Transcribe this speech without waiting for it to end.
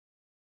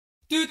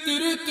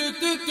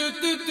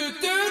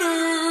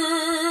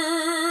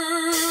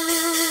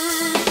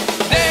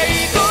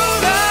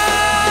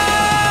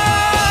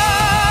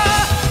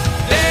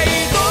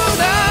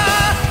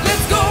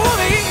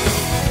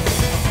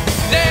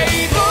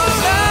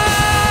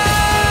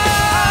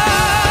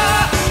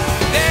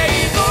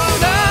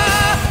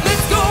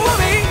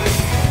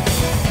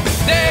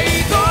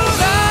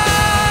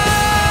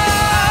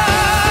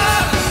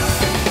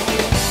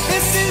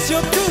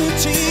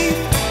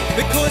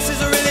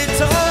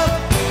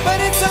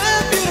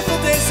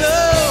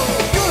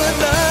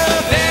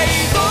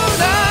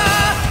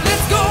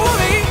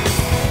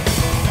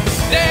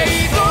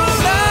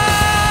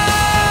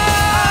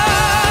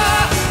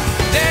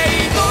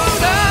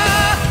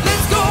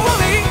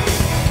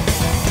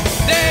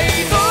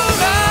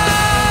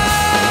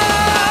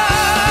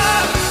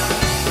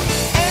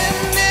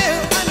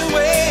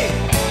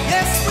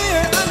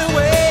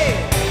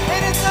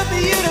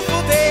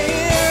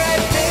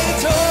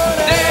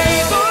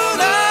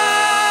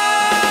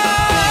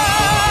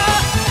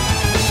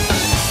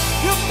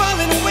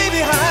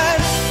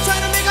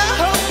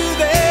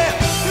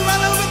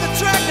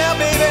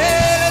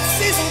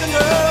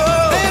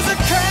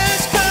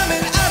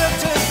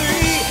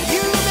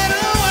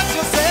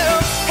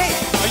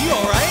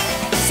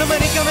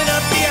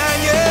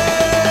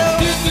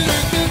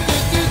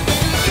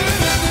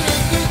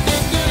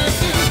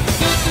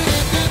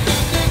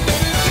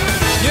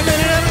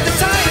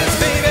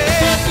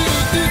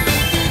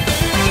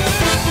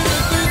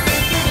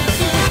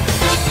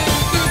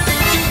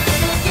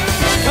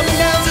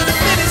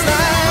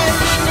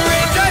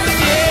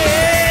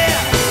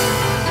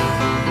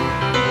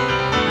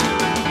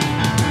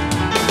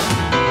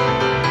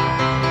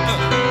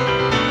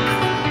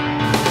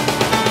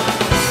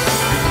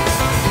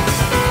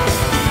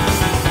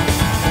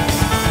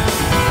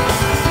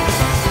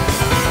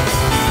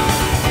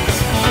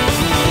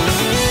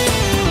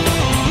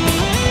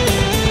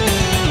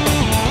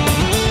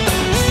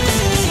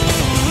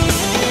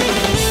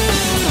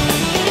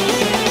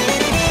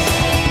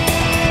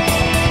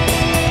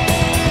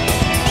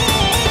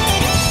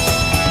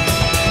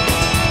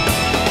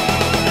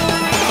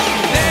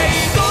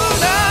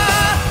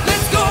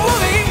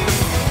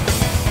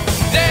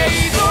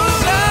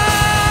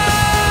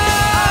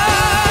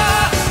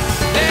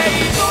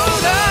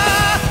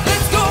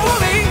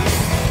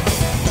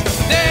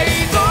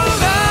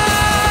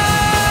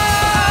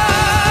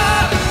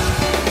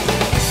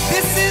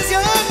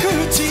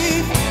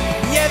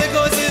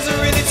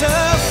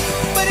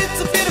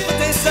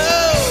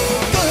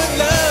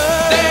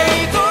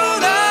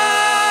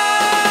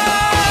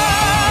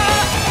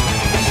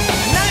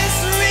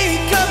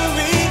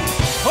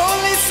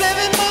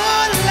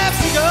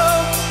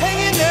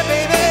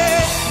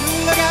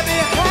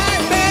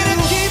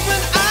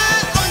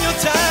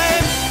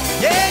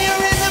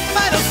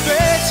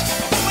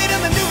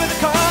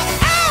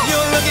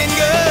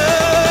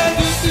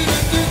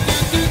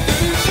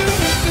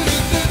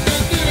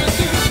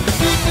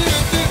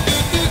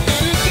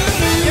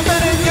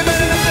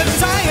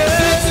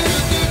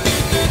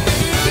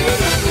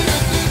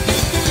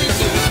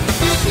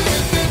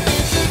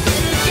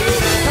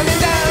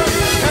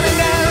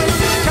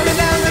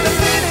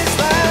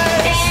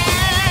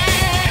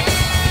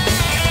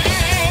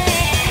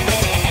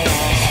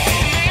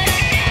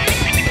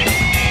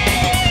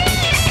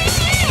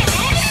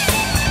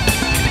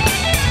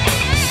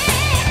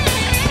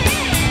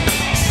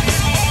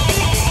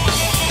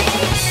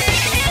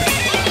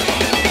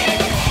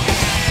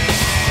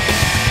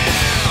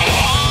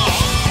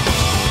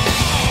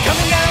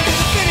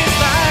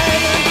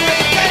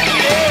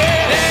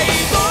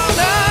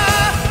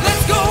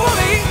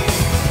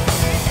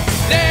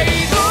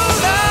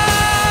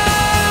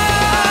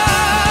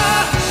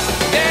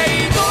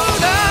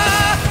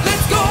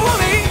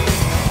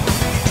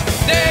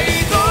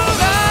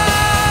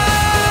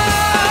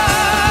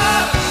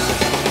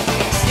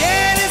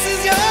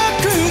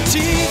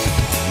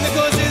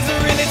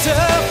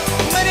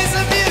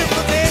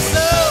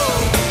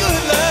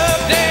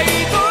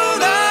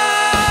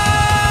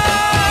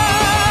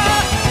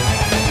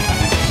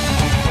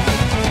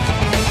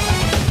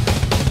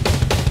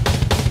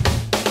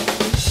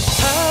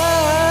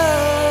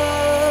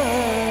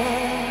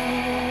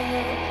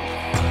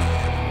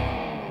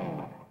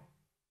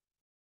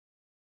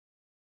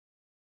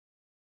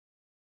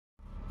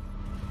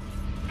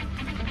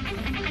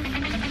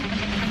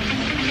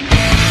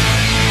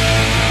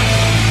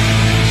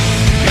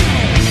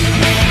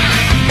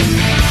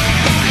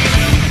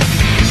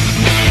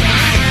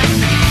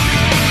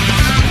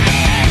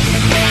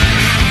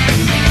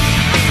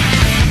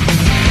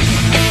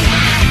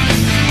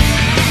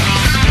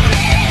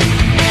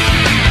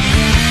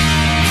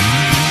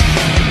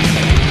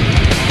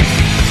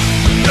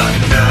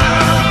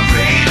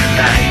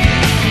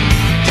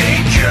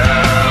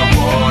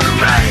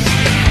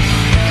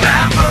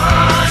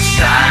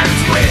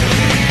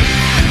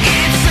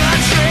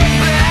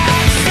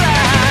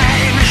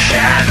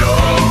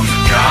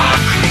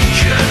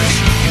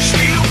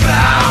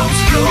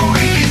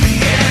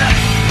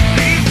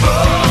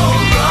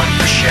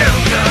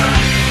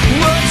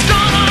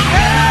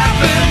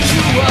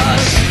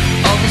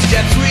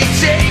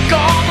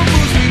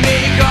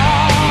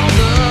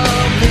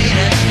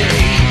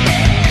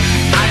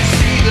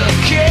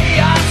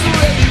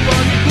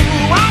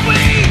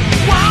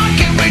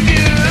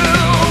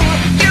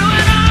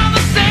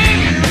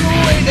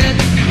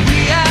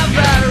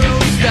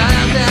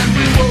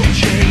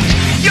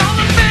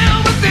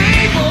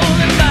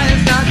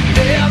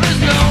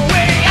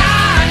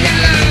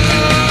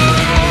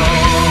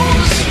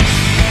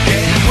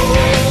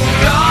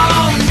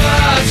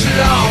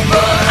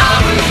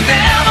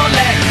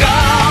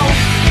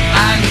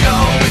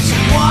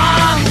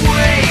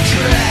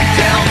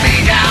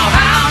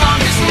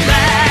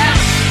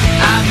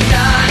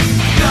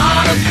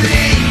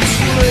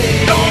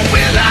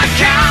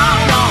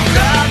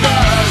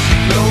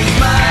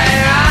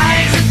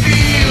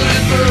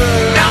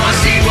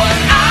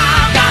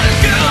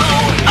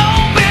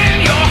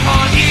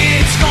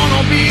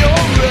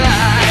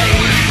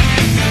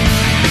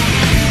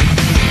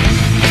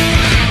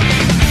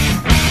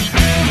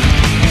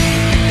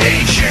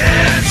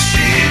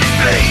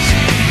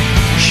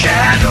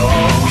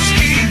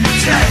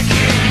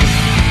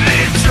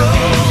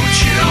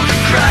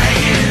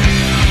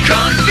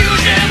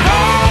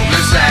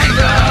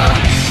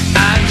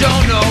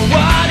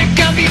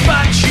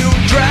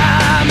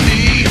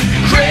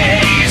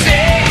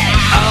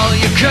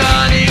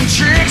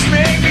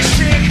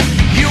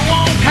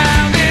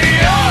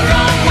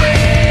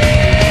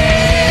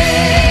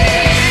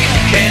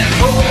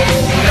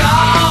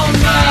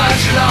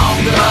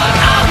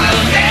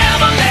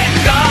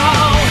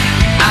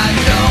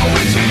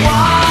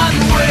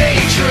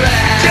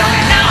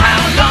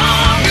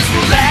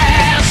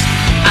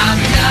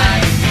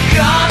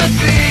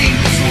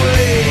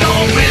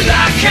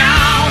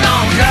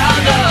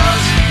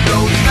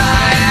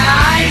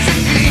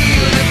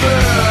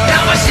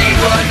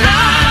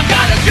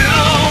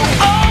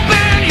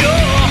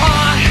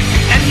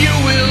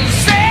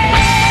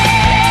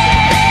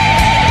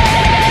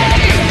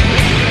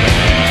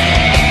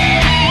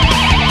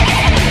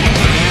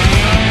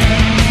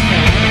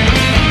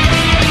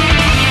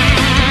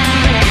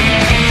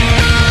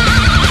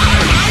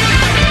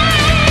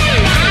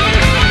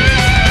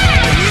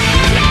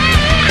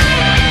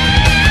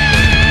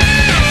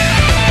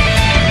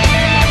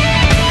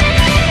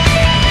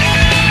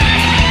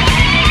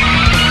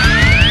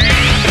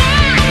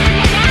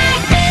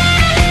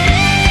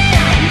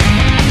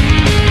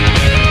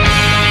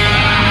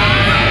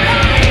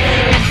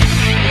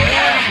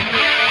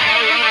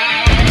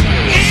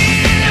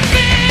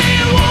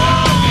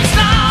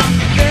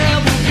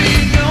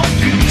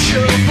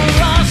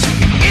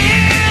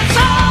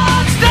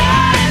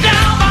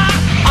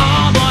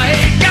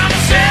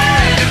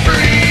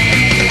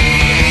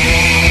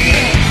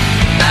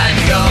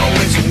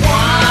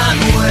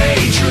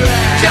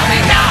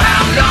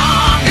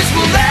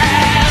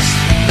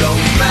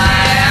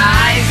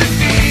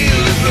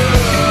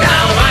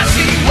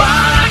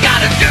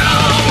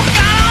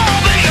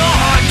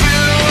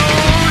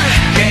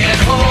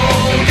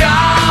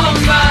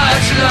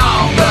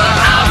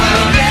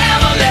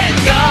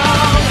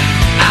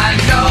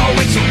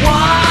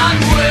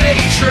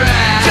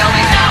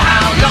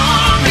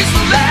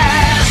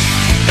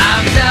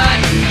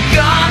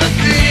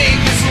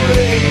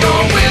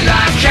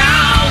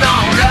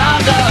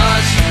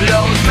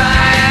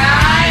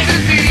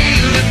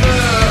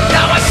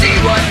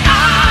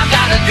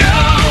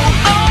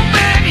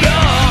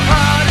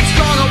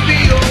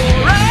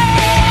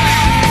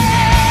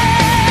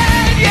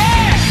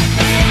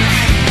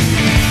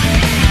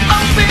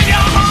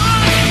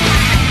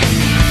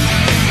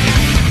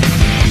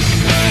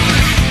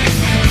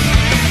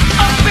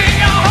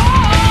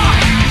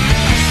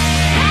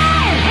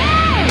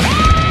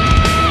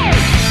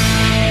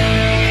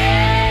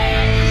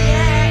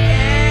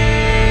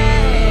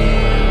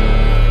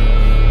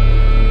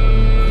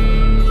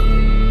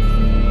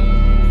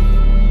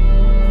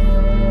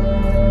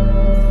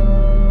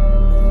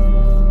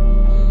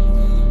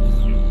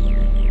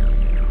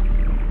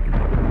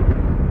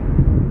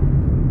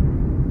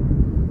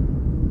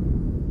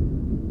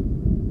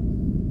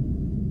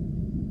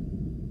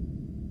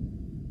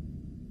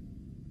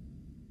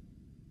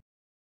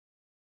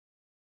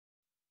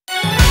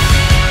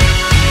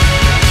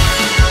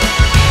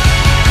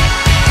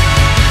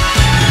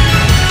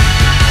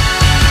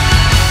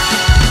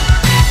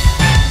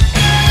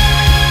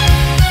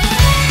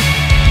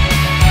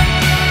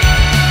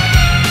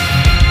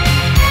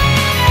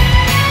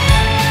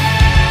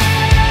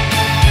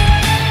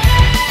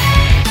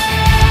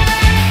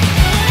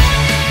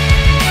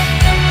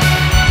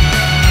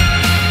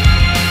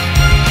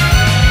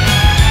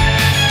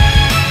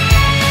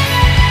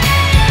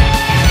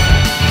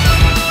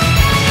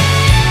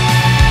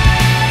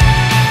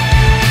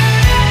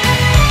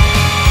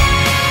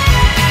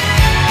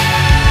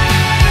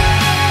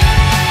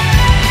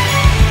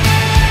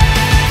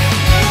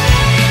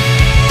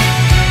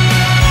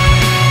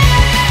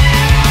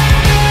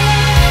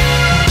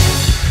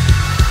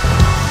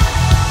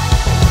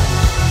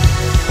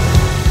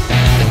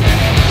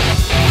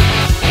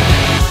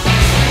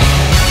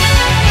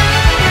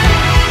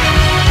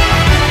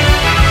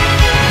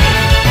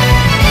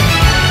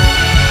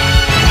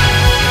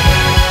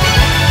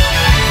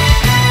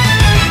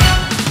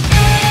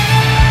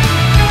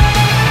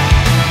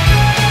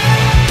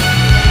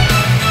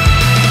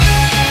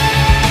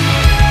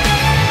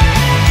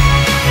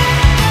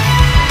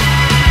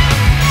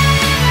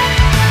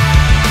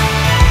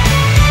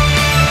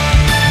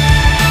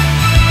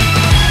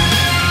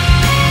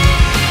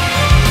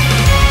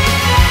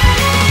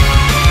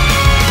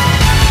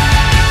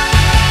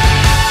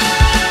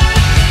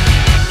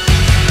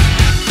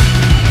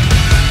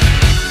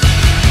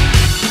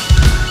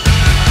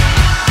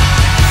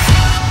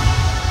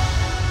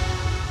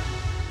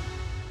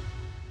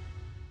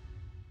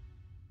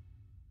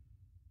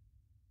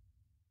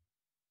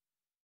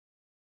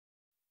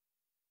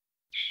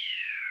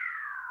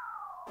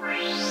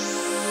「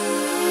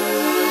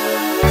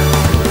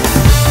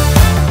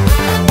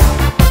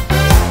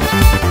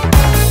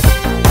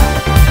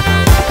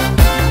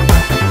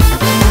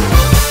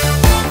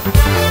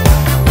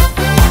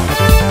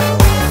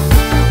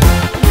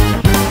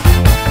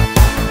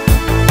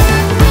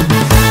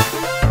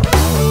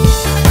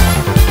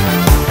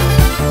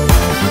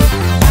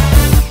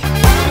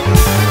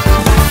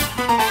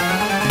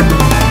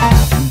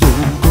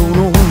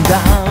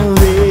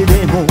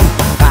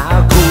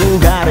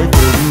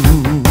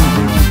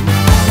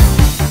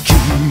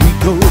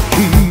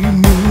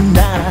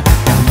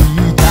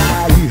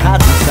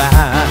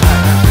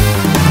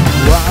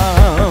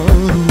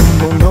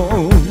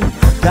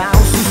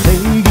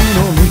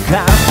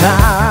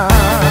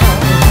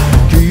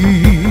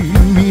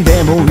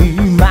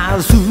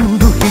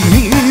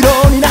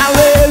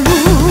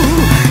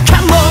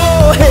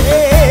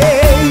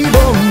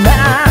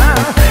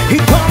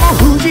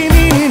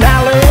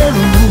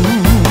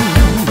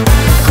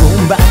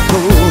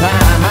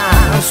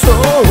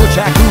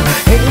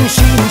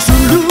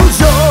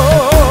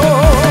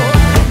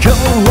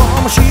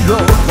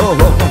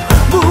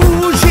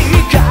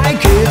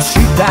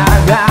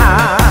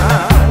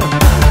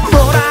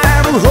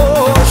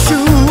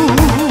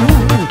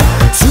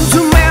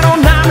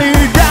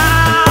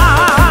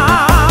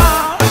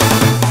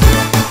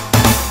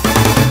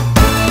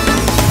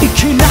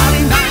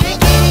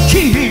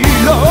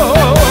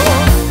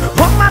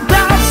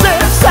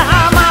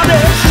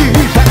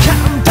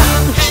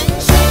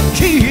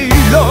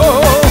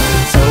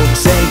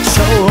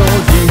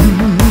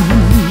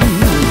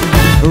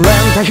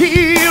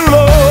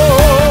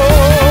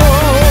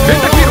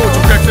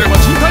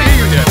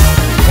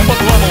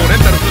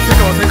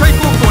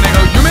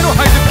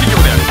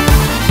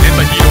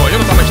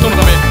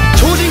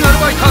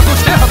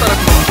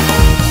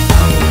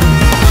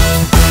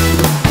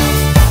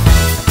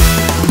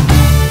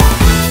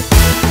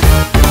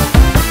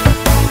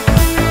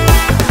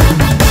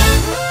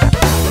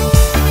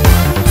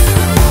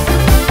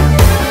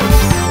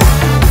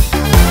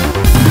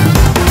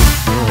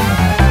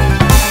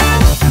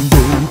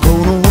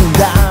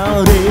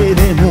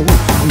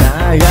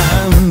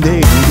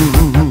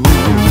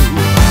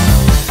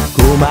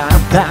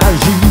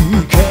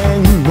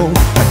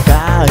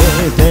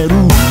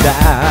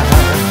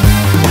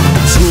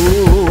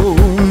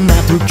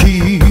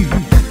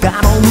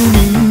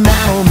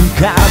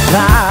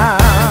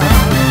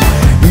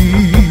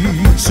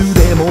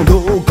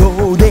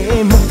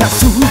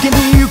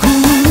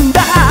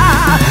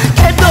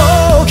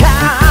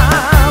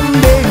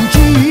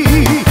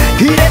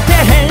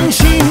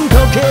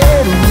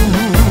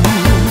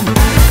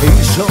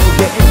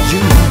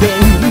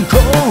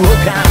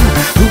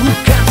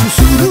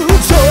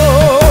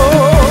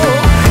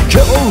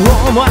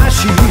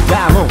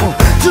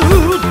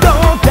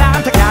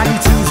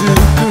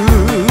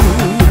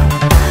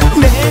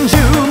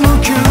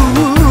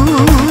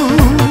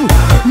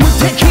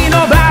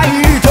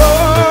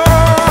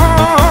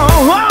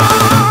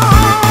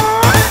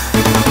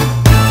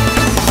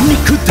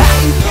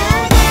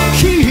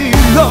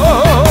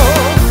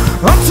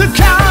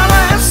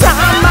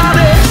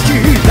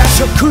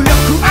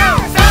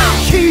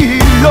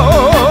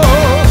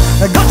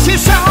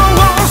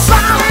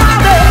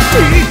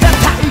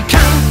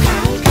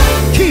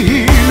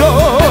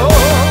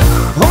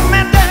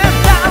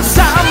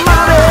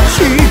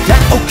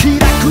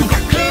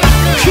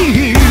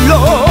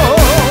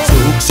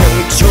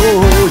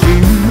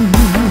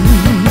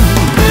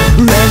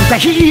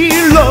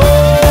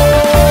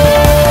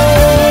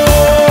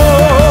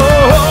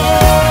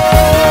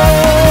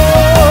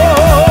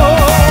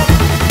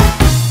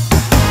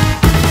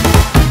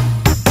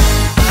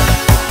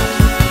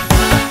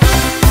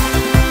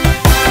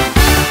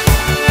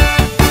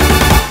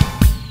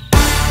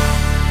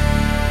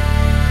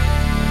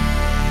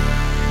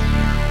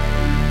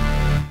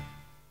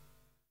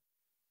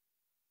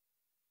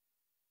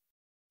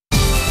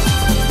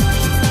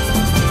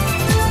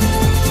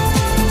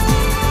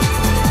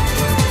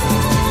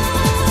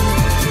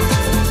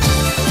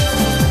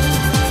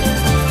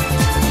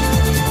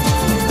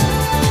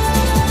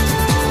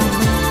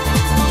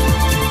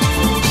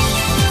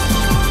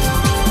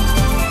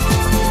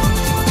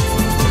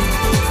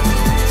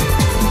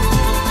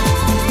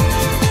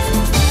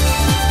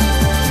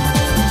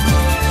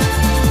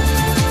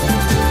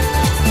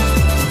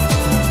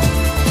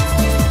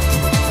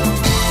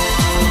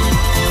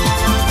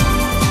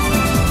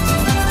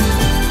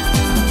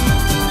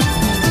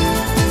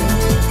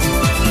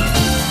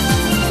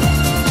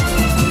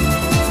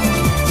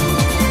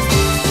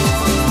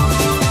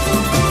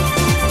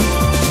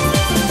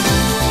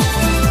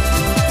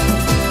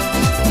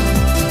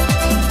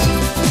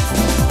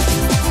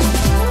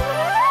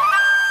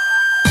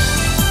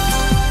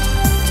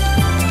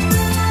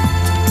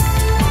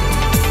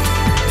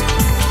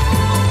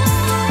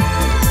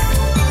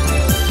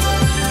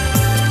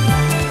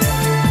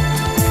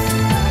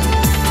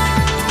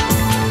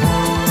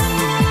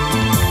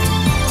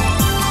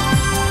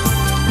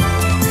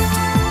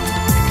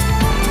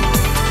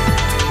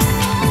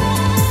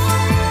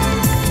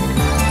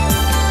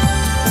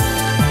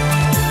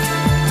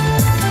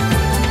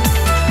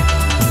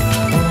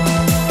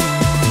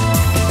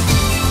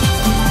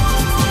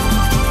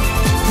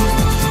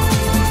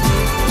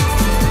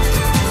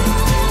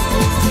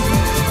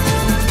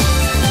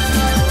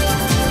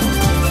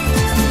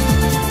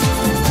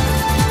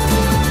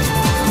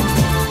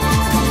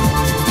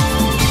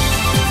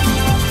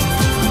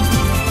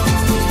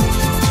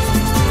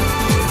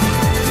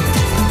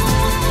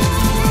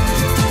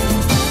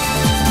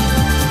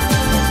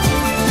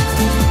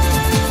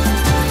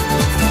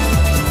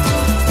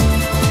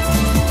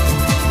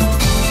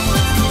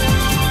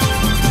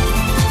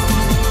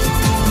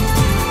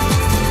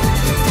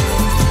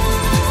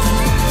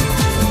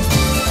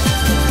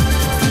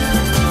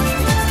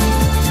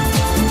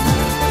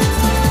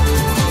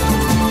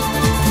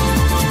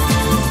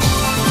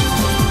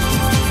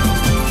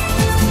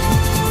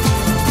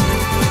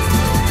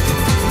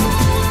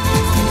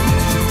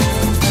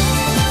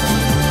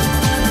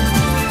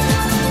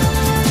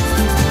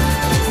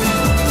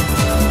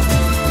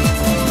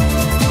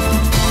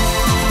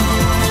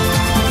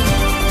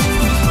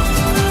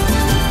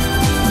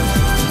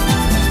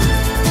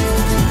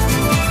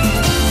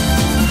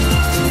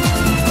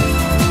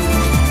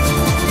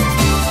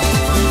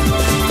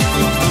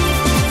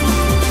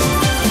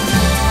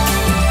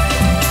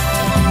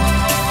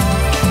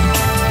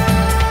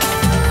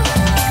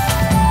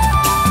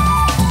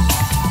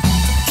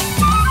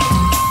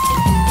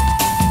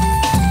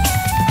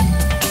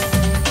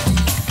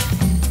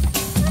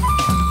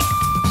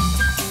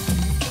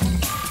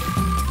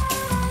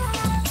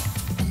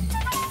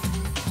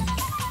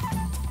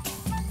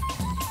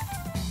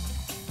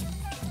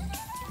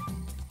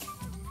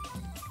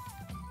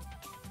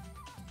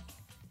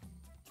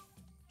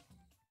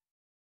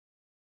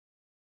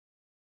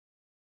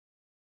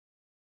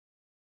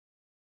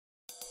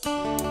I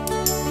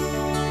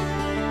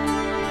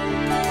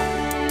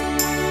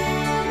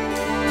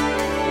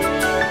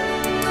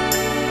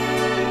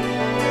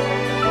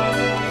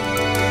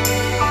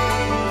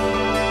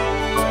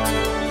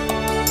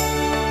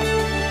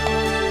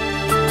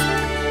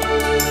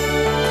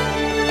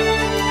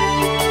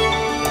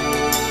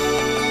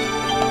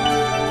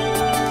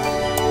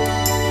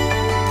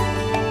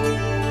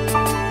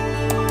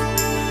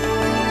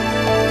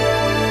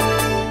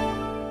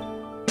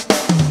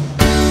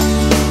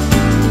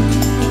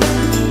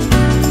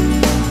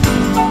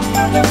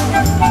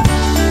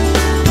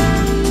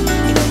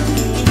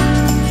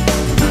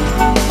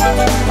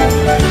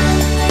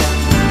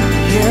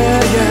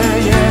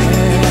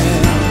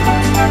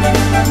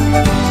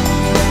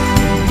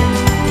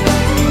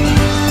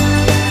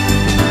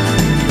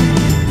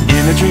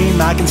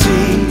can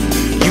see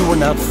you are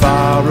not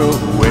far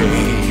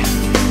away.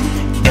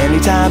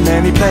 Anytime,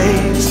 any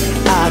place,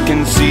 I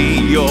can see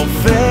your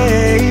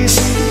face.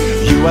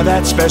 You are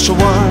that special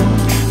one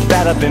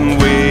that I've been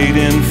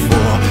waiting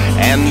for,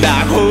 and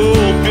I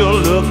hope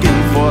you're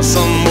looking for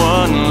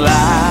someone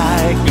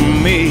like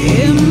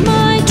me. In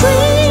my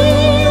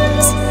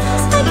dreams,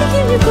 I can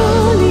hear you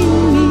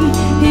calling me.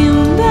 In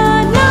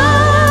the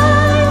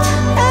night,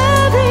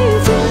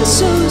 everything's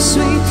so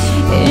sweet.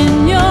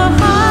 In your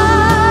heart,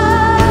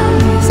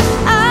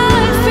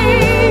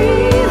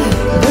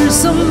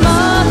 so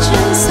much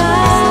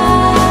inside.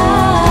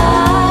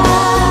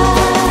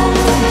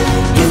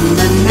 In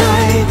the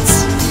night,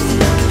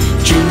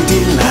 dream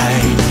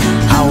delight,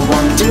 I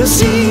want to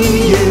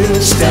see you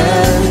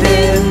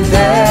standing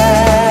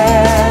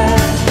there.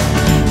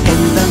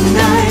 In the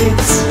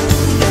night,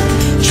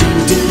 dream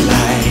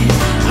delight,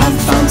 I've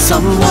found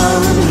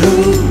someone who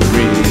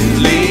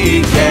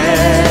really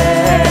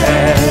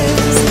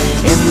cares.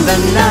 In the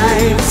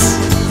night,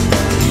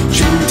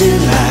 dream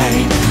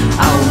delight,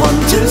 I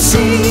want to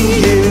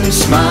see you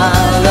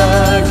smile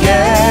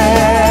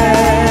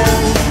again.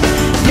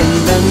 In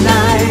the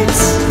night,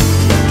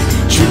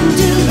 true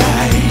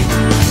delight,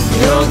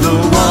 you're the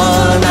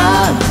one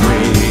I've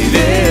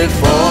waited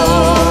for.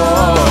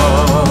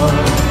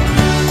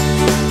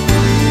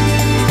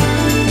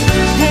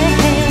 Hey,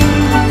 hey.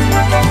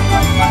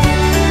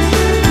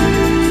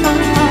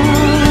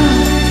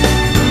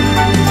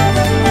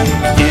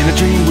 In a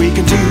dream we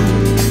can do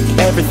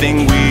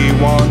everything we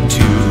want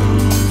to.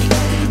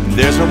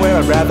 There's nowhere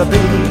I'd rather be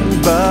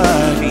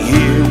but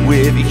here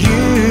with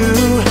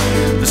you.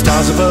 The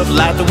stars above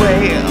light the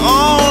way,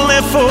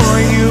 only for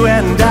you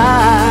and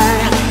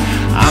I.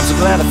 I'm so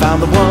glad I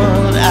found the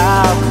one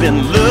I've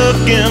been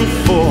looking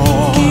for.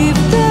 Keep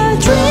the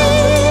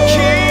dream,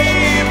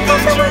 Keep the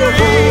that's what I'm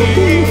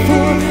hoping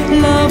for.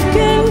 Love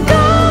can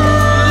go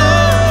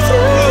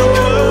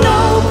through an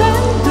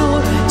open door.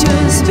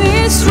 Just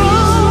be strong.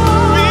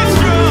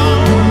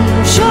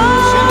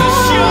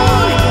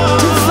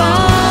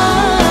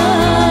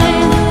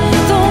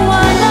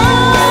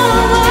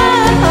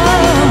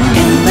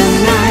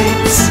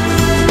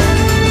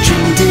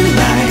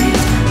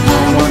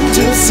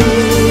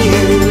 See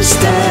you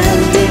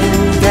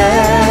standing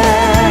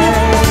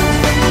there.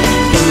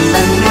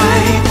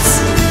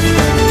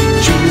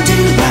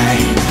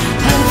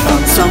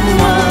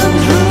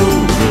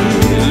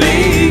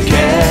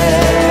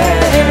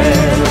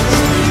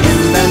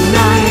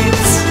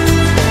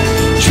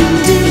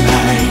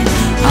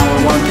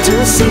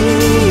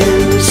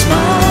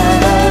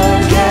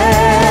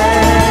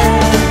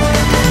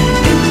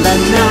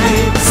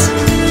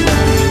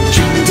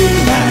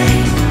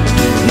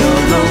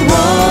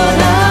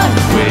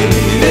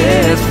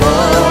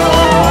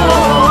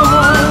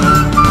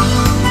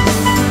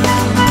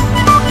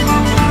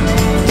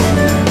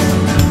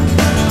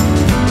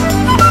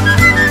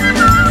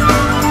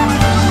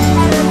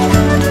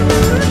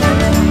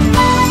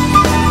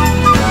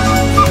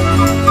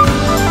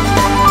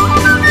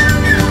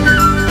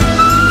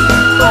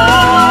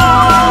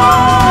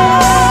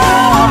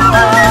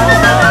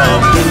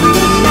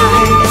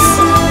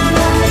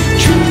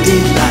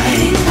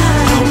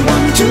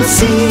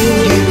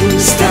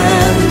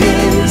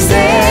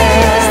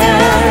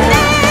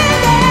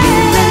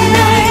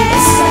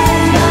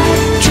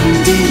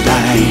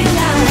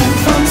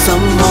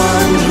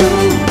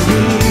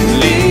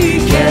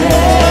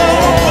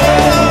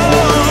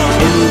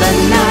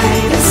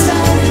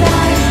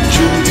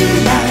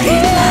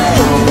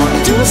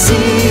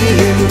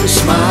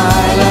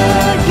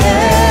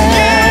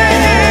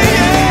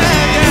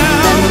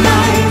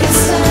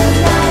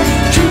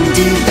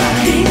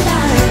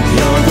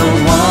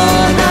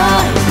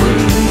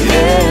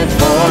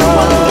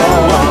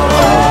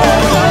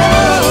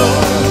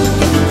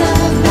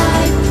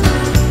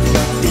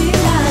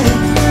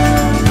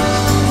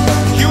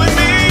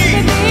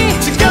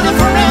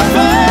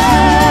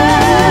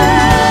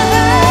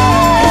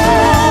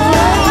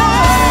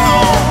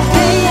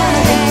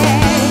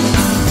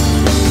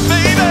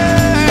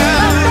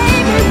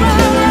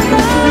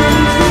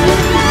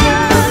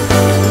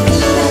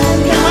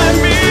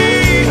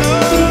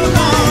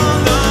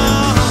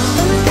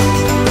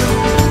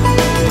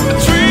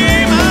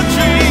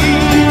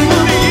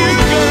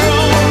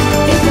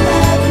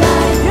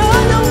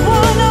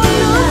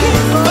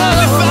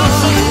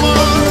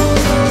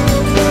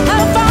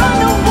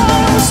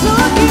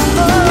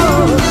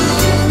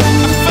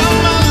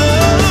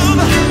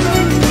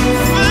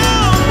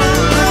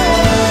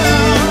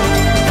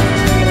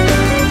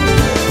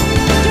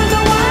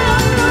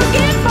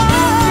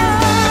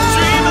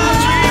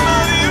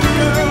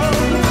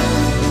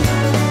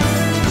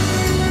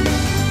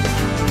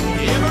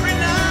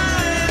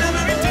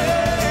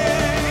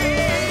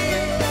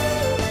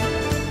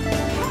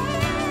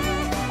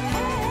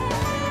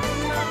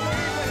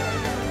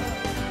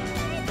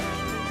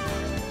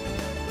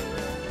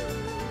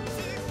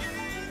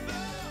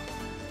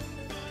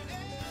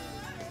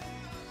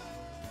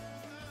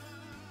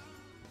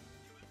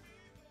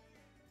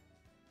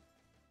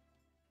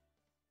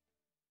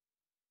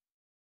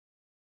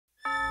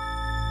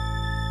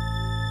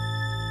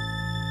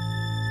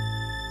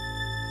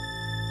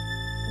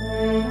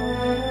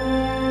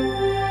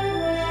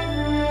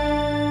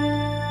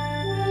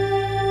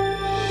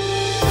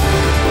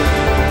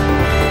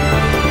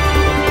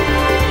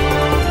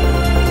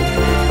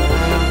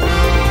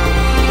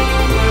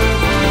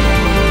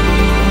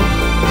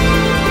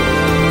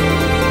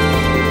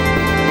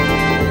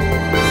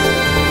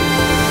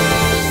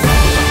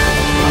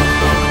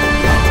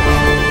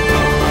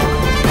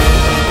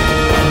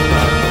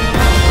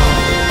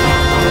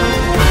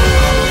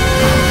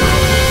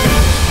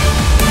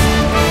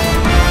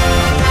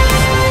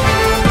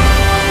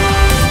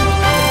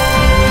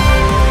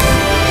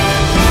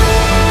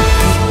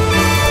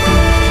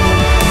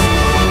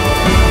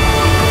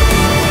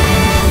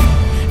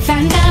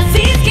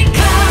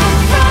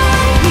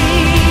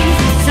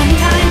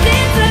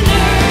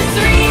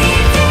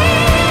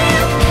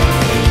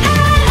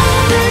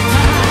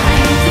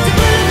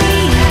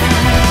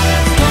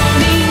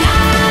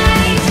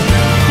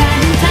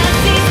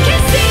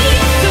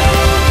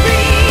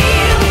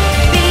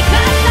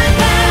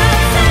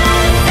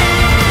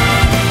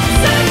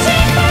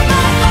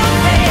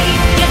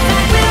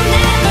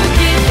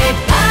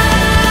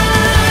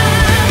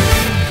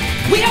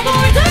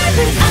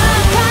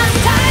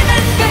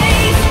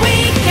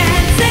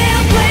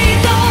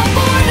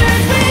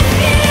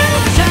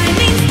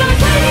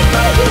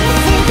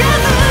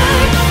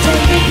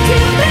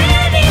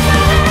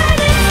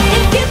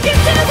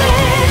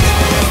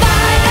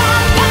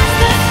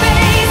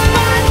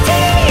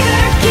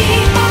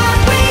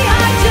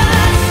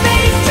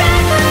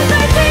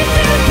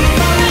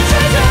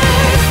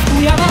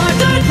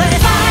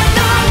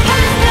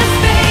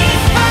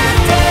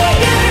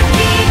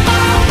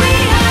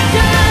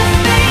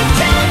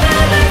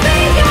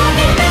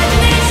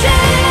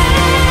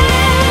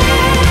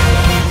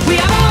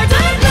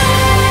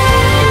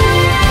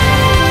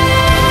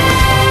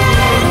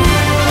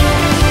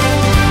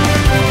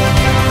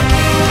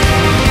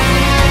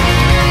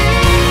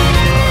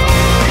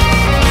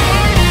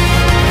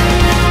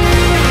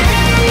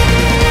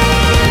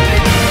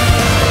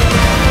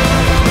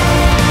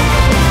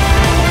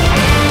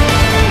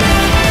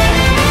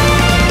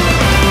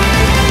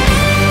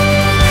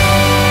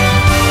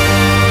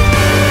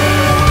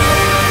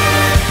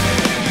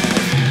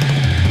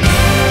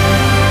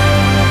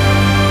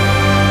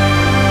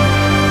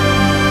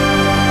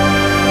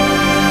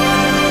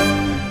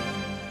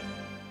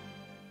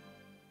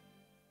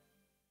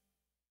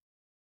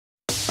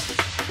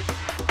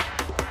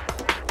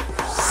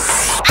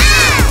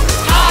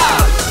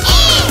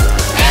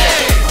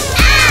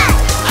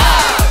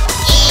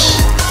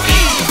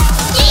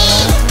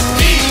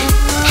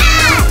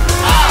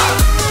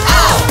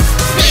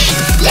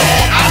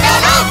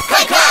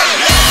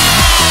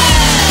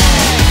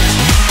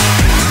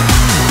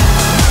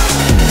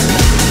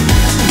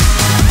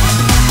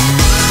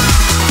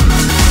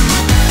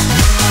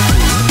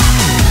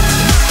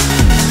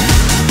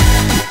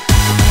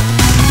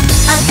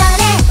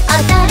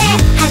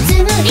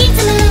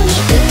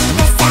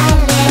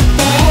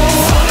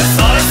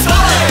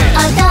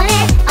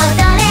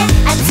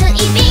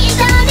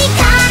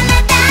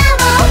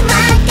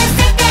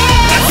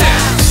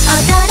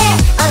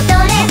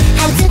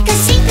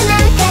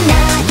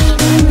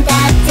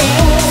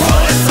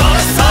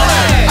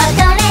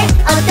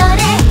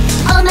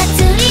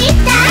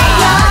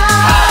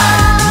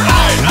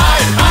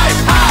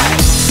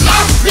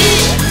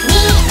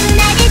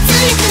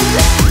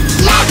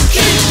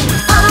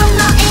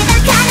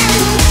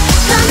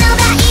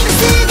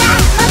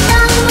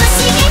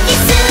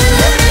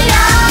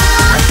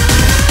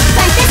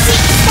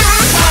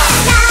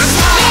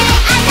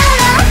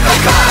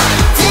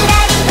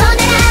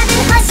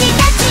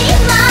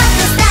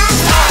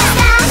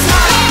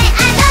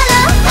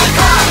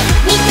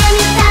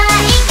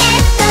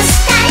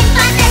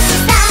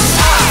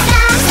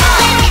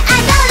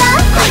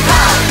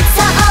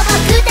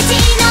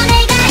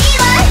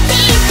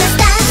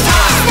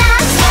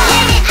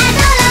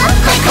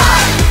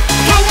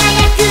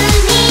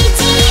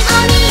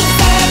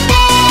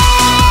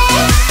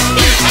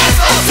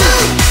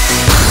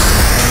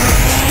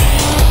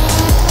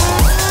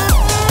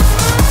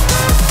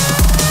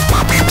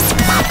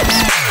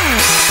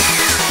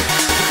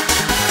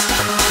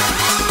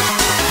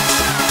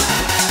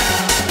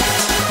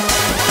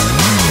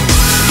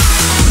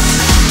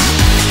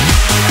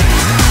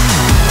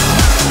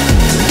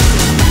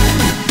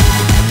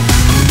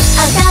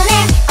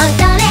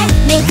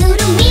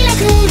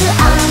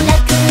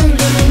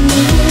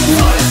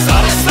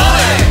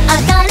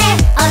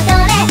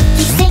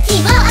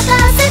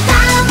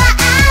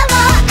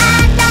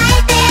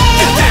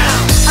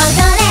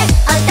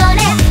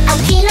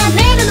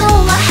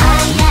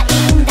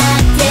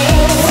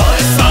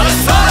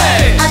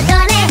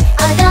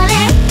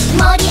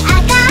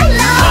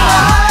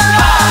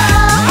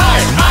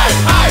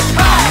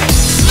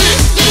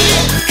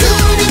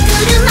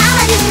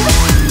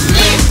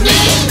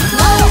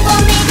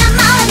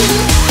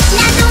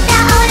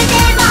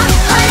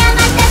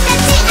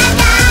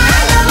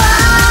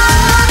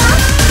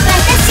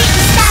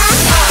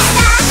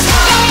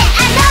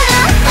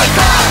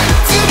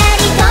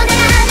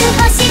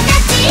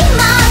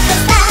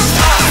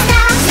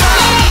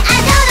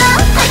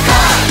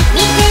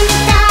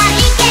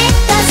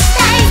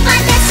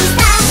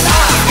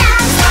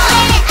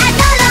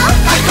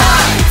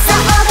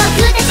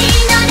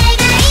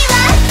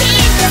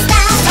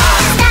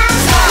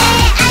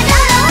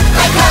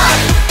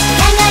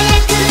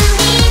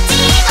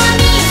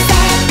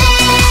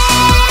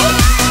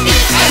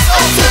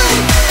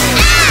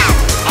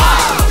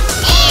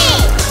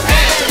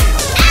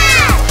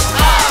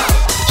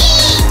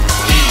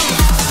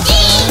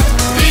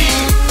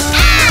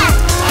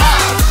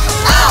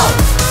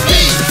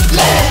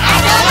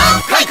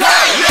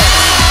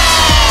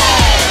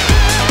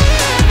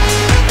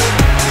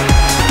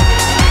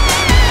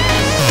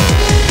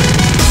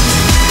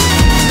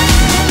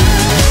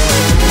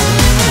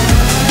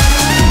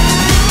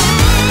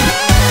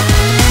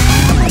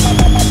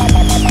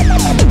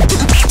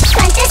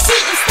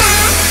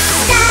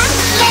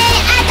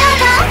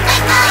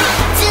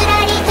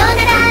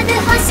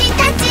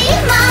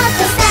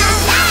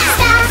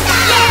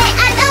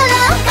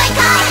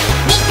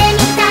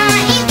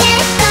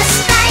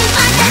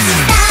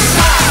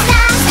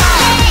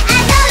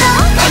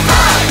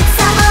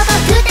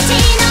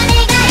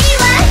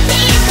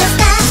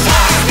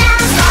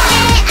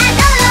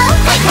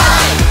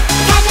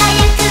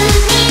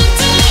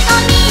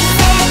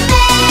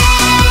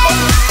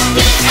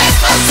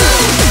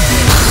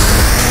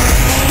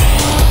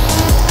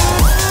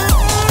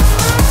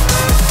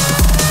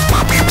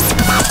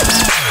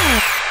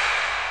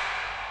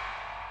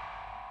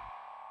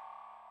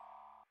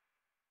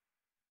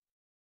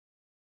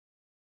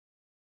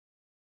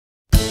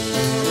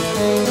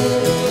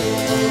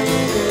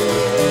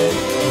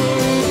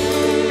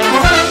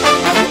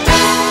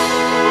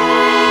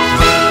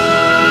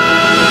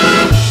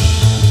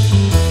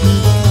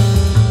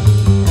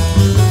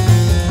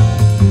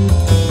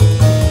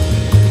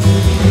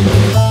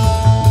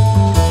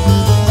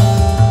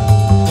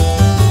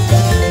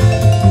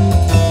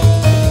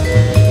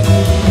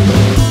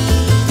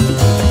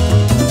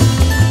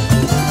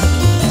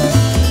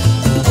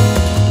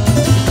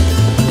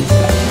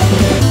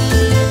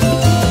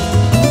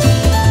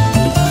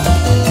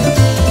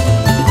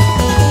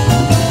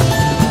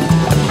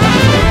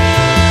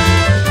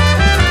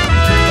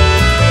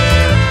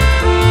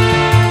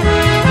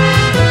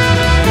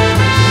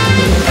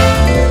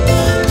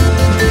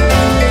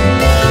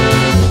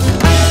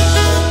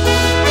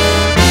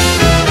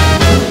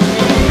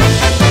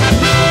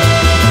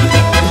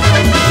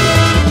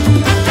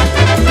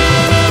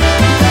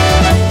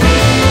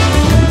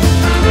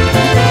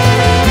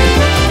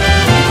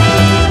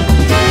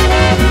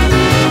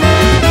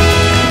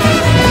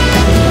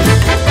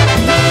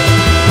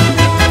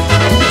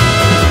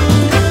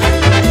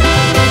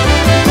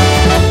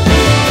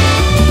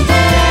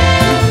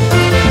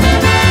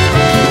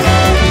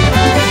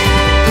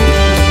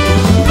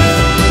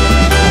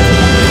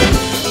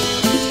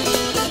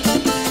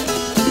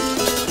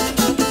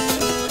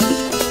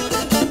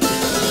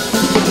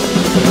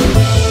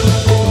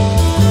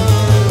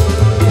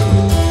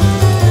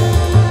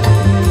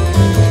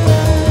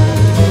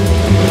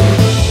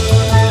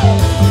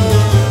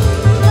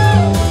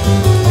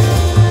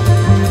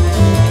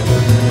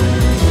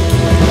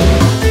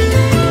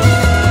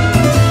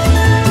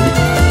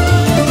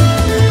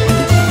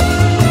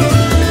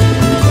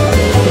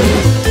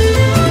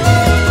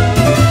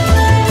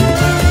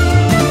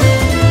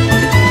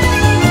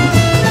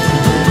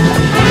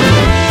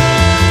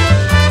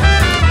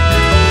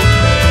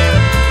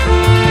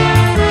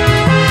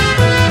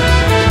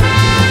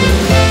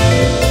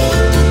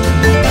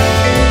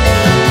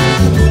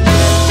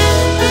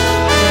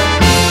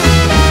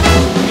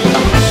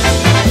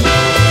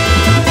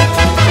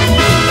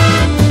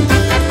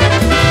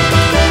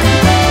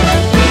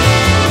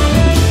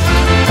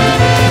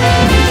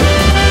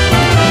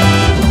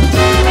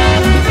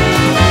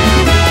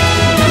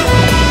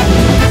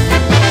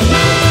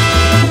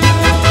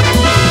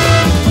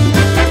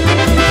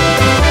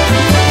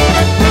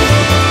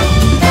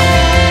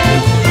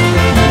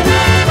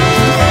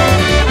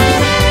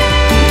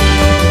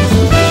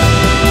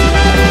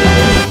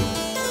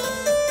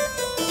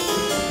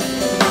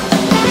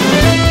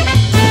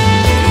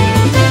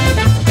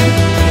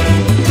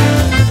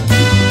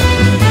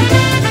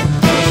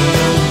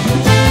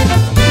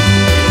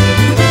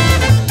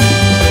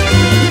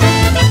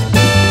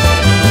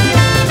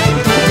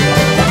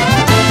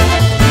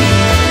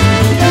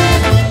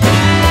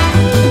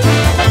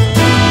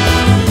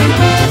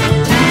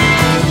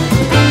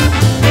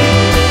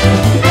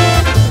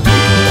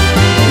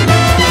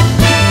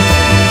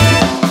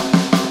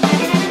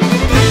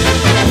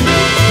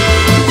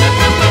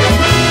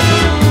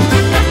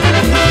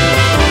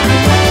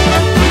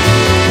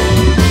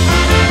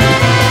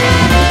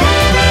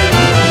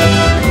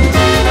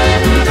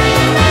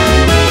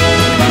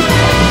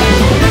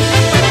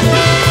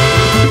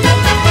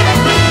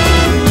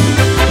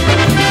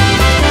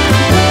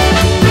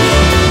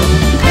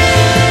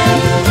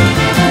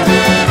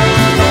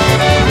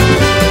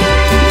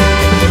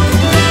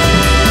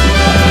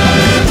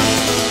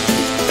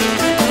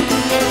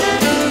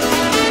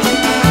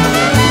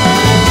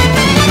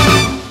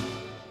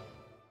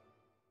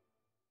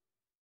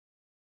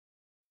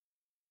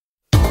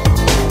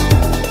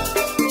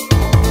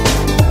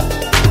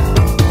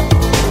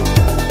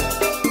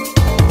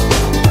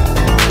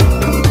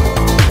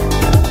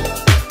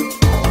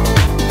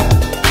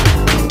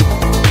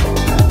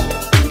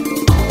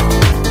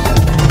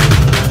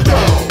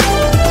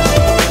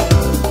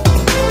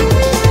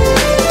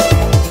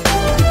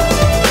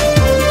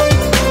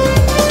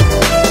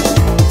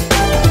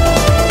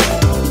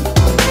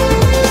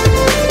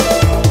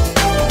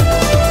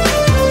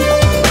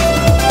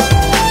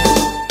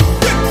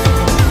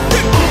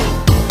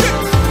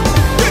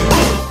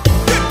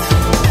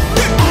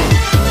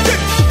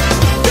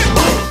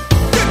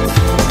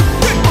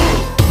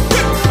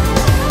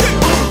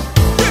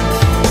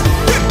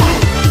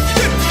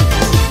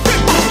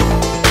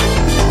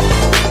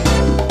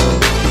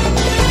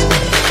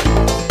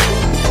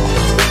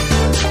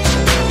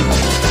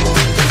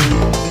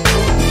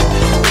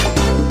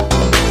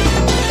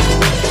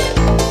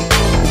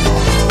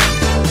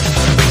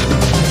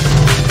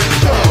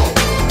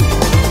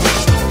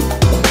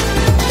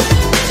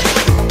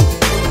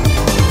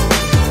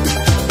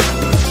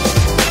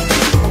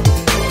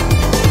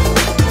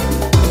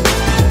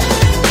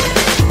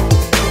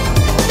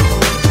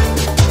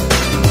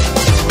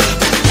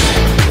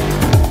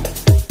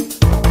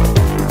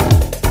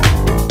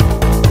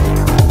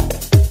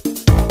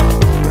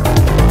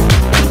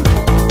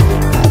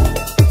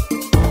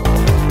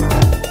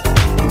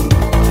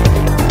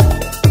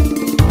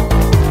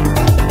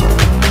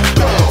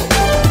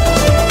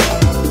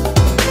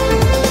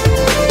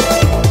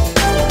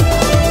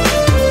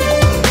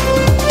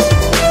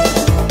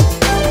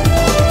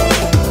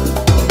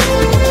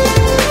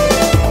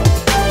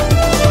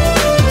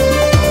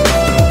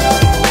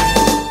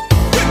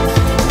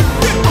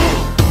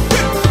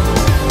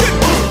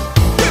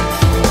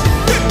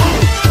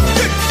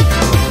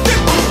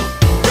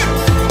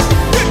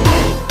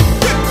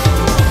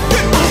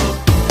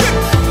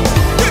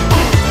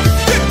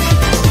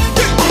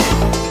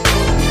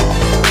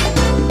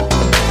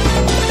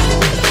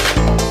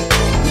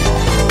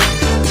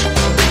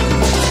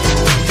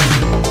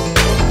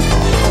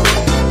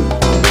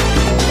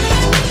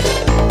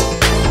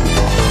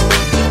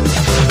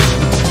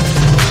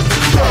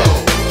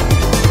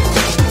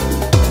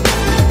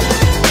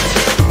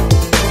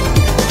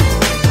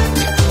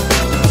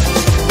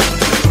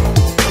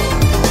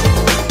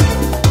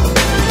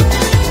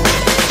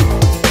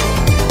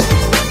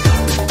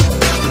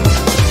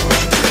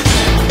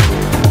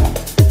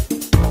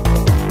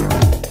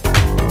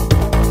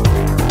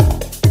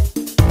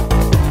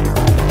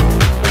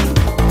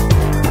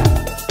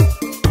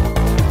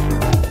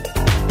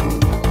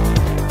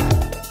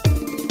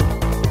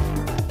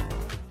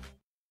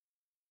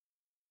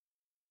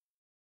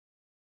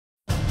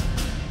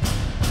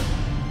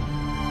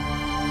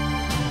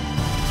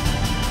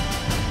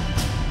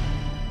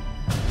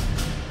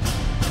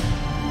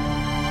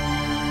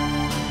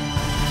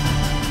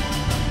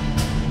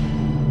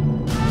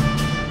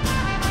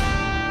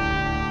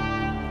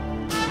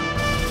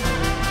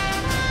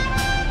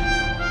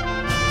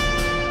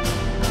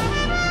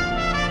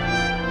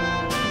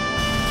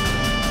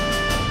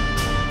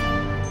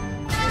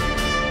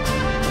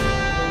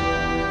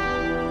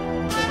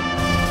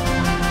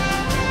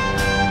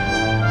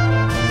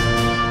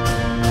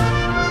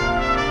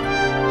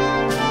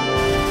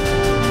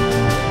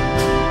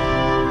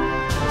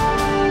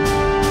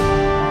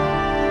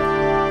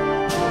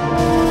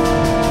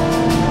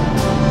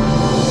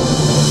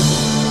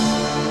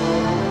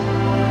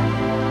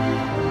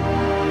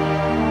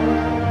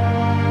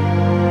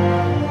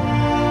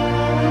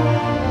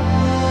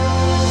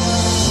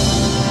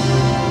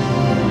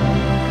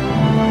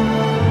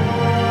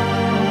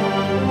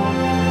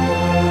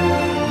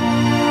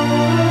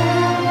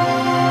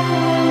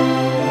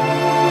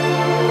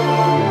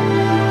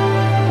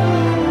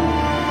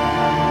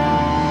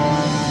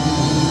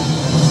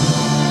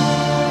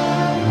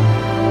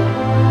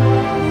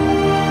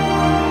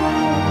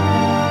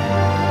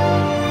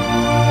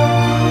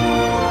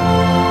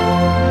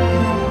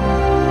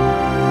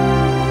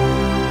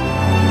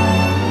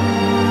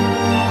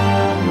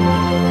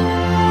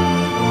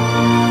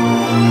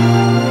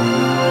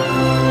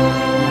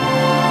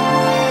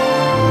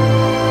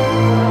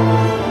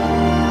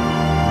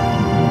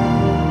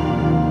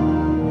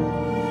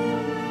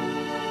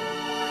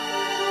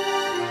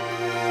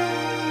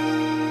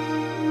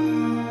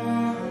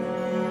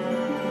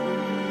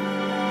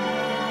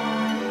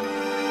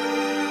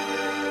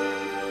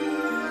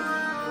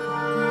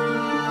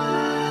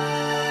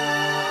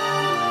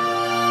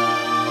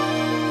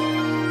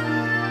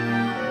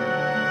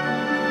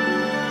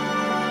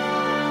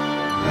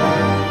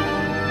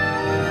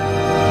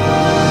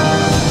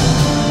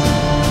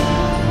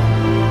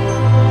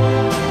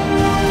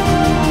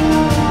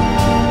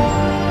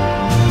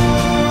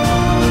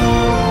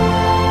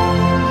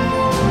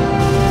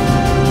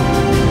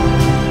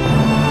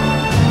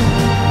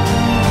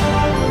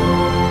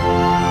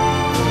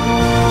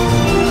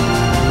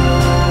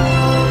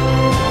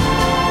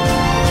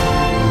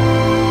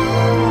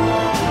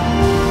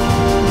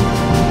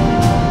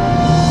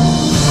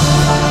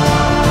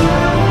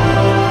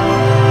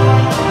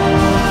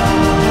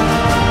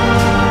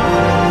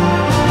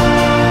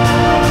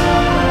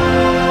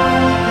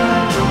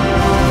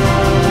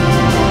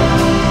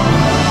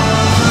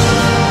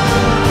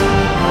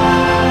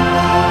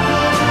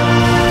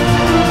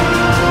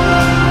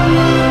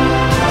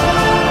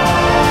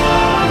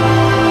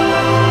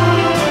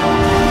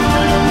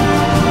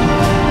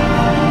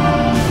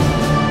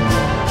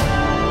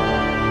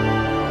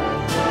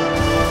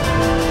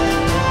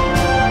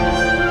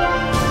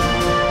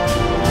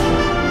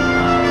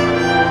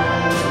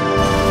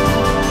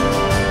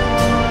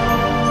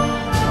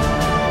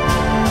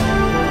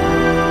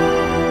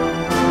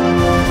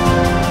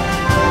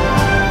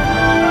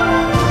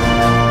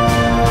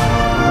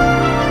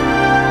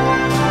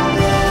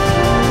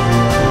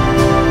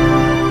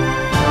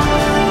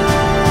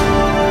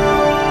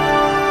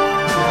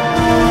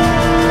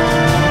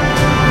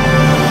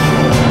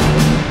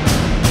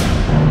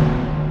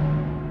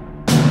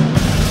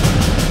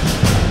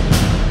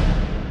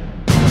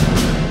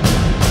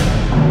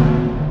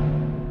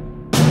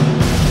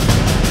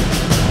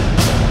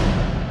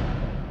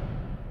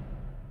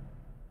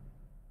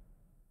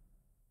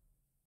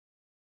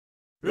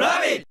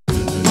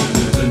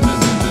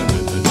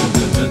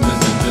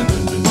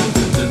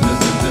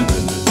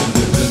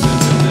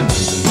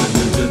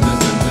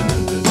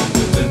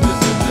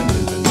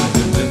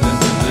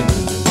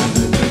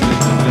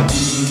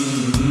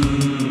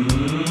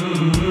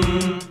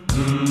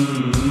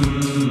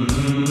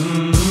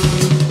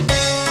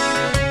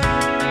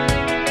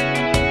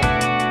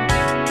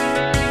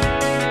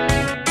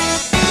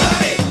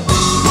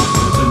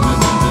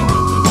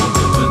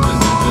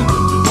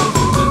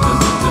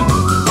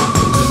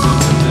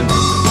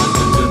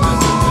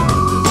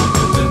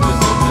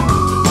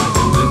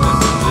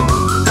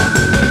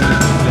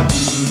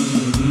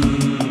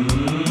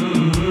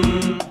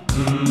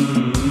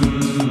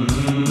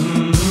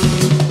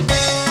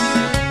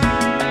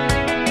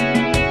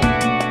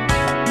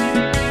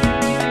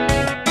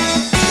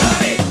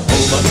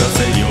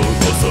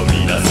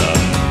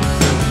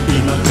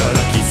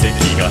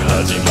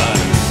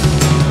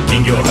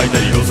 業吐いた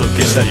りろうそく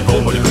消したりコ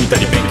ウモリ吹いた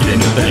りペンキで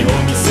塗ったりお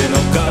店の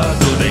カー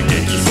ドで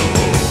激走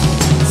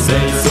成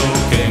層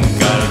圏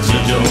から地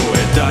上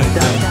へ大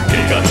胆手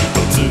が一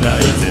つな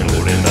いぜ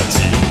俺た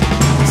ち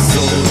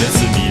そうで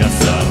す皆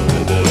さ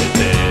ん覚え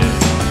て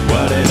我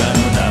ら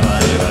の名前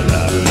は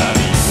ラブラ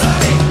ビー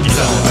遺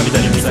産を浴び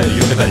たりミサイル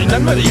避けたり波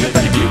まで揺れ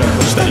たりビューが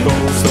落ちたり高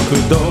速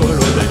道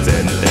路で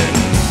前転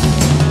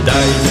ダ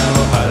イヤ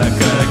の腹か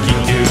ら気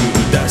球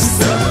出し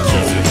さ傷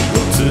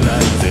をつな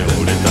いで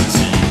俺た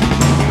ち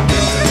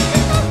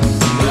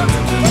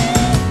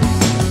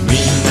みん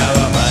な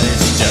は真似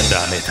しち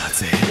ゃダメだ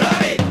ぜ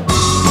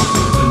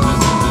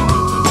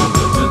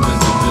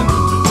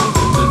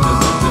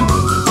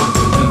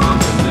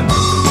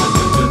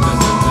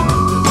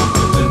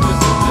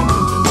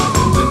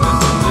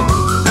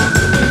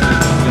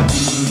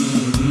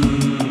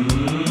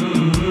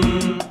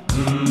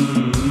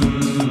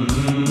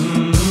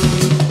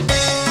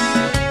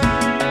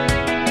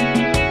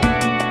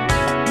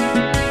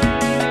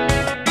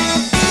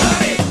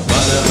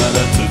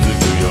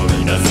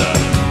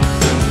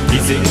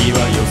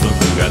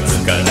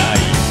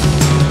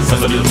サ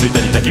ソリをついた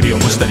り焚き火を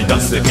模したりダ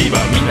ンスでフィーバ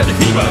ーみんなで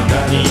フィーバー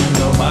他人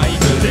のマイ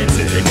クで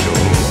絶叫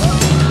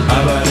暴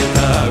れ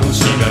た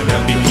牛が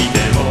何匹で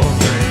も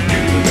優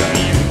雅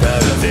に歌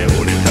うぜ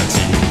俺た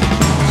ち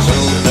正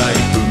体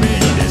不明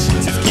で真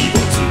実鬼没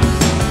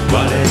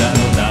我ら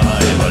の名前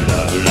は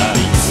ラブラ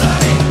ビー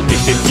生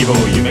きてる希望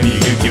夢見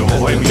る勇気を微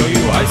笑む余裕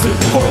を愛する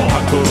心を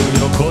運ぶ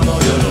よこの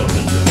世の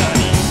みんな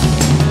に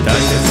大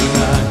切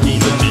な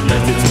命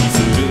大切にす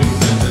る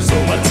粗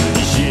末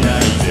にしな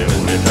いで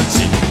俺た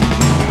ち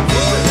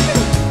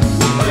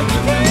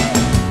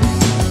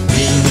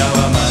みんな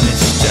は真似し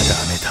ちゃ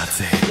ダメだ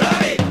ぜ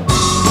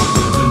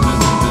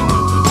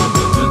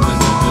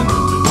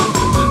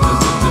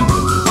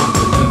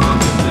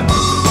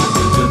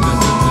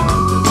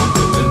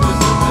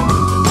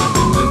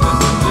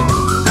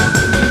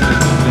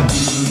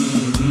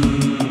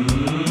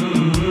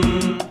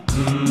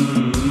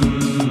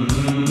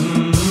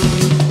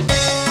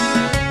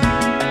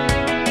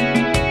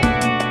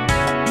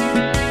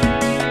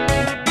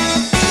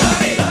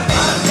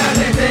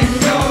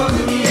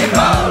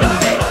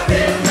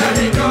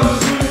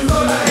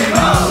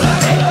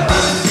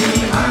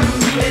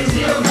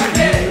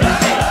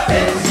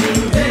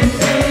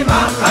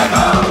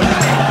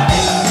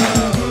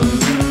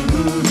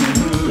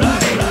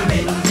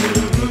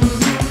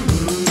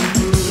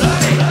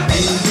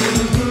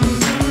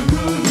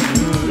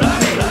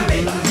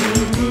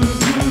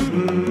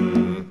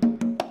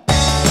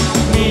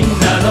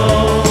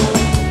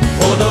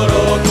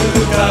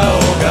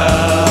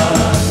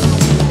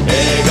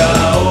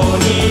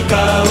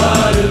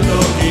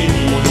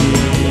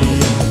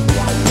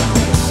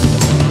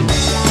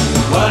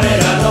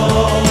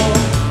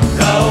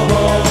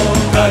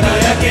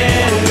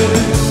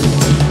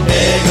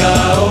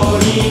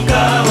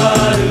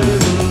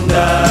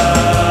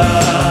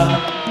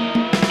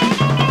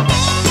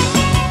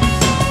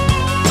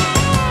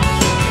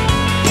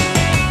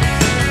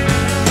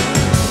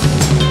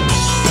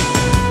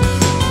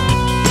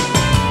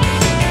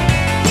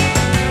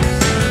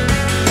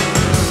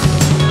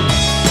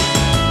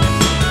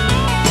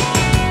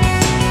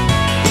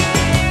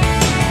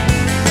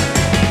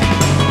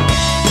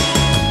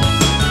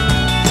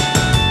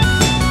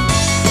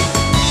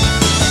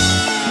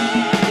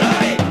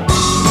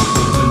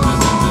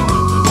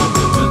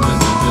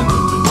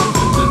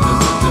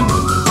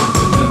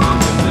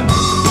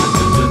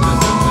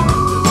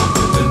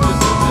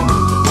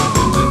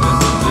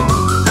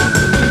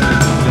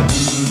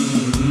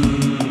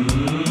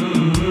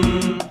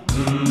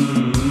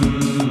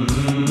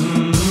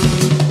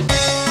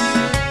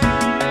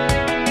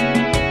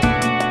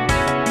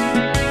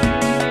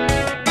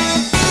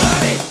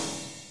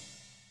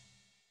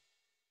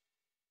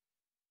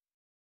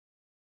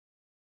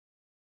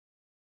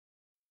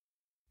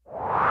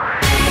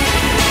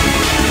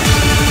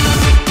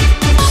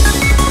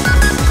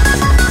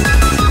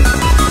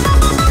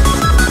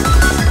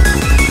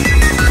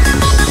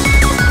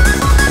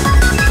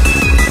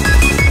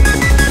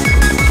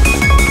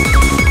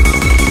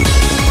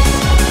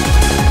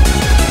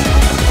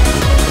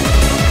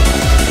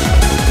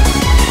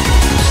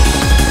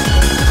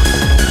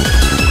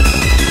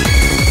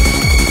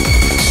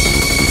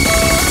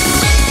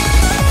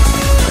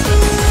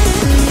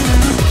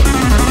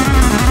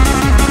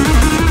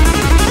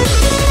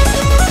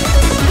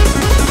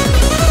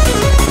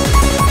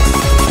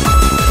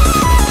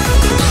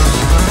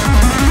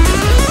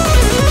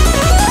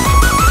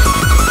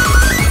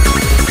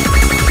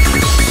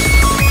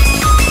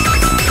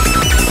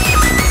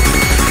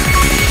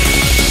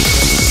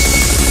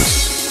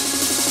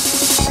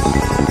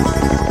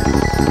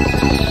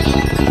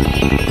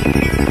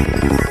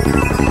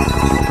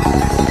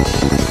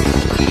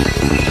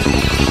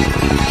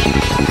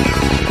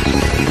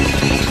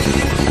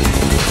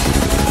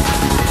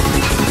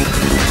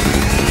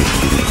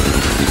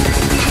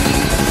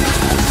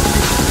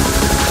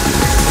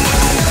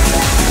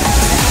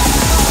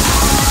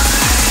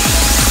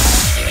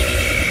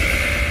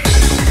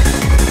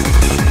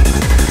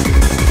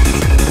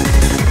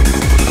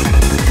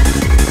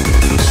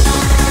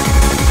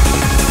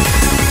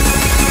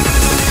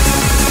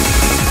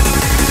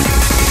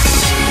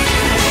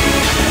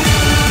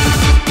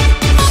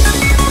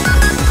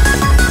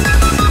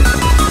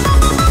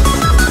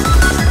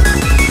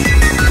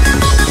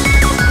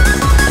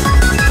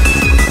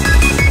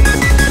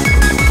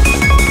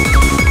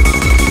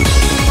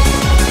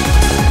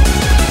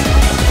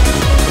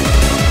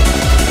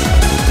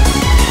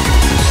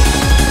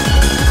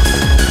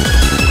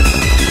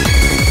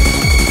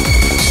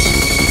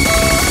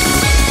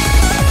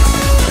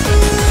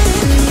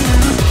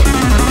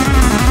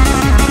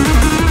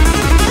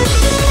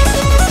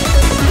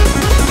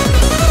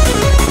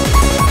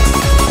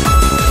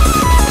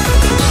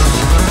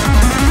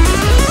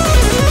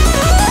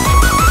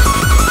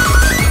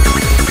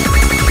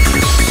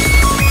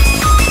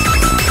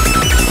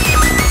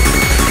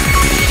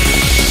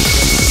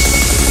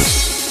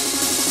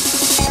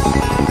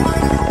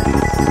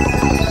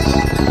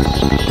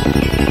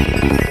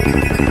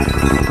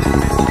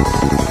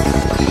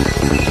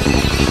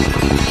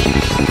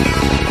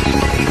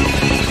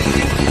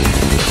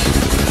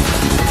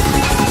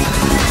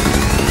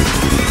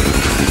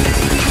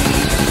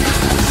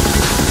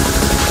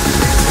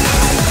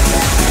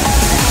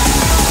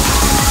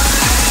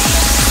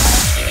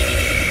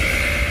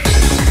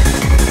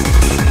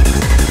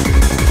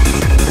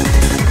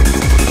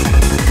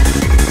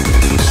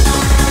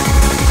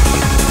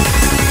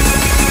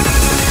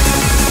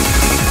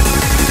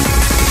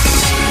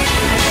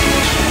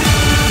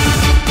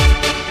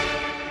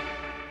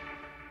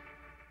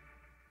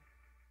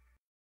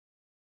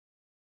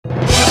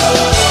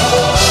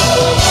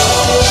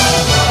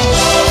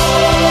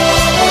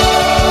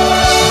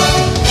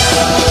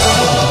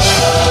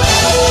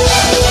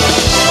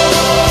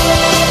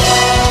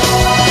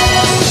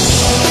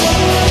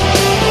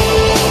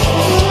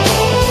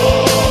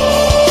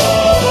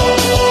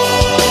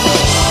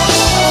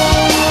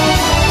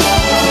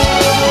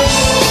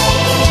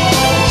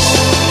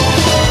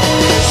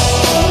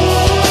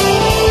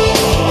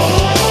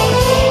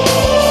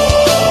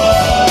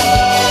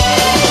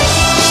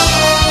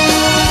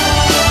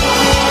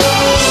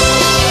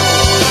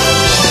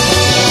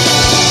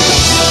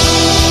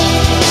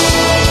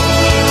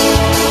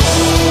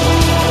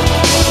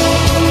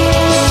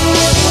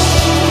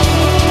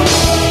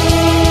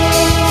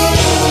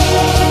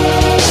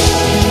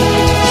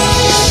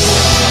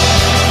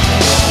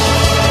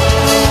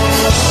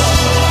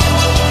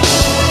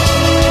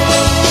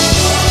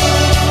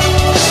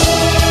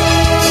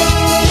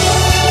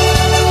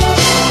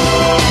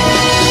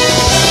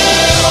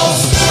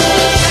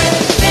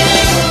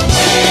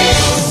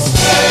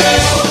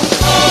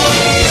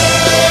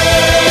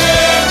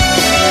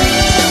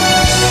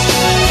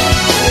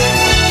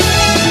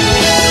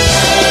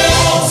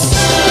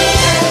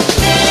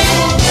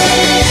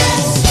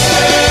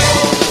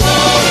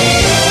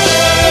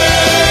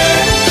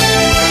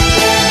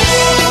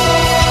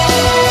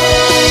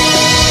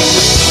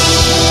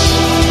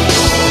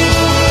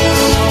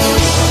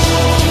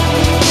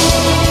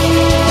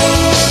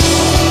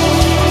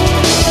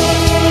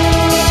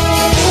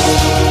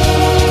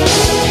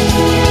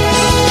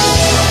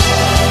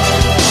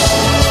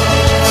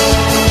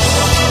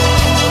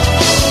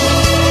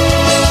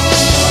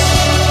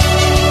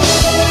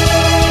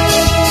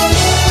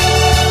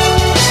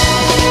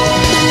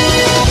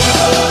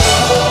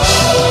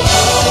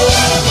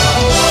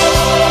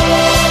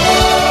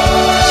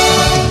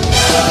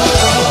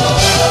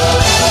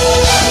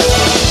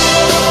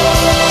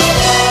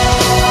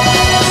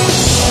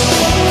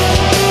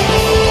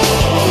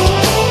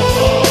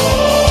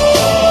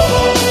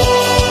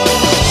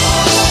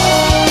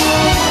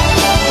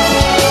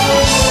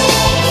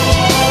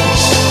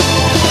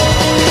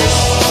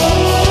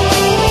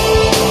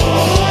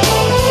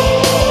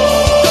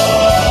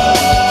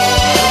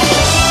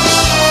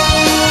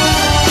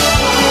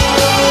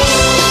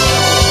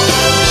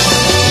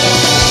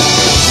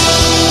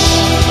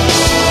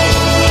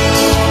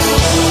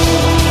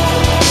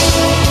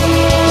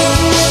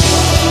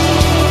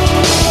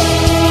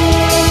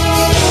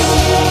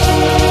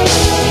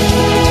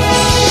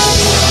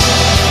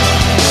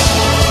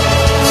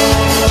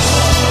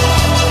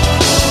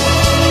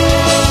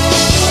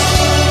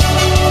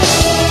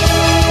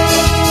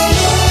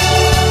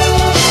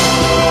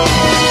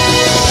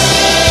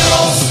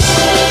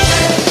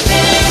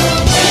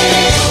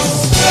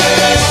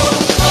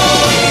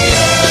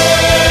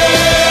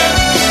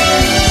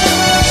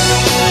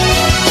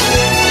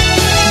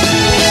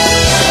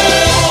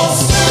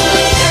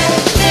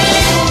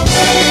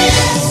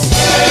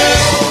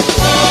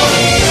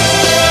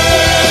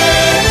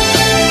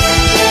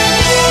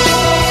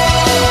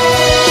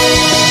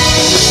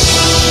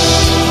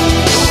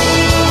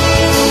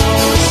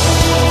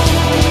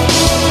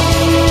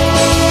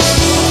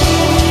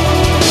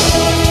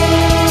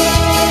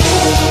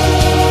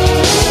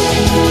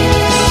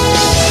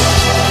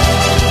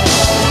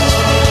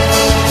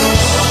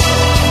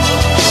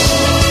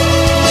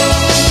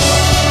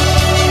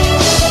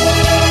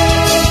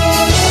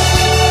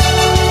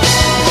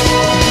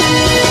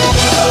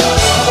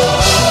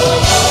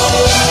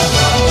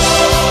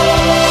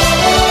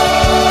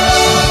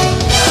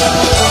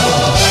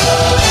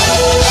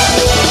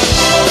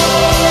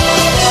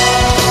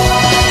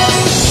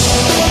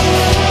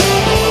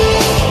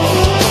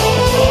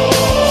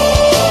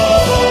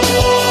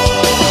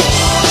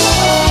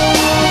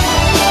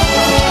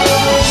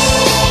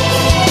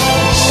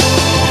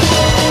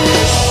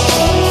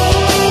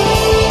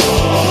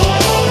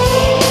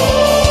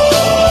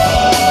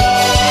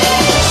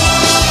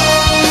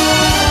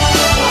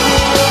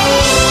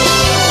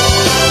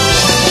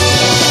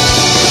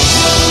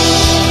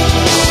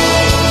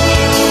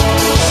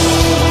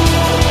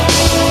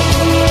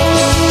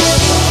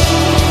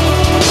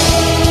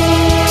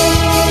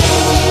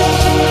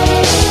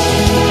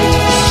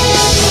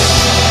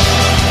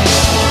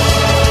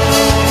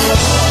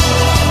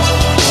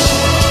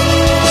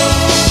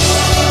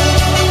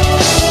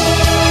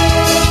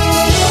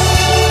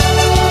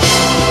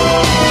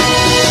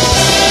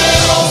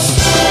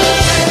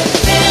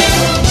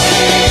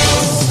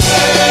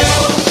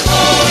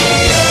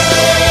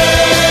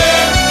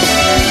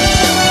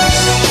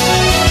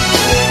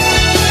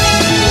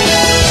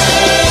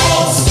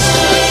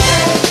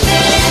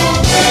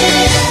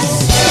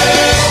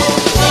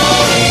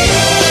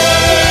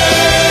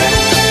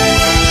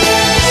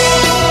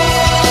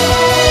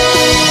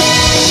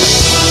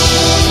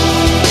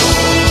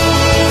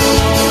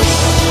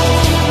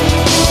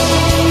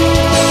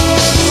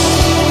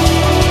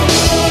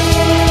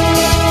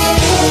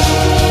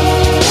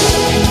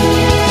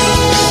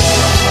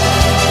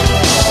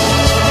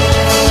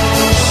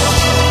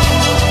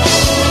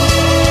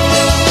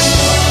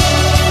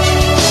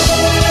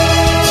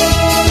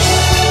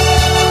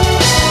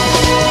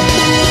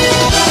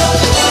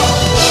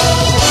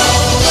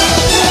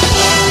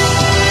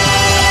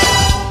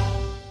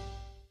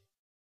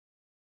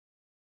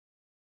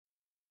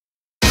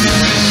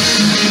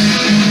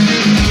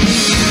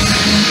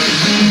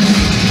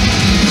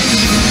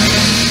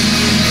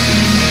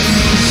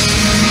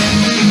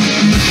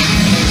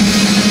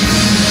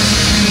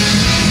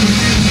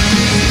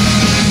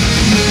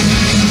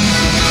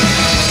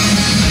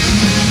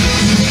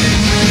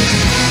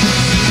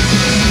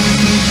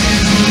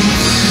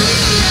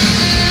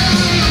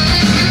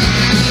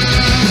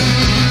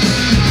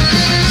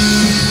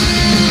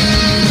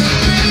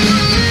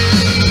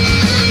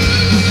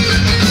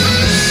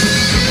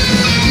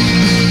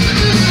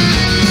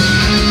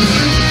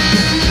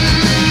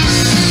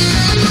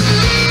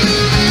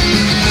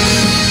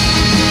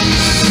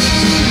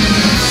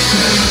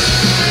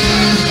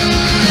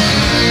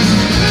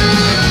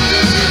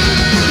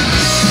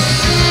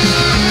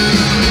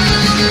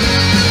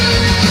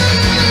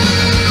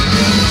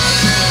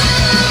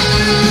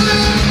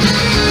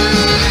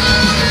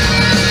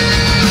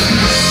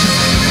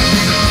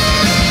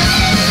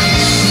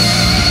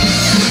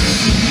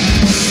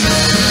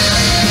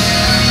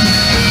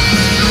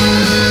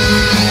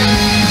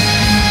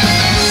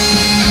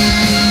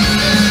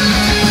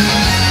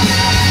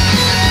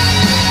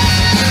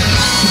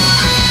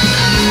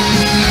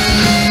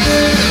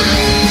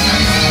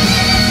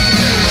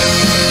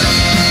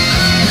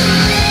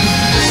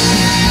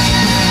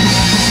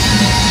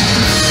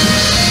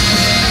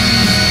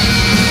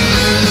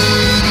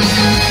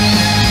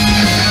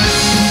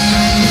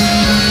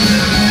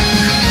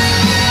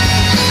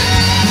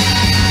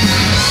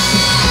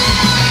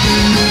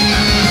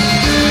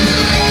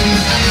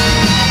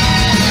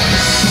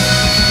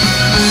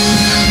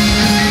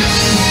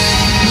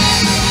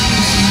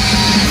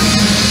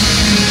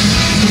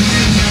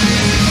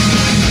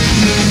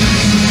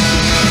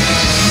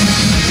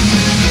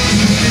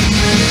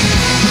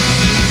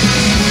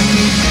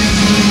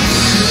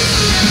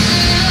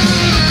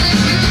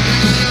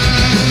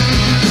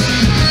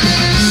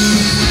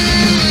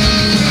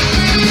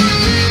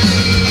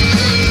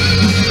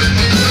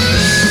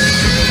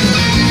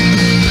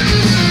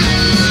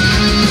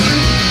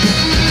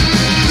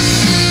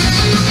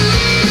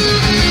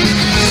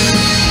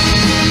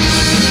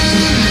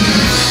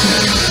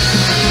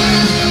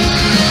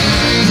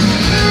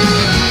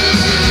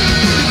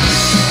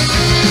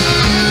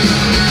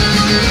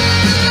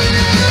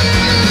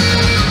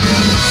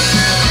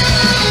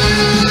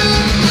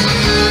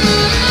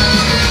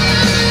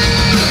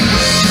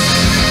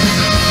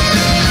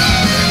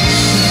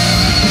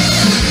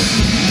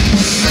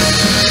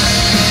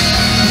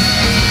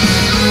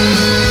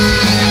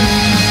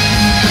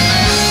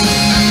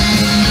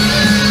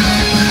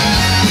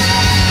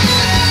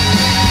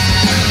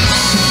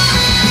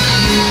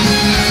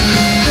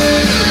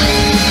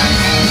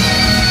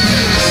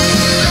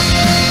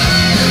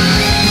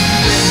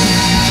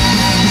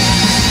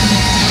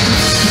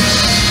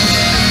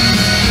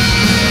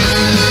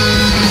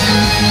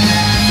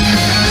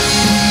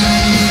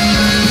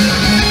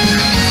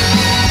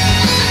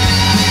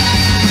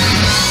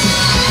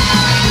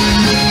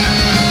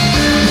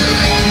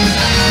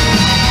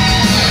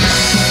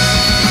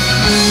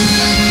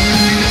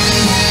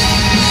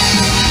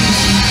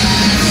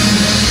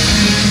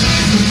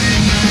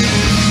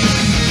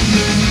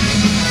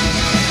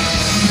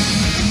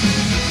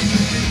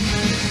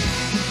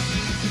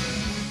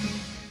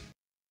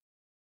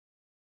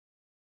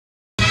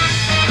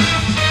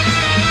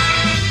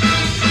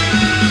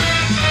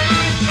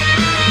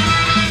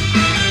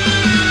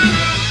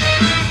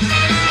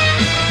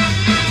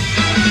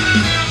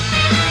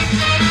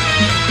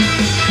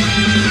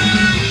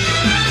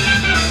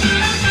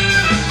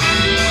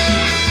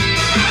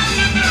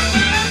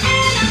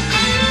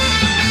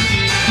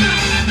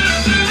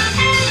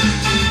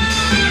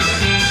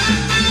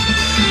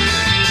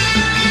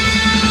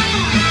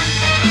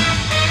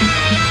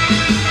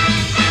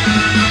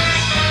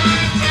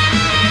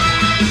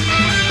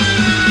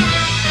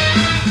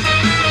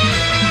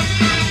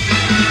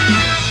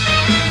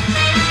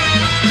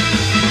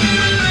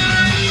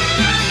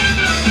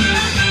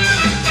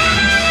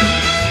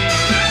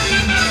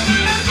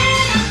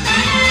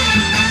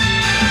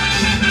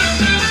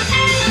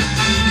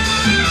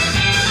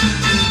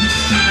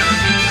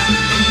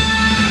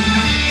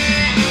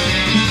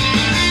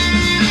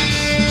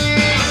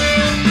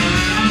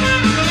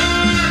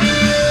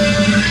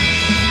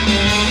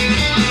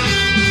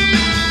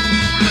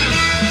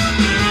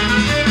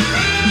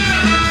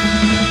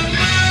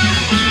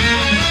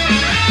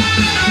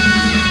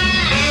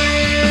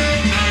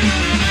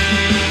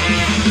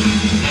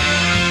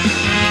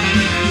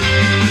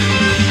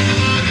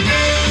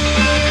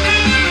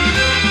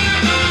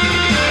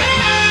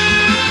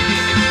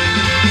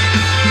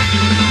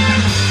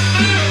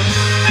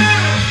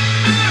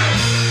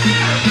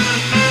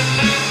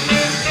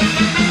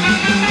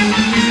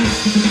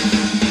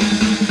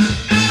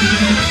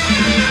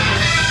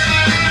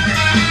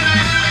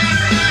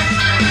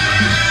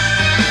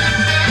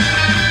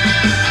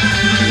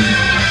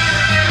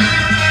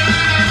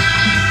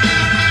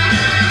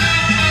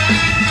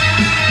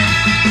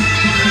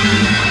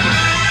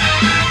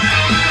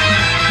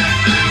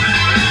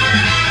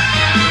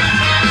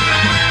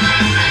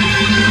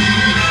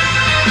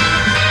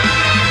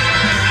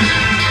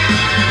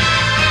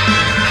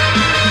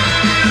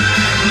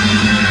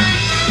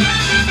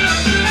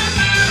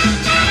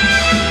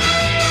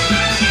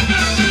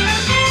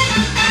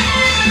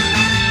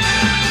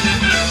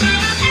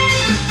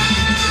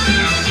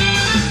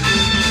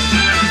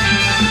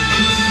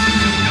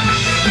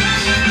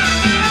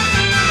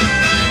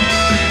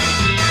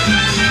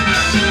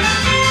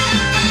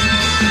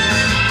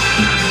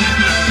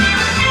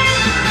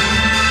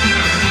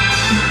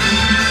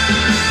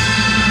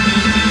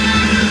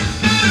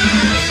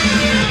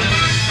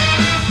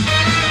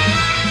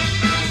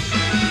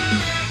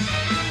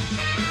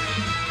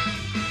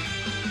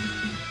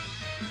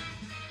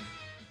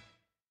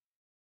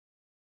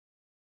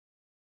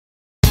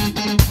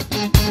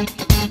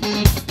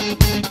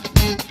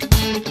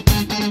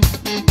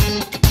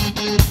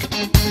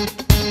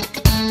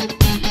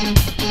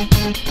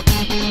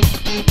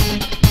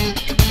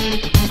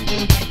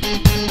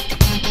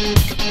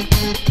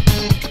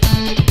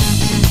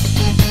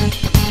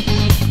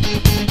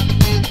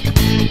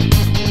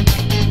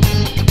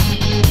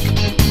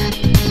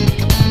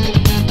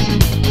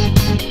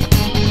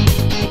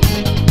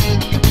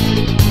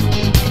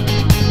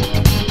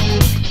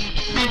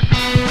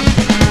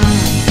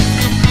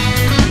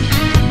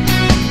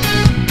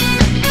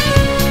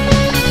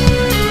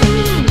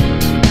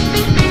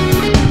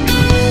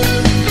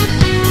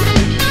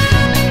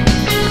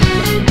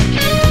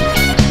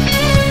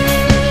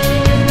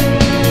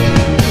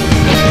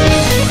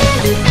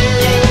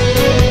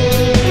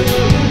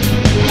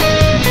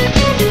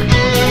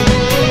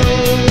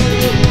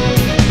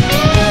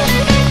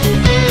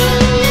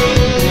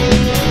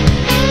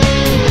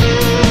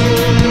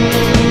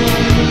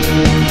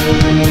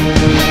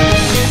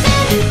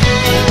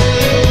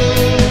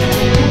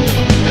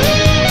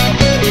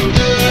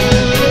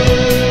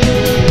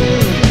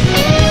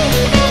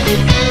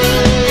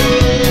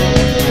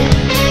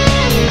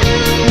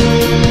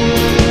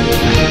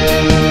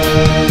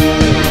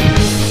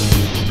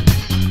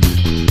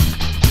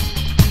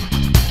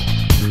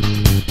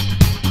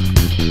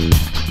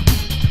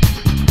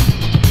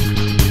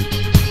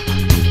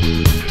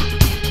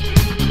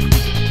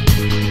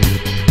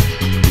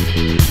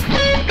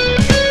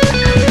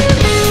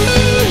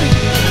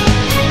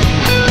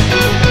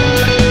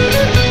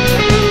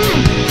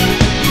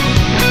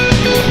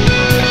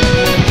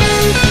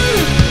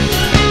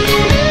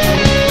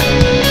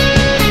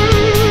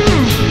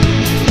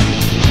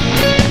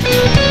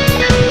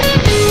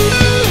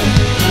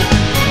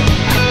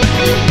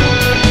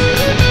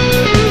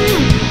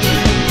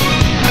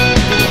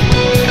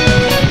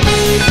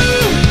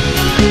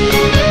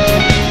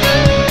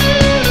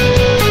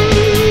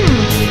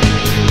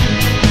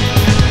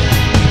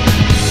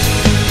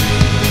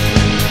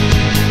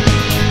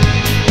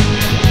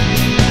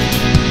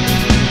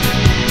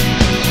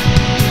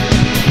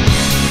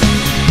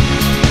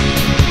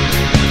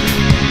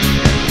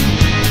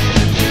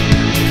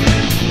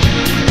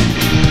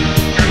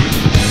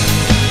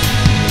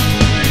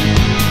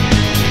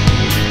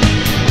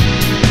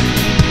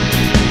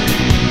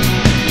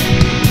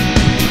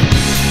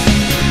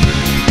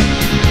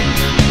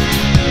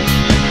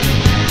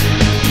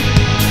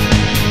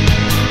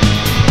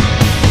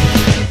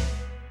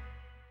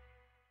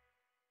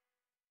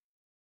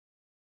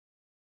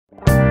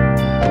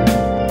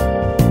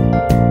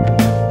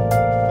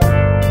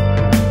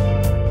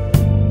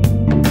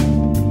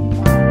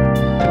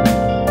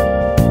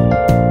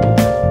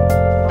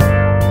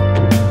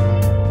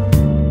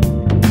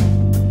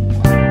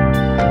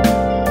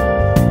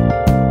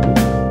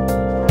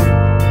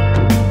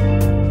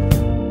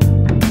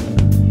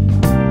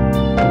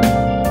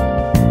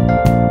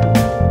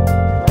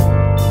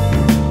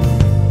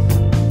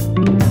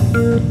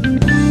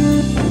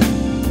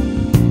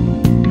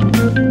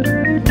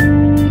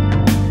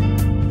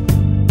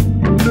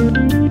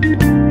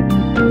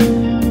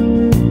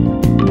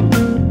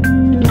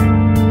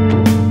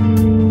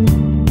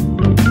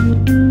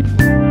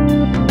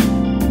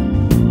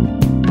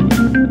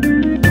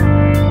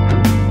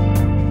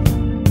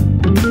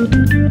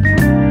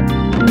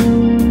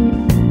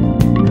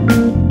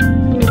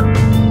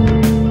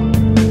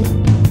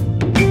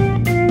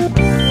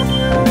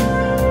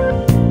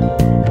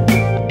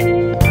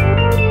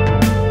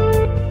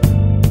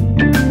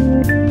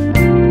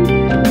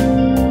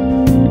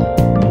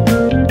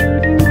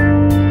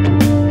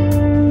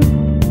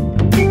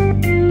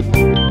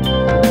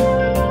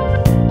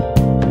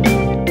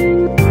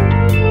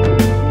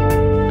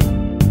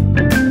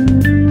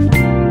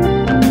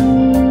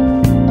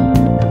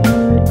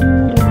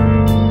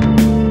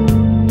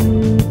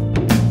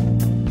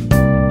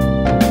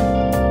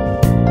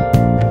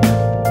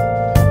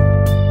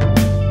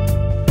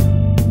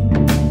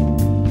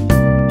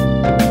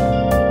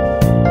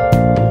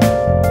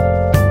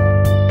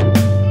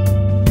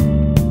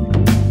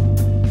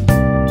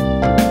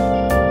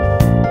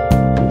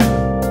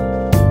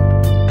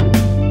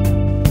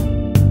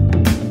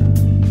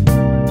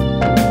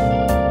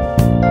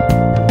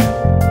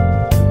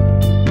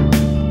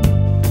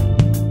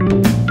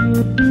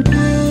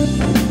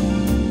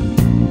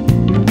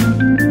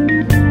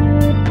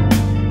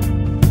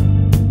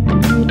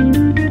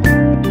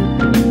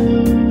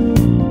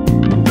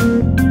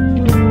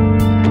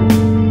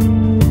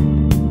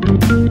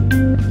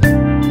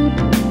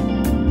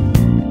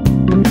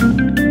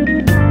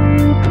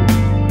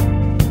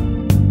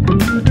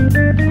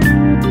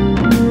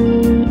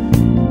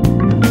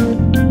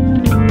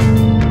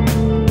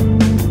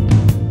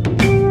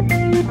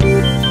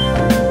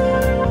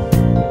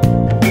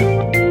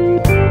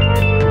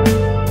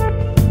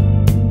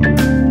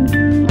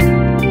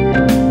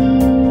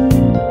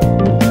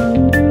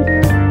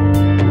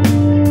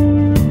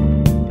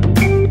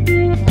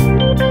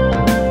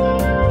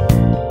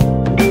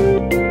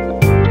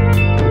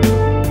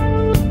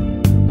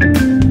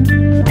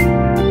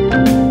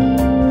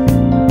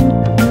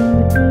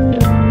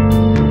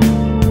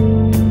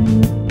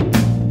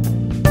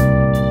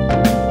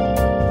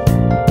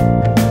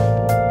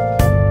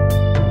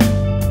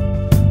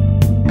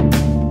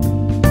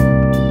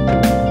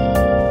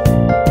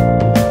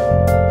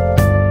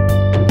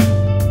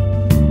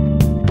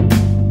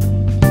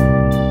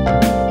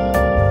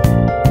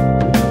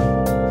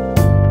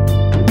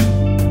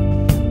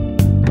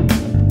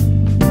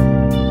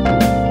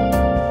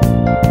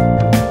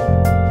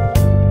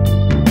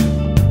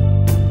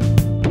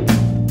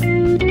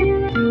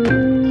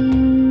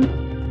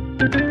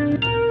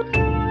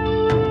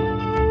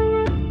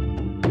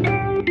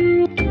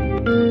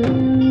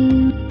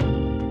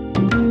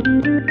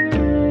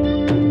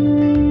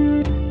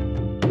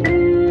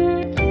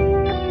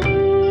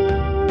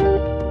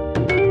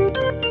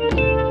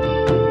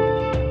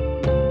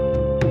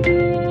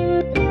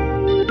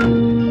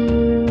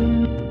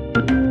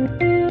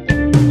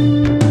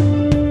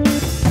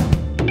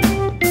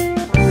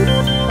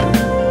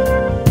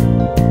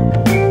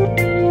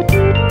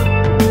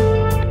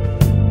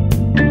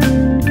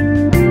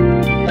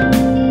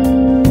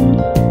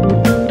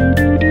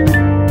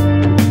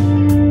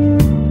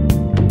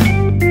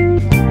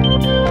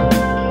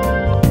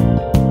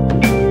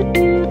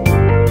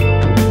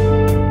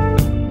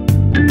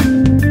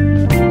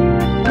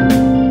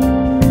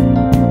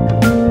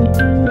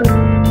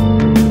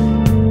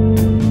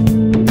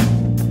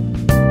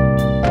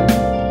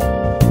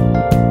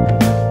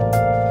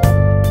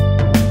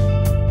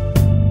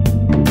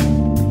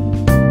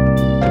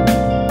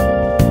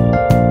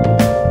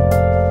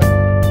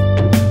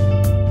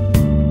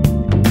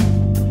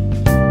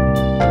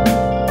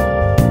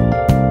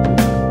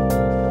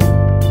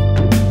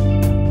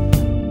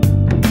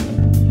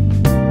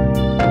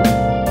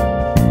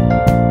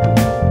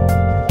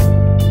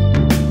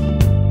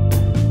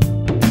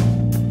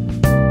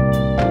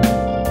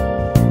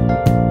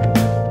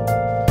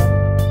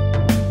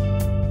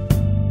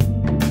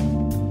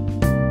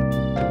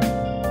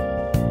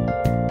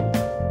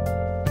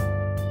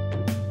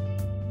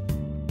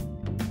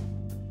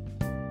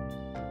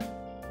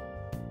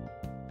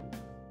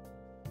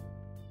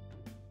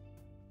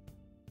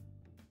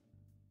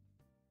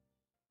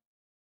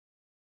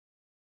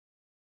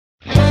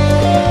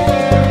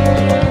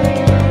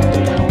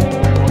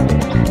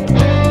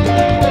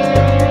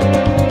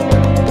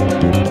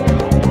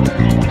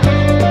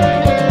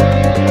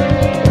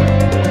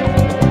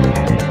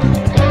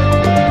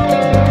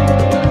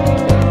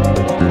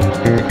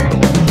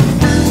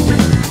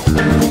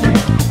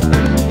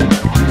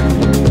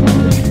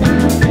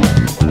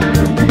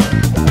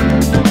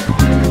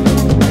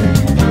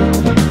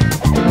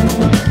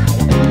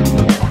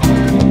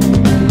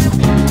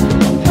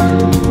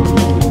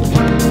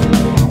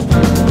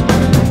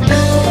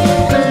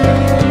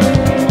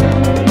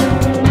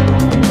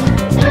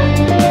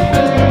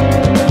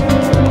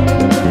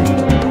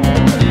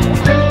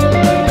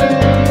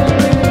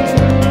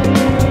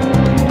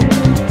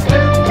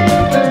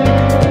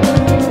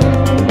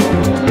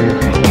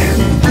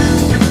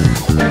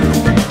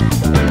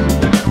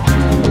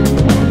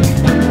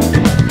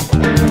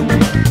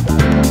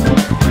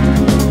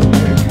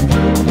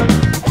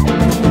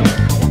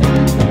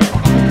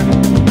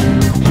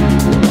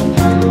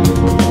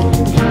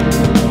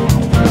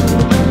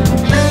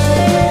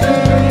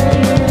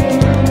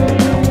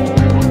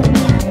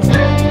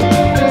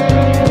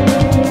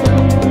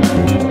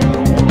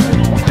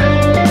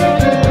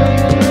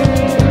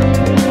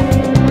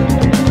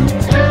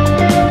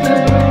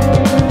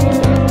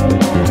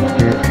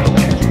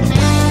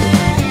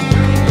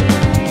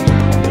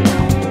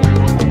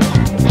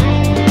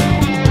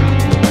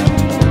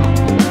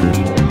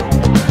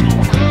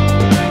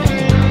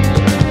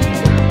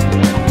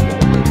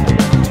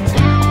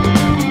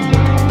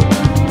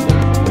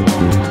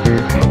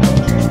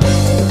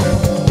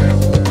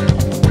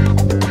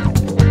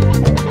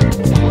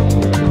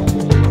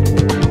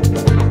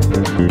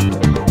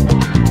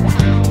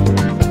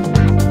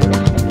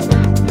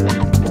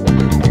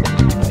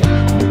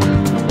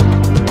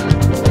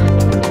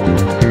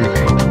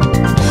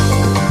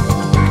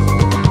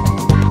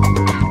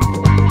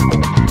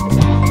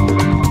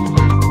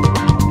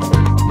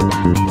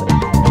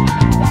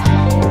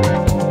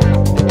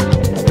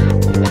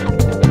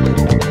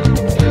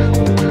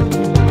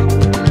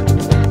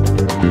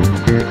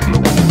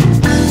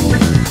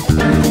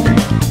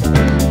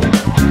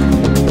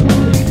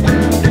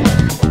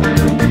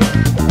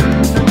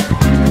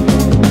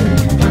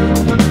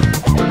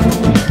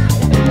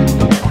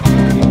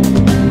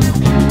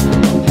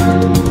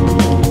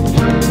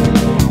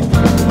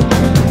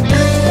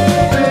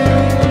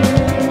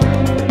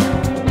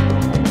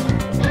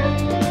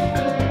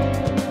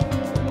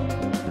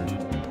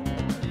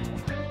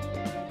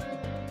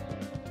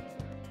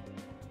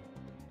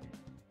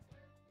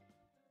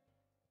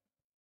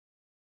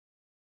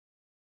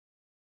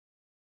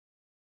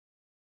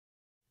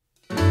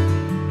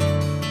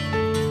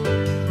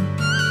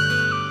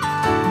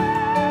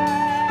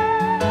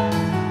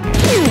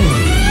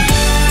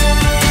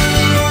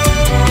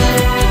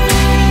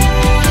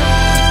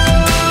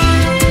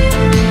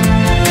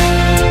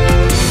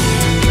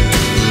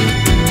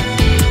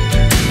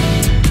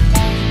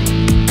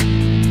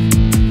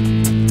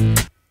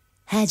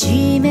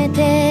め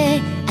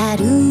て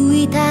歩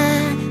いた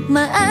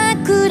真っ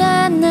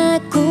暗な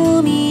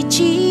小道、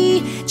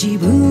自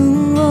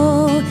分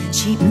を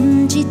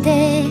信じ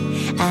て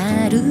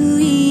歩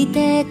い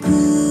てく。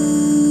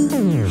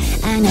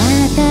あな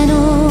た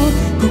の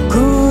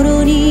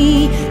心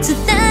に伝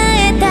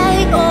えた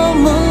い想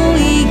い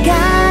が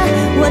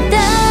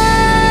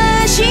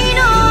私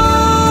の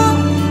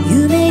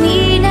夢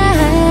にな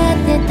っ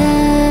てた。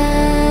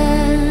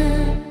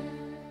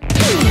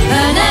あ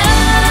な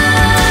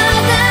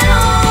たの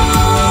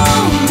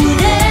胸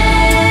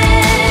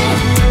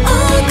奥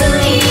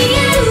にあ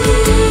る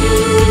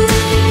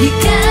光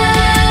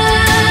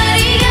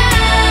が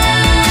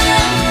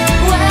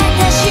私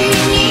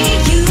に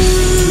勇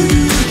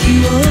気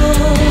を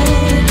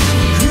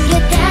くれ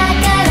た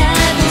から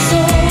こそ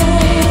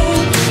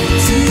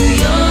強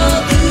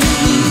く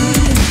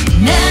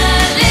な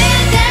れ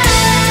た。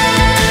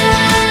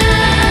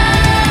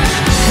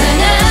離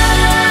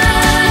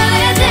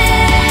れて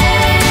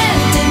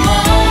でも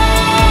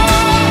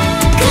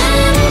感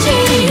じ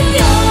る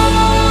よ。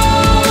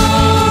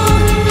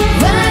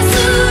忘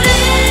れ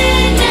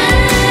な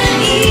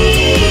い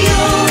よ。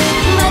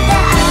また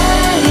会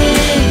え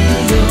る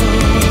よ。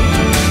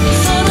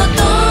その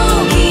時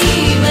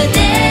まで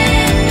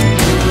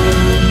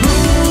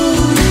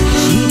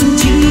信じ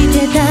て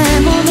た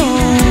もの、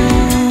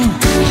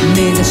目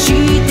指し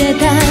て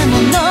たも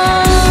の、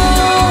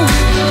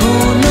こ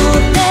の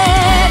手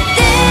で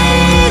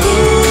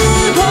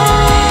動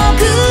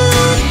く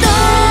と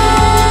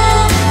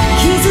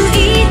気づ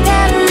いた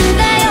ん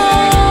だよ。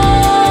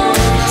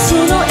そ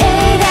の笑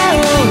顔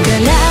か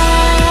ら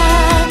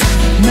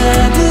眩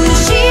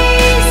し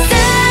さ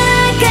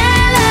か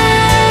ら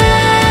あ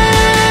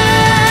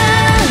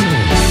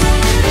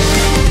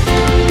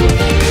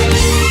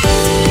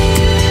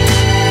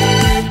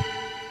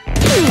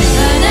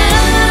な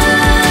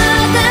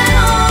たの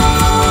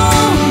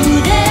胸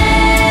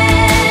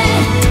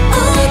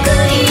奥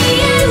に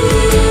ある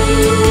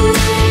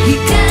光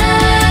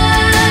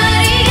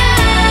が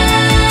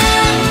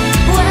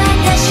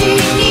私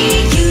に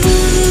勇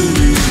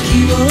気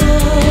を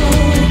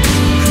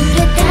く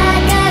れた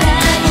から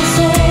こそ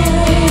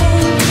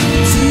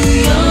強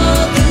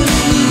く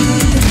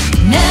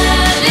な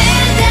れ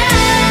た。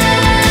離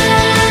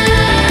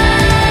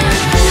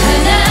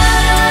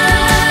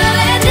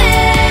れて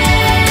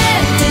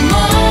でも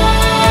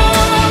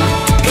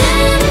感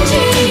じ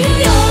る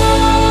よ。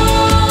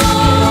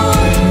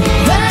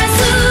忘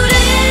れ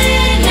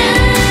な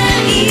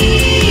い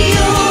よ。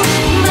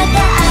また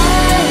会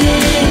え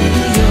る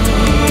よ。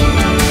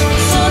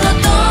その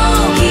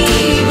時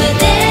ま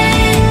で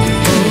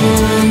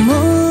思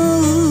う。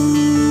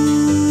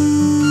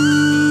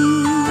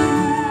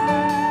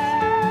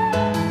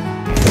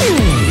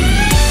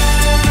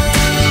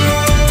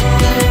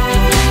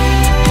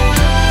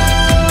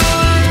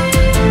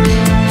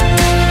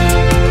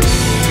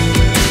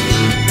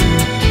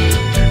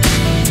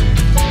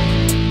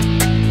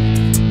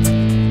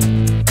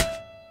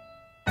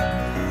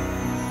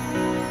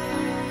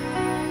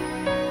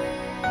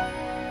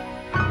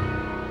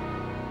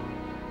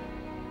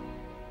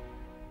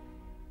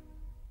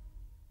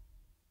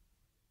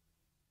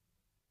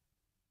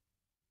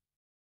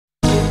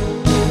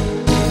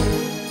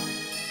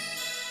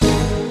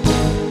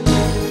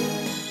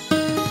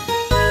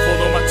こ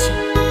の街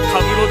カ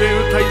ムロで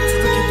歌い続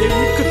けて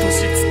幾年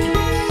月、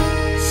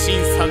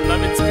辛酸な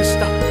め尽くし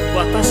た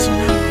私が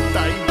歌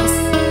います。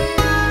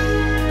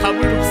カム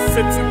ロ雪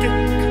月花、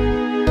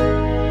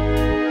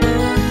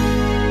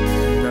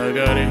流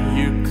れ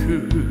ゆく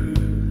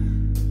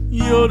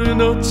夜の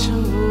蝶、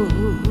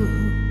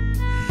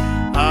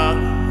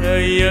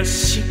怪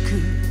しく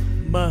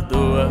惑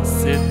わせ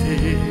て、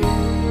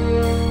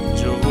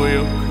情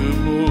欲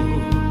も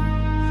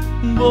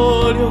暴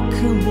力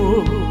も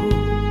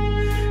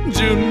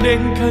純恋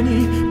歌に、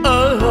あ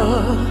あ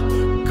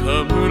カ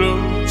ムロ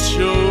町、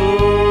優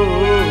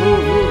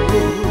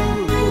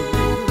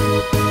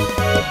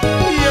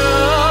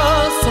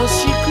し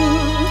く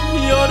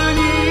夜に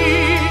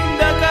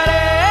抱かれ、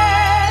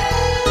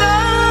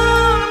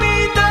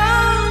涙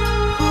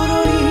ほろ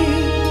り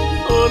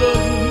ほろり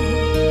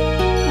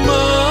舞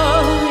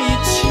い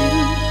散る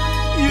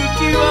雪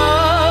は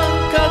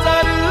飾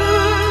る、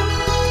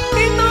人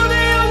で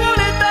汚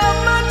れた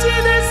街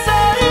でさ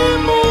え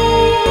も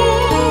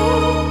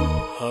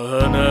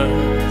花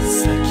咲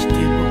きて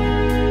も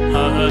花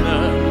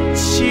散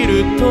る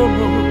とも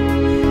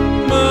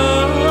眩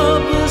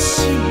し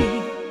い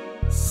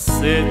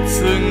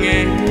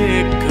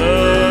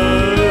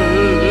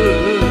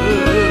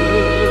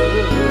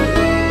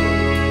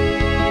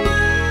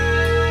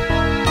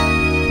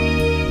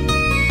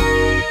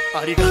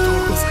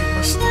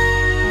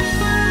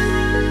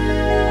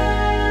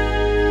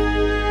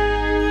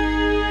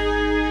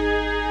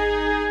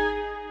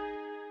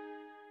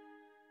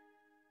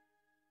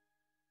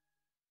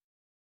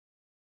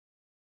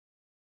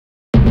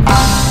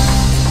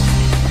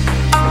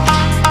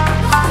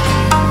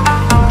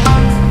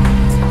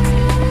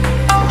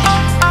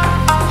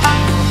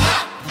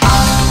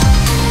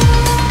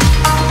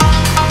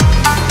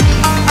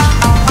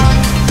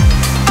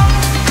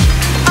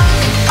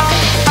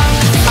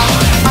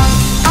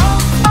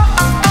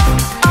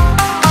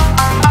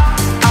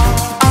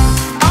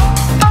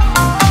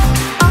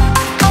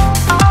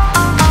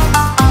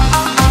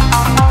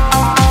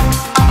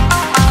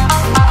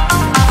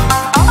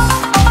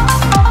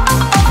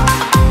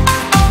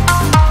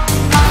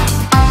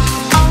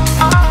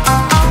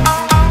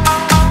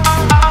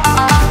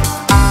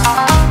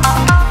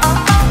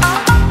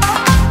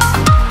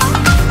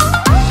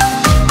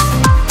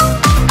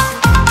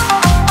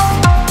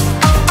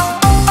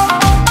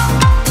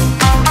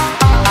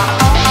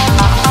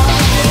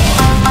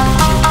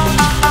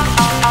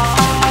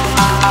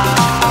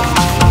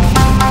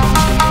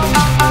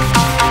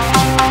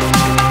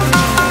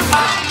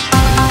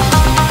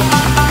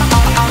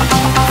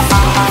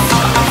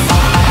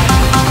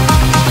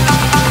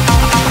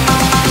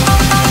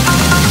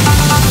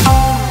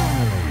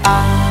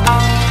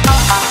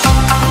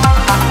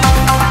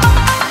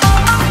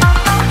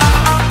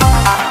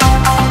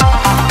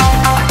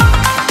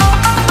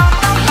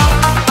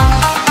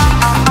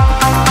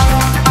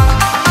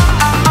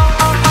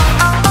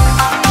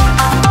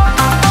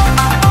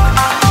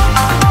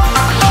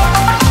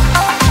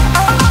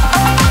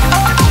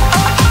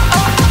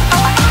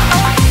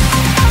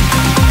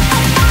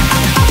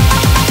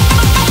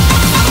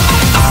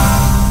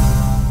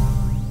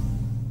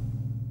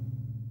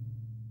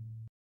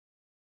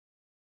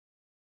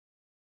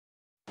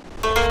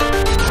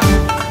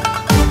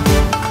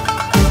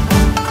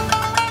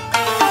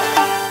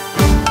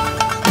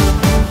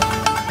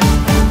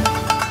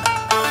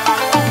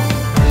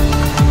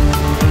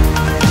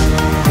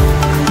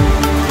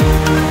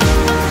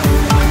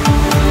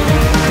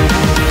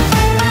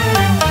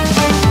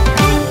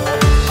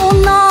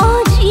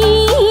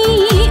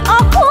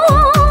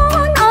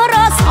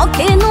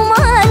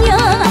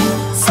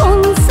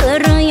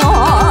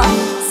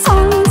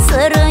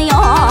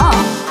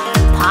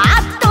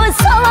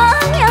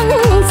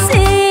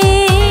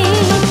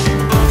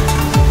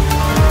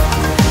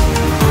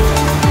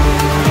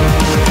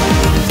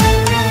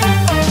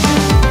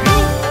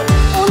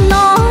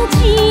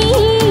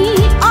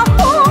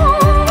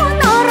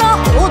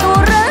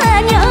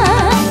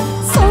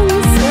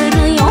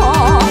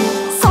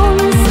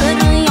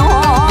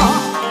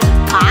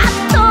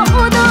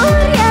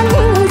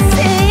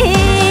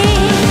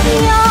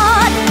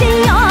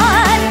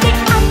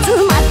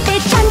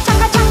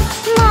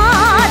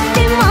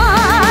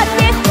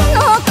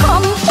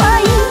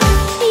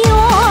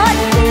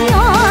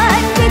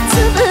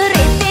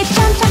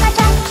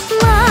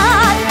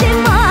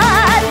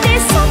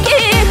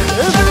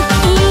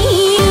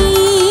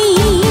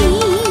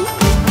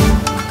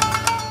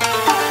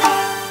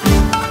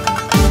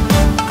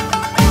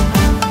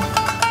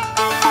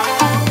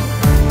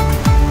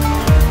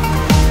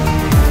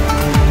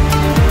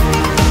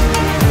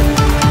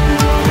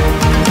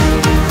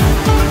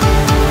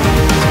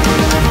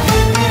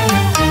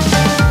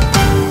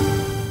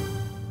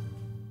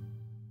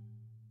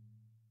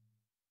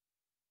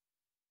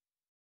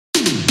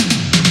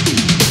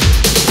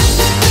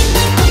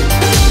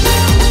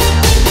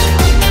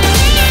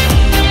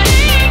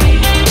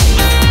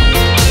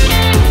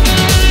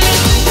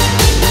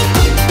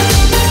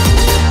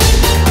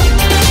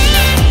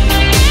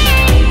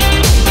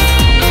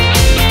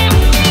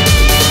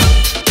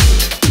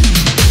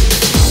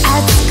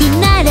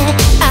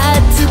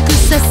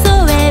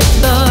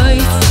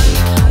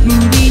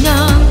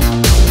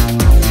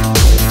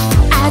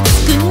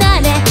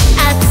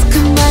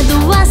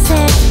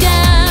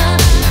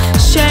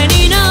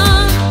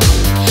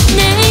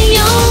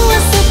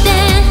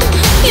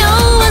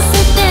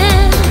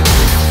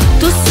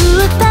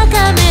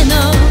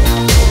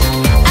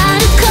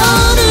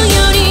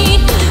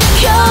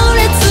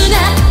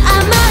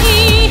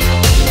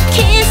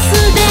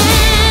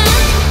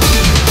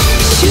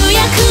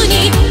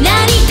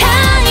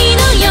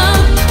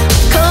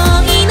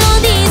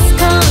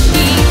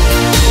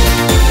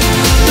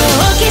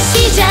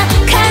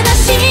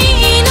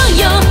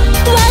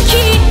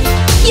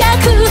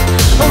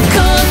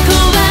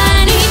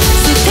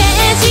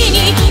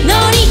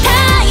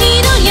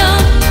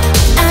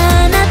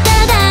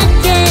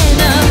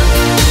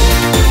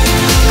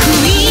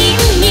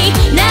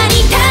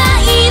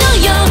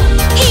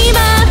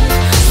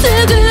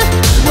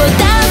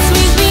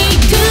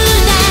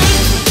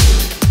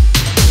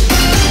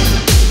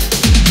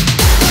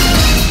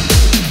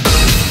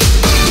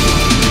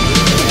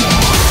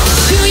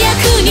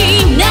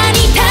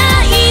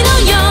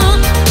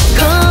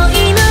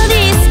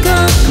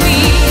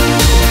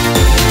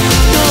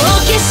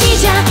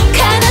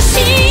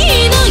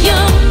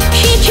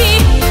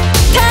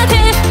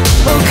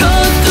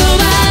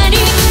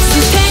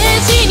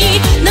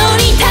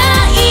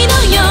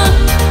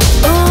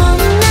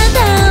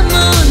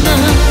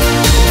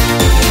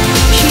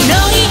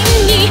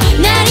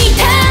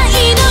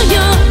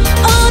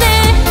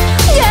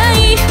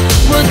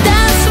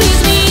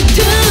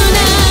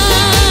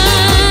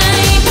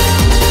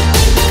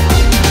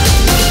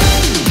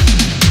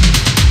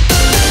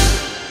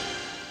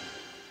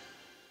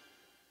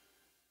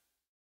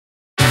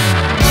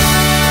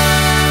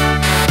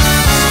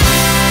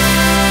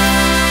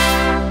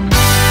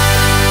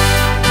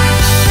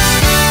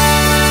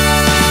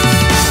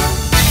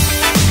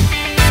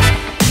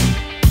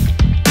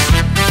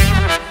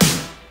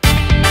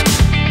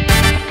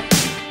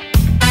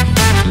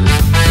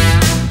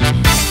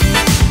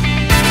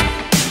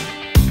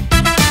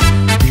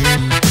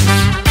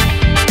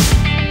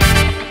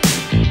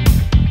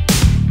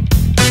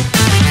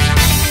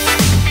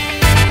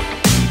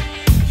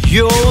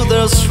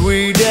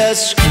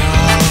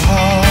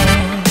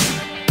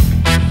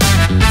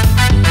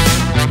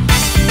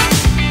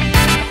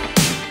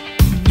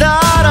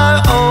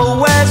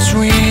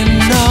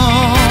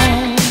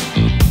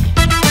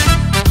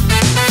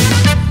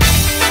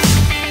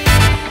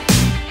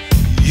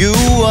You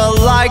are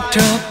like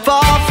the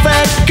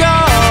perfect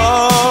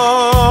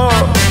girl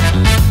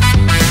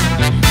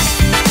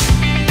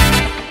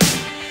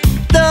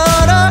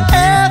that I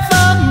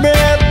ever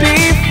met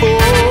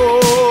before.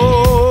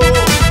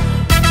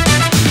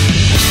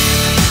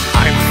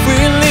 I'm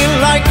feeling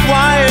like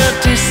wild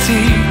to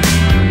see,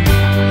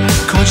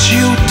 'cause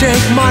you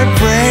take my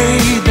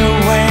breath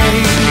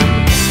away.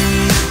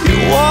 You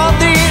are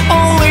the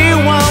only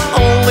one,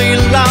 only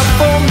love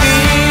for me.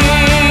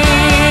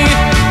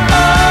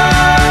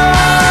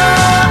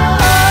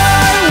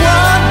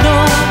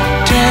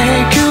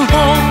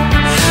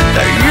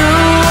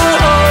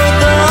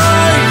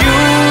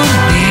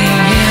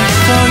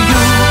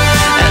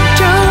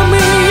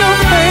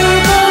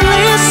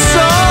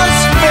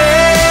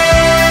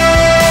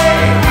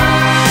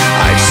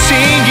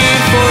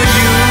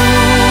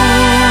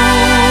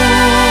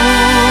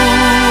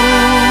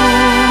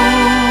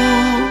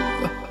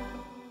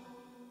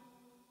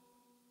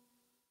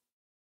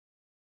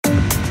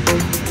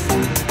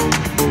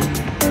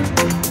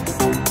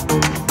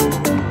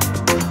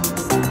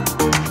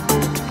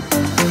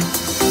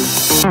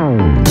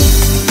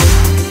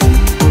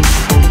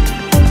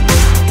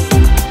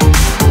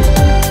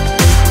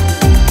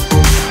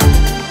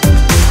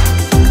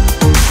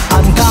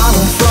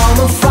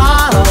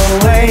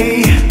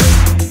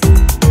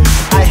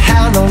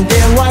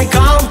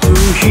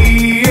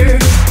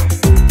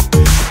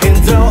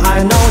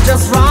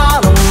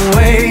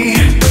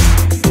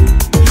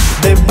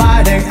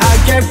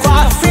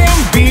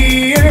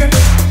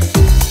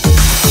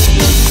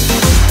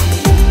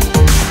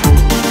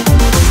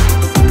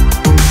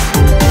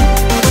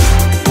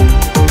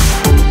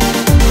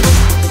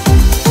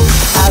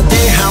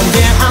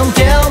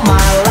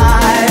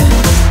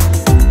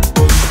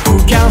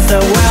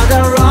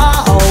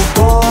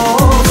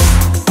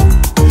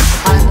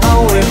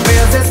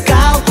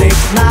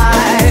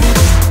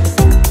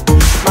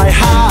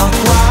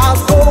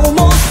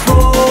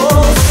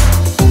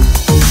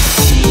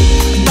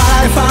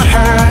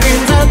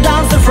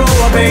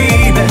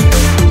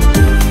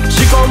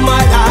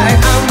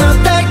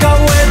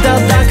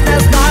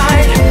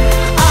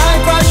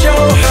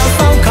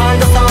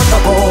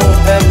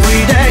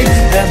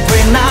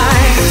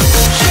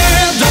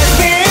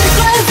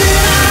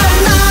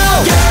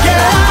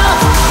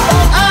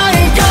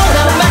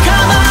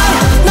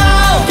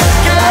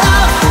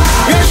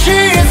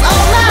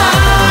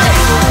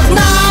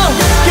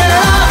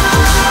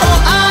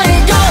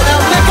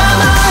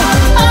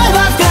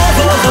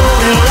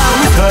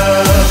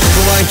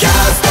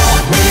 Can't stop.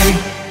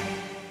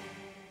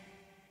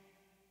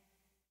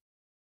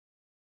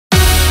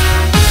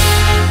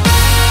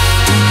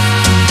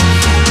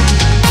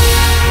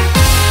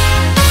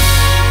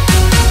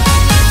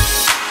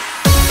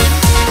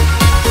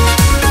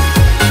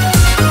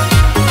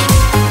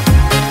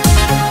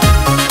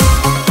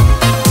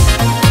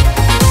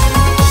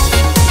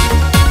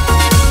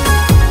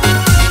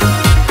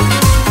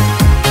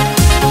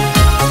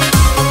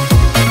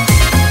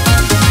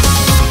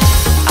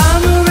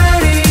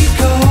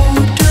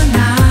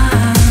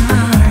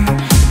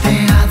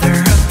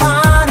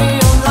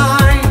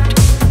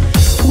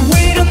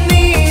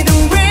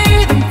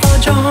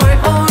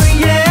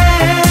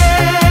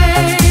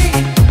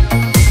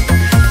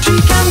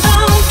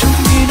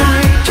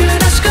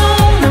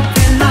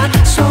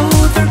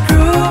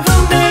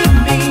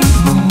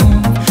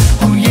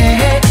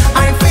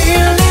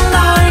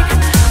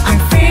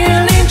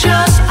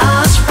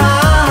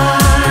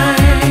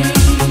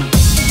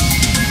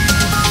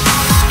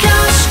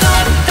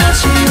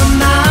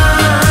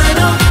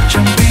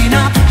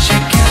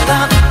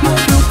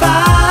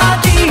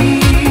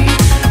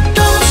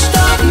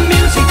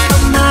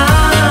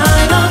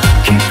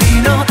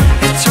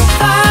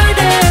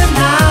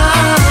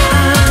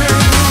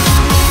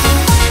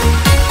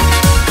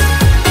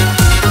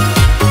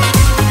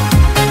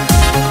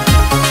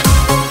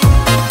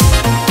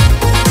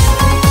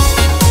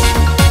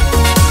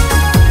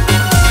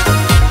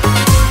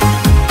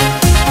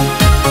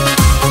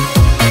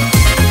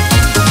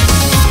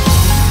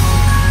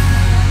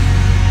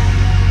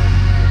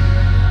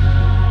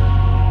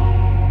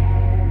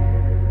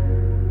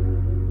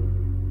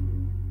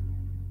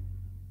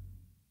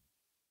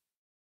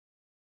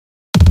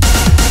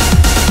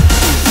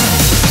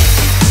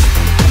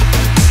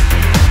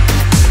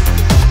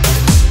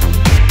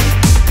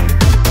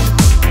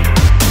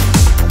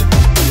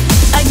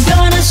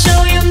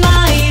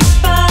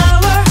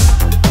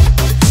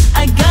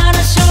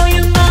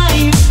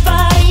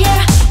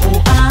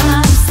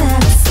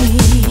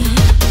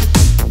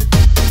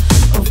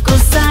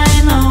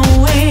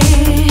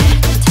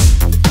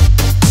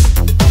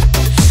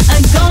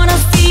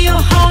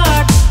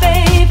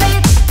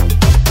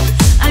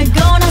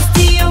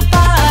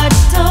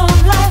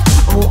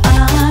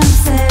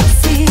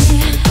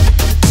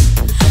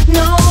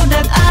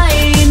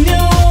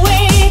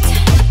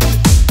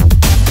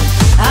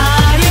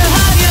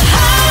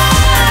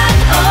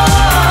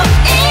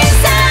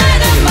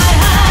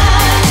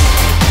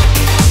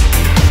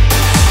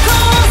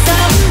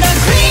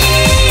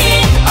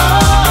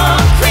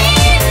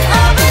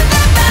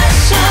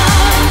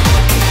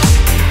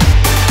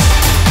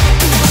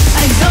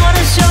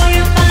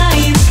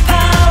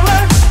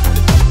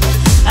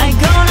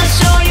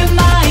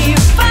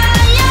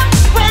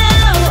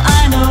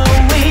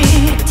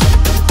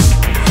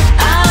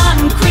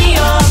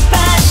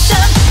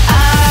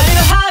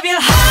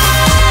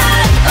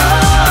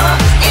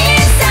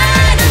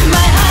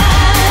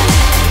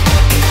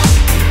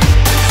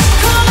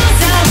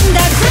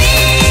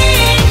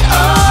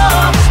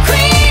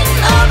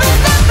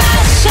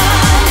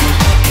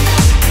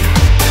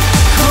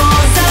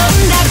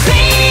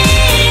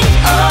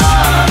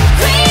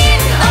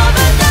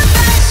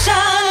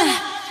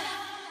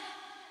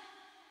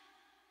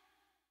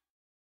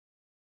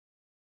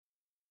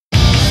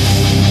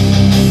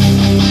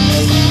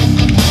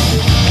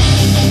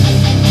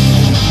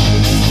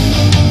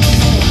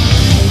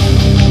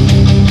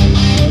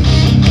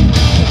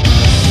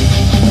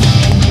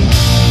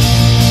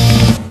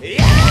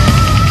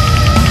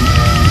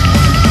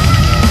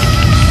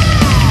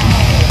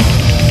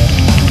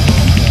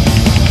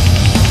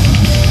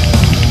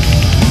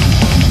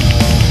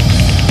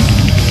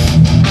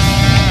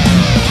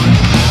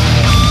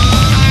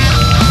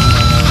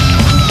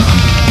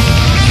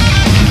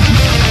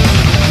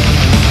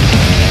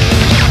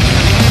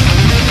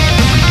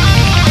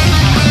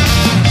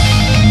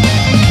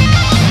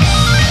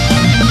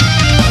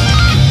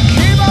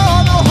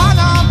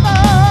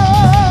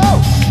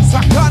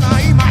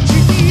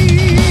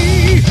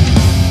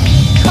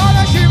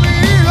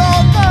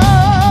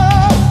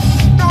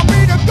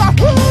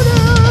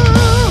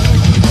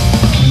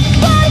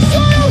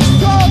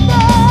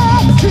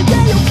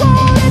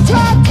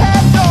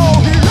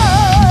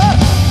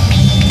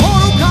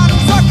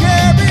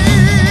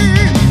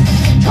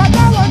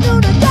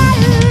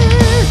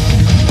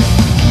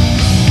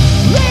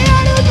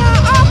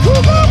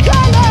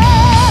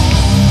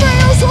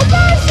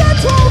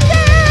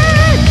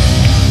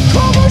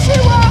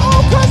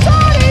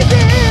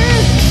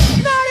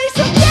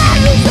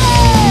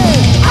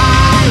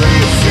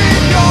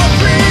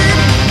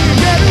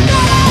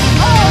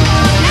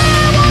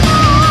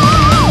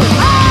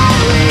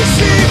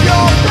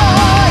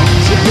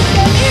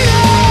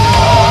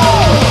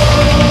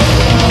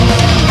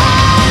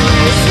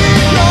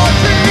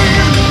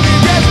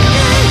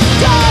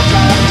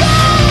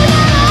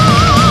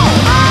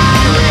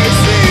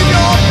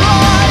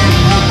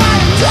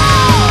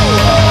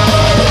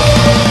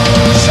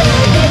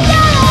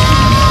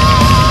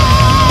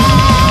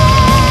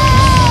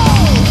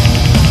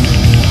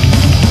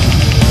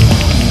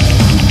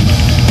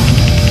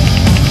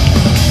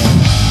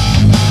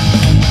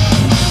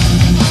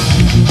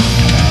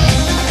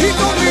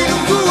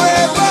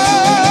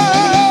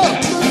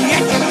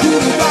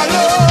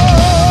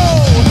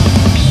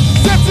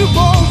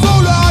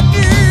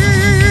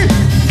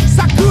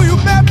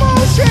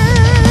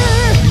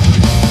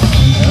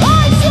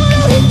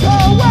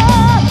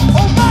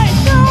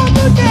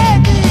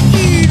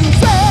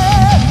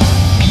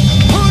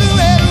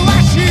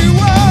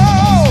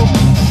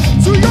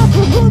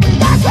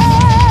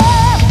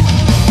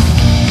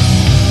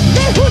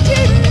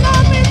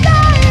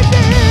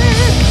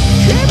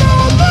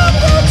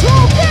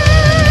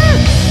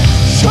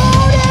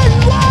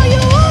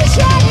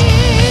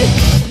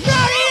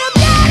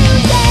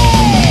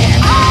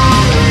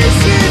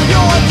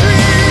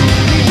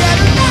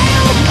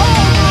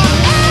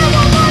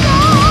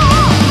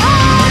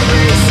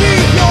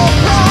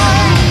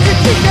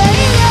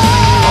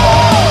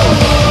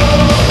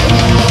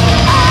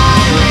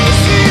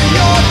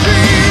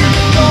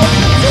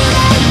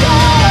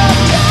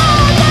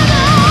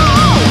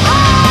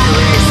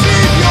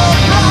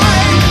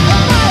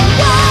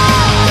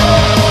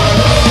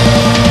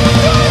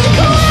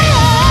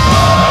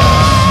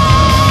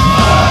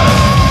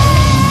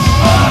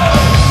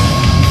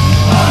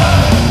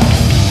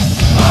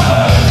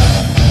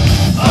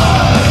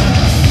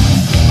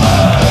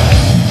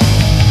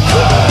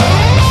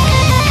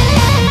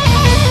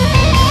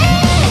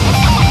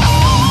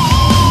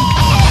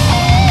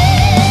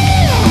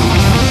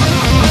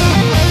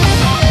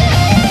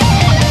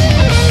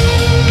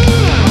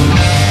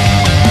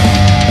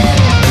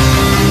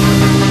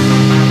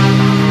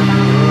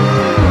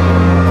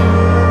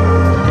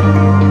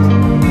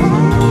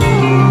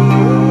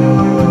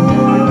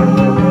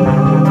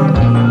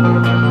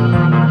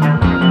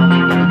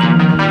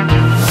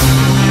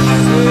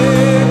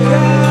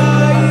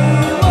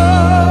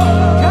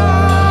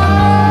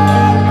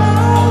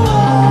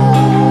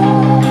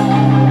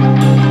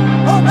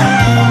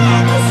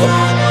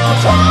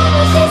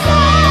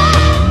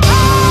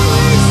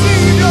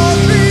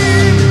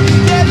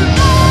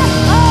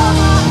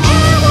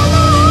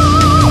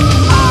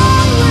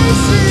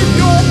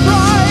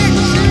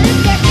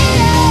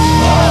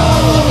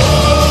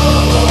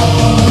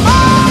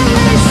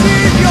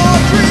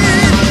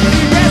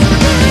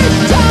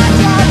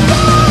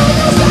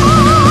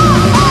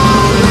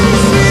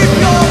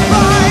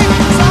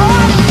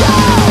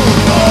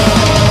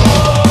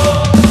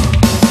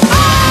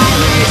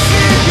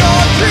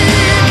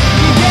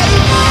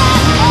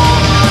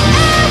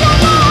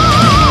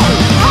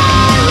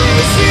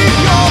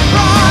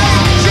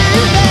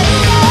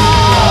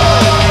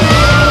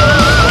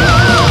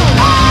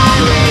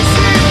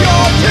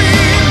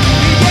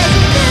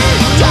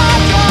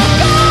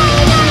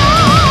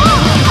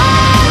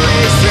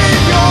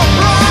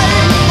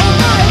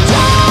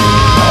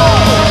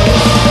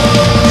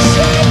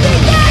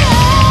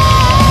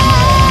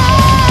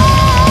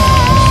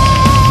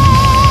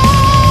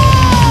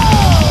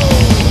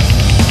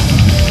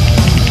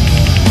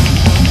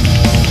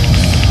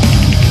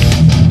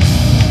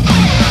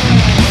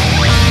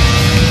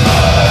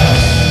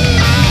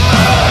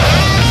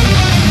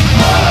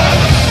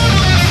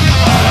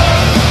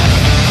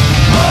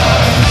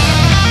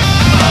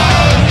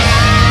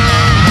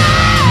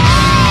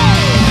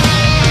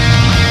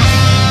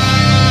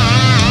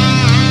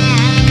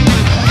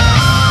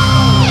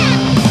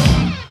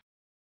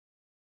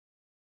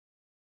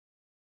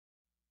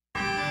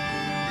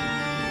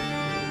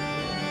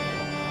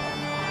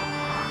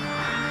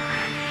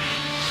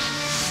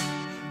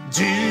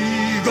 地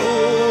獄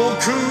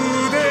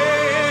で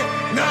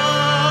鍋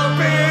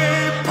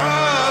パ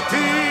ーティ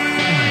ー。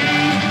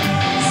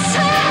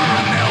さあ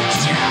直樹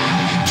ちゃん、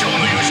今日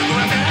の夕食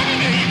は何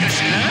がいいか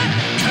しら。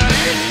カレ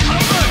ー、ハンバ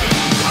ーグ、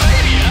パ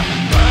エリア、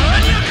バ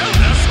ーニャカウ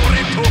ダ、そ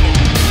れとも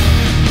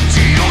地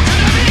獄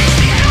鍋に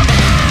してやろうか。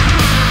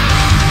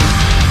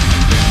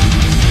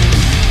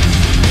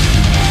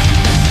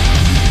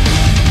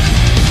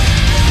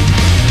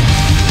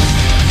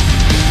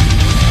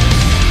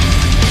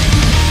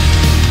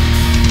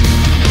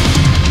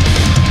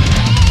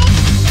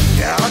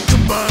悪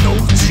魔の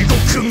地獄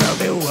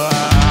鍋は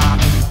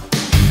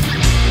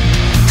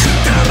く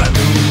だらぬ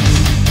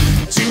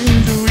人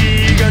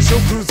類が食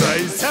材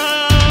さ。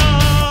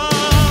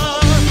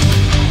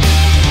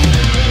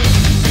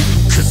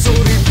クソリ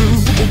プ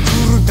送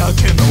るだけ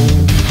の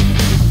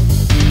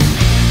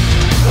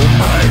お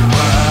前は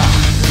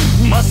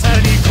まさ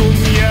に今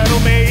夜の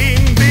メイ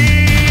ンディ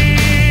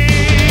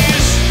ッ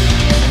シュ。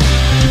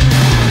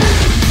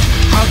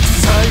白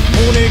菜、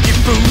おネギ、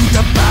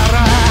豚バラ、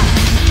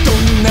どん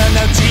な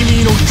馴染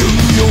みの具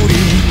より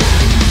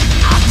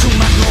悪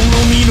魔好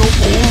みの大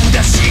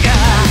出しが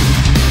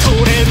取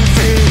れるぜ。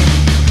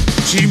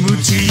キム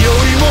チより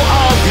も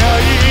赤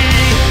い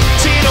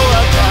血の赤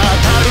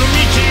たるみ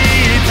き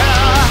った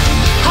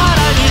腹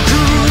肉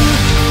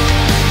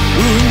う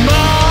ま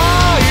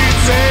い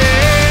ぜ。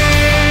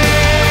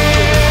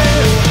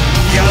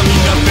闇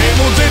鍋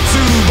も絶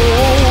望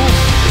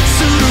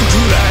するく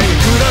らい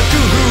暗く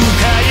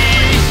深い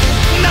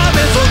鍋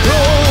底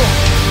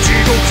地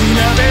獄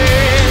鍋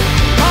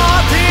パ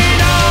ーティー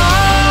ナイ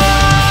ト。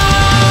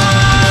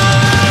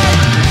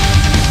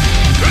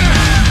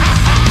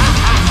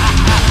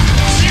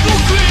地獄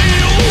へ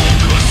よう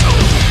こそ。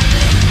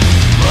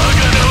我が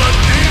名は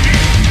デビ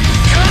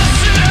春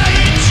日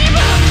一番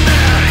な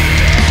り。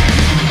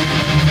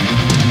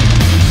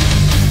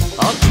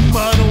悪魔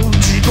の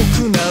地獄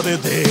鍋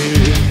で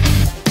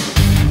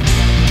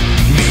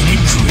醜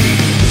い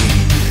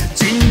人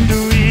類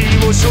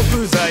を食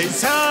材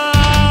さ。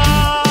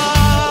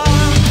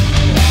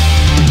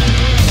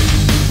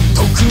匿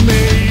名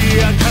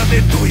赤で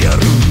とやる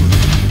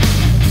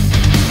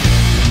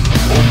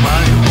お前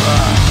は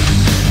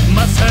ま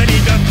さに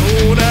が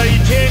到来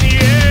家に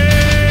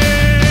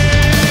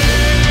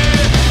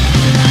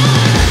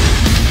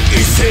伊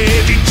勢エ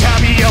ビキャ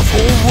ビアフ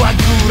ォアグ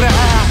ラ、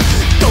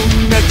どん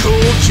な高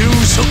級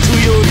食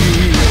より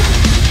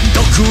毒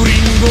リン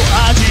ゴ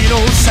味の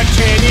酒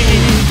に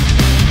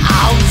合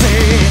うぜ。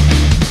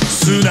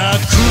スナック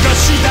菓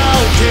子だ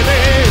けで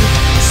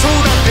育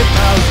てた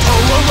パ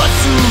ワー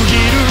すぎ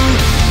る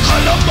腹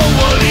回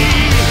り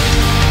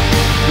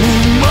う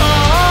ま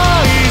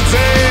いぜ。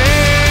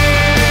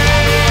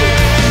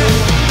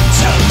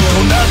ちゃんと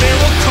鍋を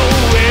超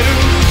える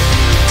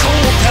高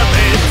価で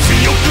強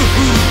く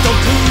太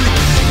く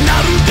な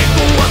るで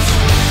ごわす。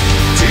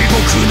地獄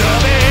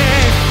鍋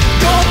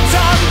ごっつぁ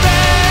んで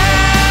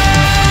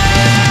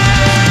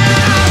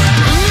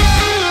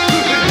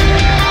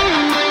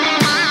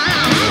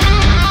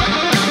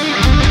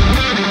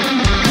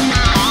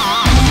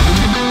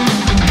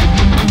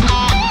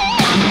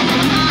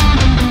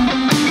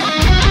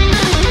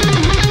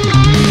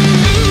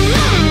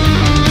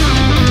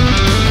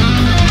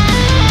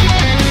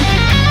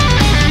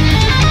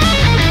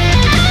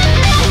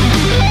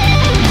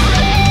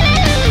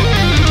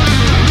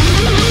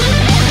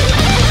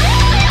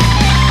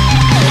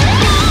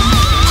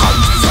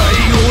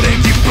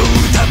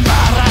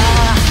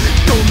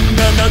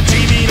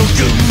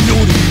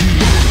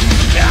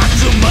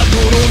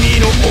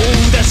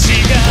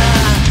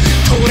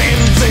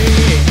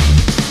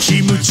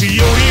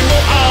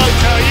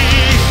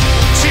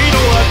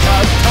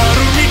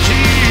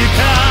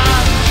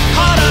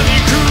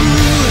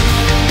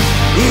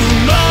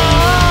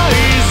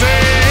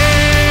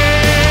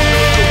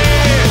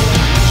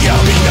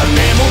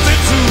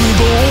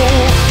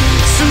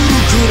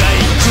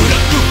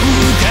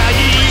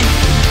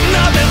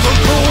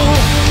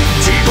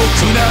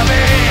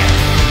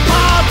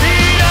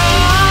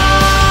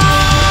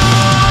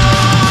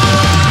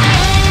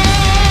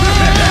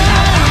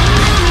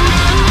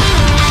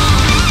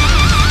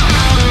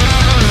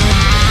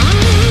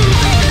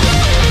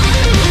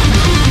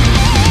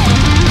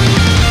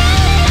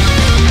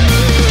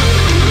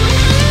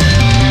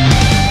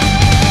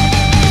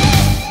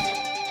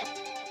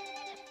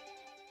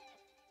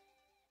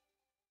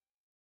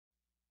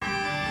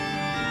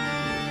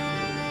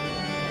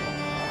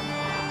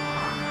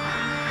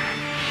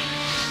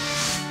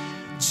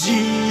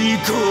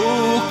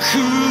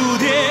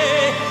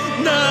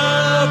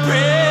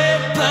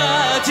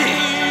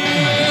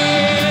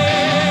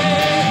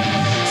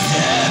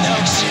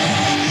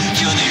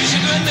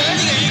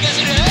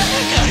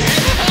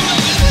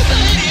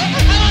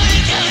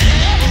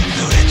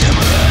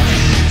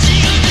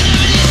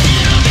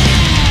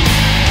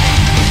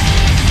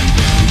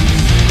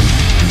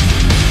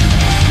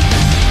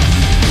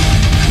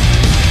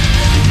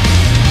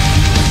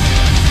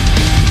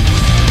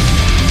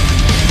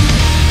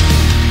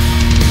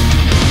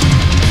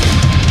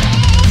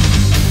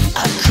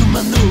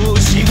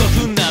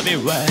め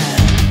は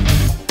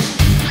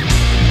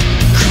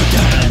くだ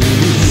らぬ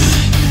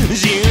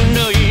人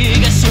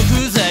類が食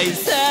材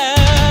さ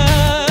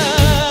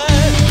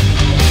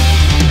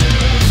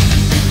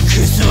ク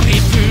ソリ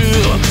ップ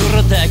送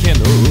るだけの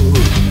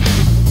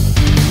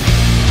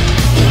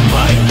お前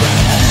は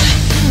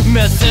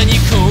まさに今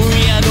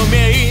夜のメ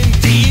イン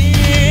ディッ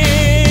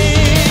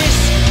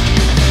シュ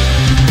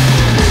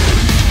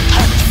白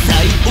菜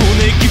お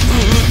ネギ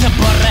豚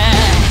バラ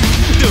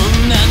ど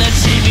んな馴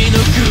染みの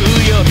具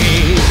より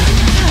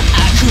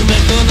悪魔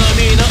好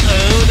みの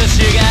お出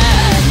汁が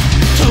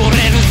取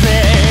れるぜ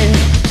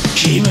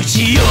キム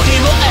チより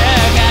も赤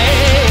い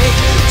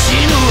血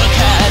の赤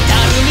た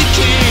るみ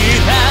き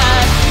った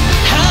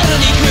春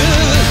肉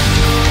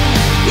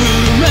う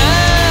ま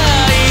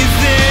い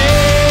ぜ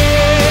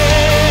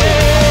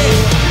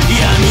闇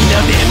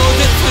鍋も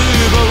絶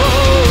望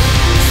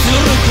す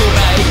るく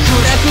らい暗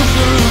く深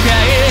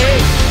い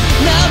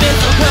鍋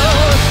底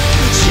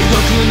地獄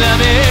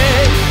鍋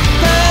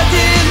パーティ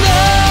ーの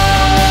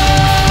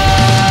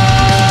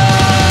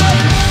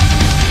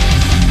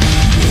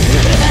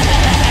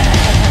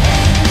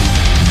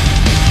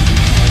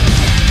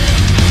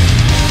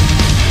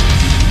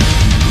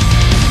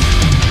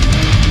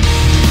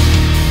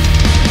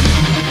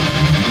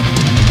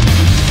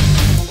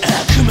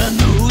悪魔の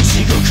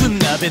地獄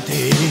鍋で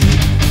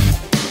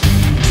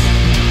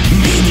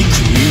醜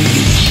い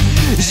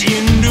人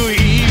類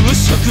を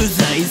食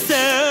材さ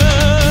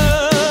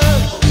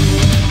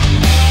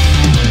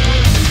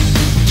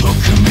匿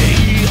名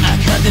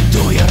赤で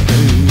どうやる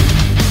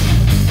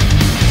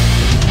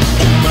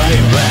お前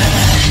は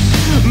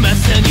ま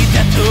さに妥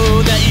当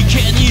な生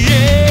贄伊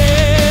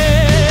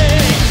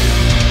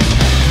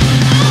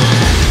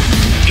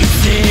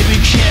勢海老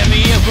キャビ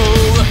アボウ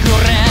こ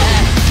ら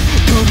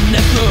どんな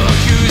高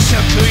級食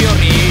よ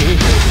り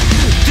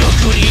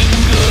毒リン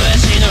ゴ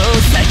味の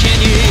酒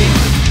に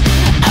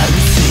合う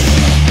ぜ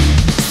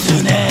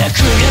スナック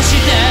菓子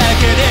だ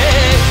けで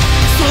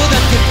育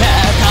てた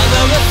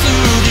玉が過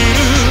ぎる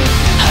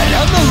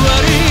腹回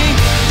り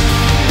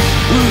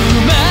う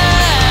ま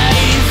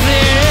いぜ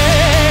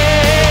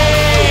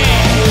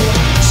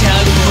ちゃん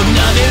と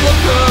鍋を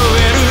超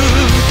える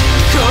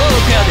効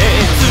果で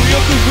強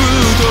く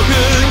太く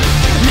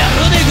な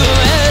るでごわ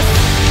す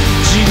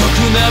地獄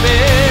鍋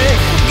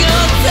ご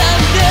ざ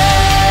ん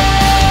で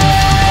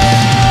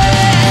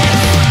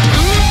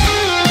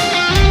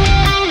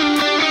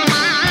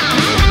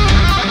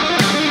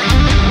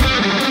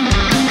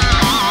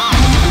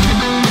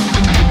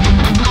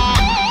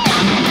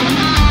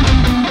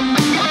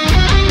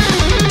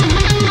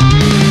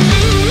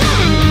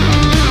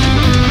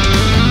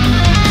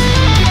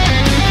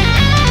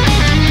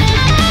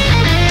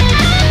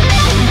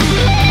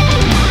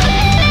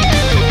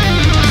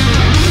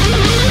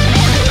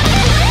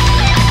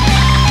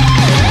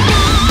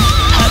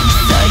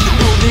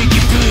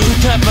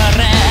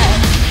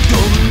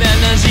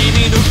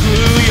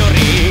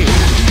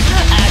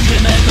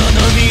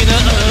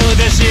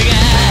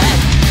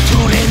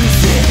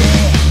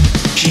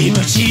キム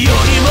チより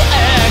も赤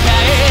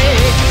い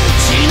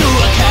血の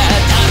赤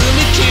たる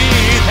みきっ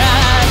た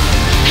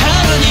春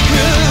肉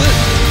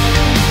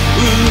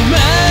うま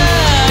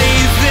い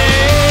ぜ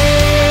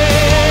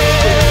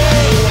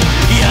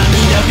闇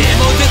鍋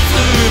も絶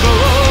望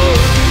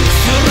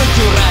する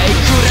くらい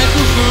暗く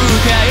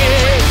深い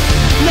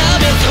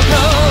鍋底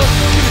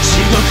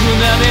地獄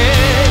鍋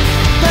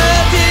パ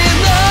ーティ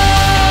ーの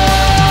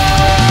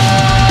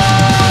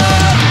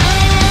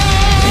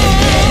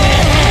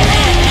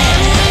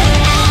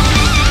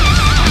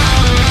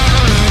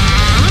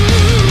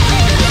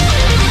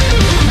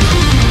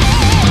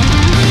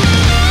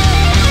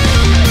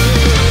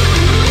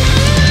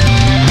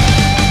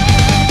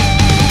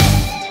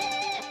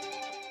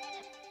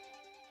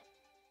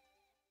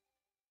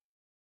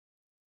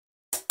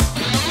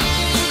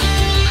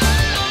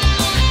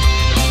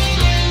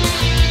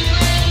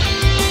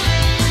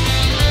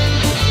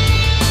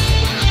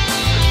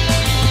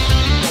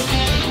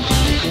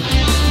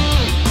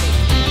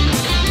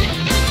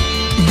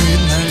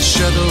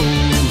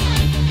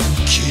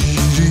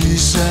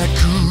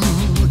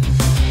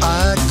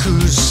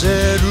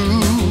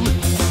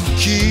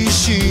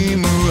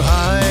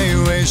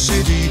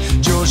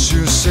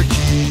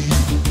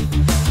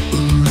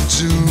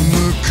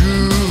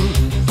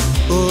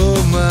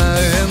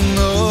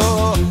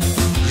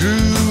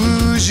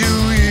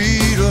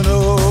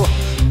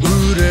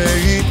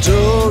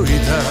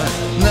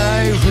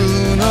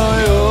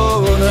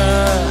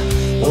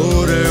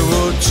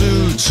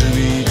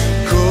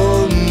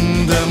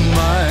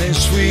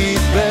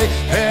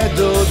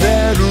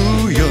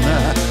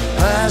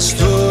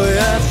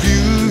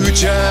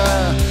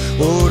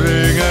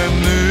俺が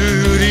塗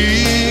り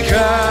替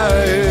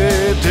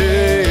えて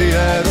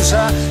やる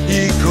さ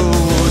行こ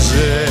うぜ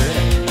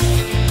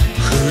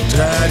二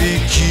人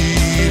き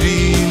り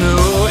の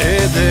エ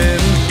デ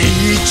ン1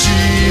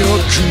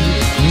億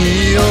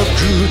2億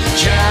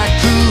100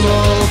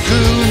億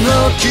の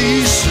キ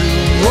ス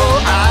を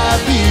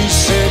浴び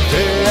せて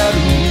やる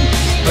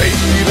ベイ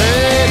ベ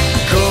ー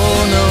こ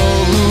の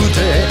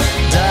腕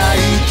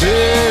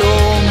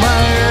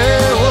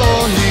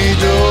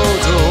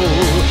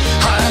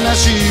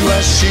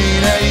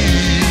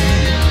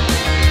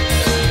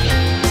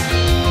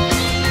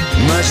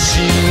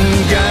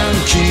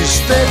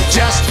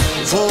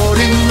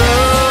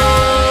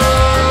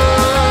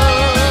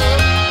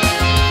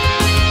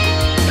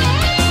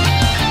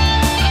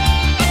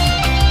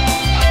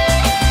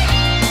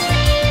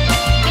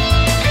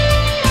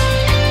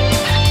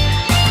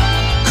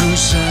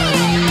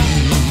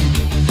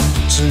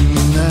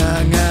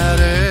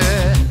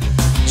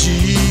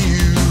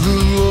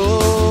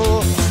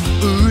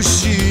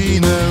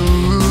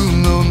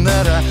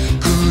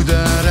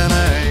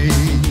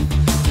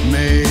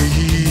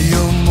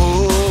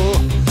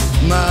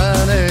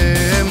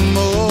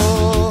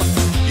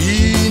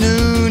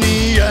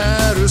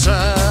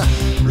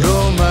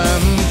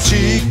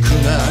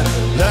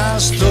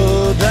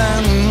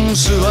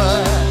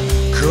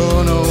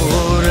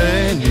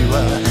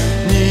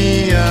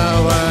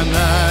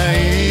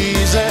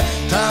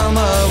頭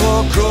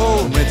を込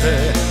め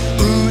て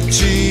打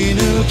ち抜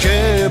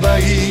けば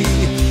いい。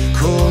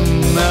こん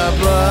な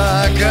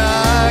馬鹿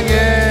げ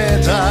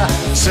た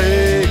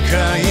世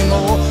界も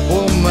お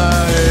前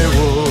を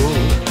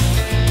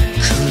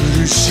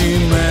苦し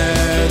め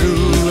る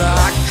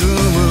悪夢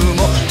も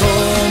止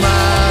ま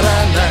ら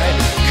ない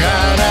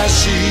悲し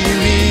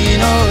み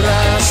の螺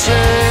旋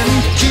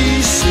キ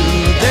ス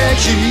で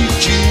引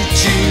きち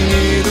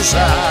ぎるさ。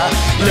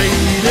レイ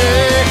で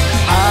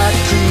悪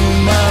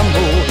魔も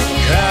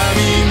神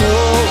も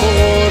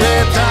俺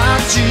た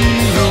ち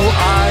の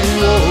愛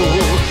を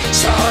裁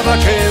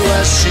けは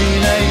し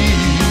ない。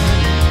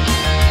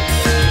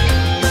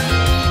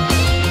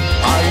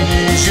 I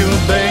need you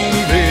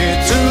baby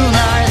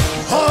tonight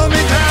hold me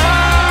tight。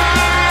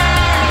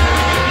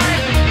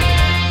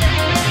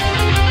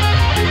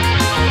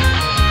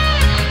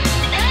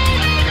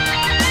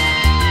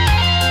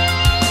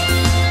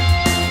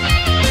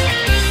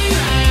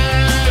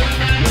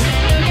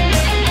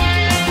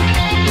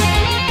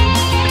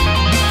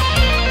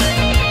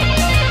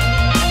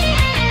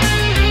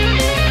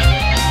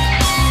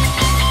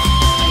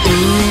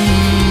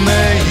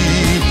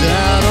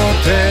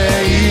 定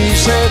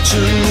説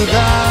だ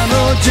の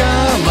邪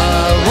魔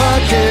は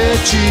蹴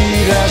散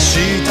らし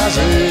たぜ。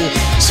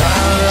さあ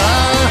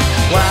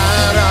笑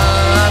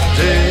って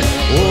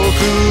おく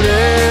れ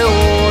俺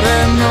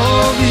の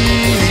ヴィ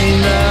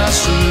ーナス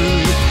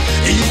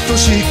愛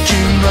しき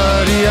マ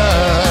リア。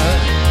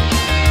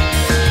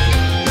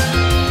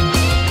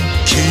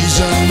刻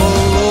も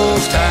う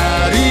二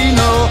人の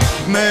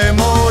メ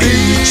モリー。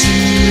1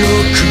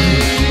億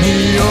2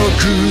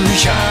億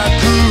100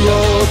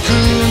億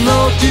の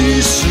キ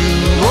ス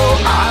を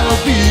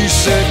浴びせ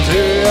て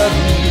やる。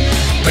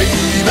ベイ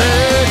ベ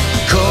ー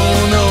こ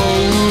の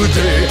腕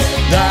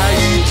抱い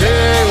て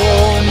お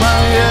前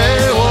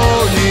を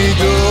二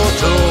度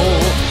と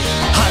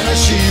話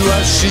は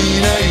し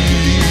ない。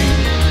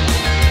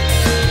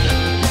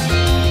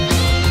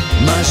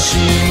マシン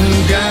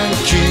ガン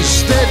キス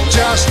で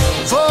just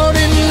fall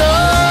in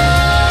love。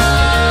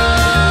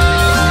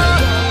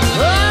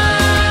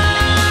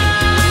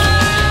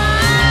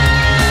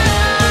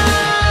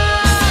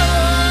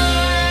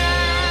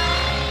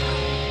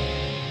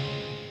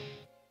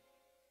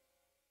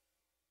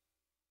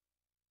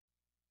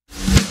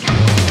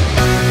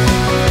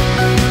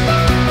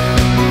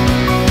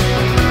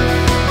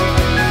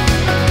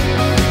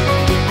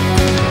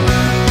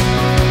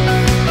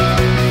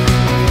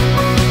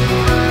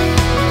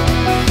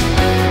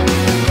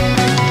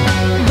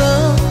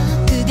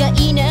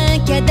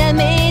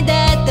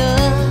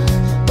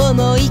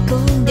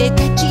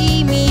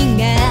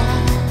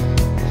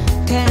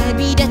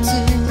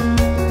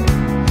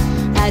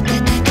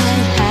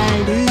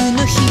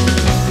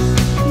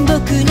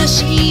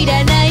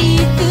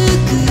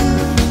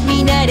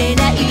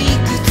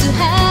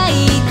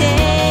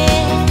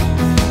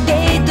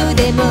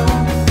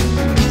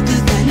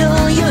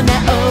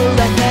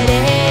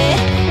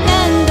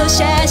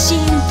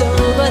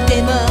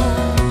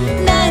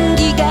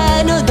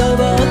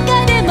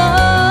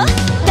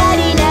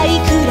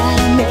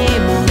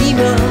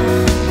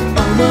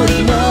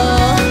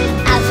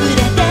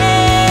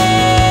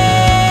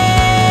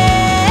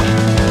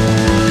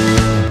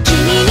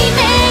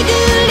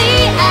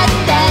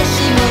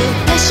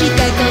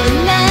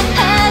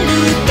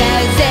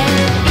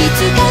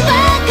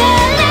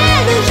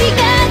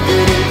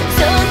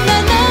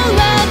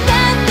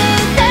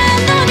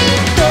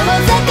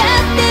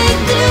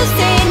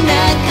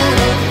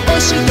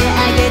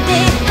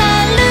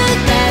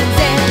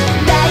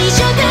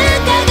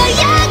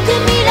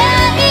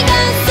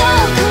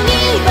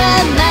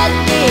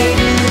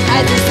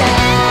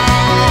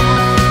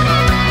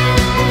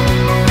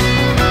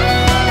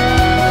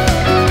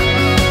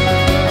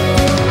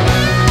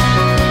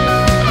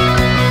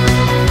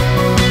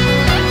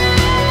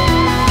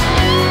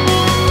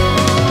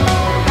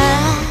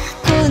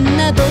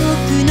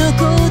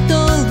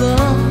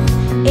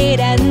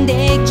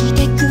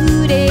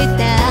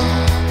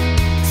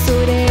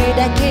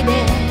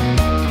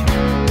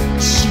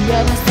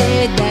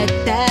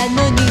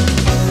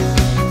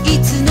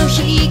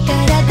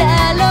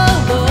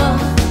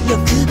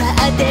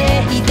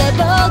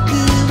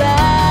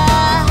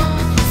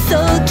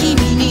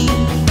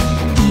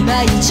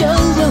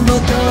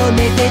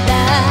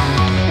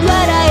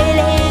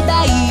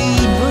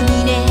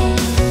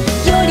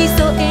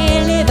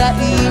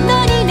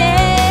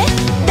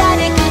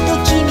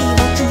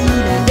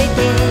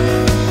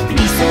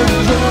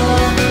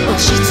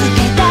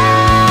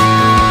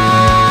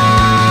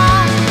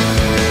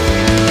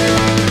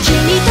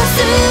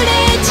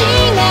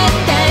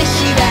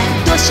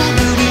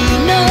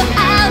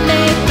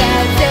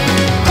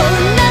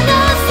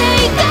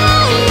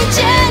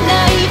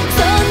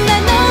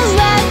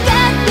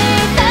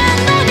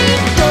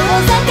遠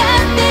ざか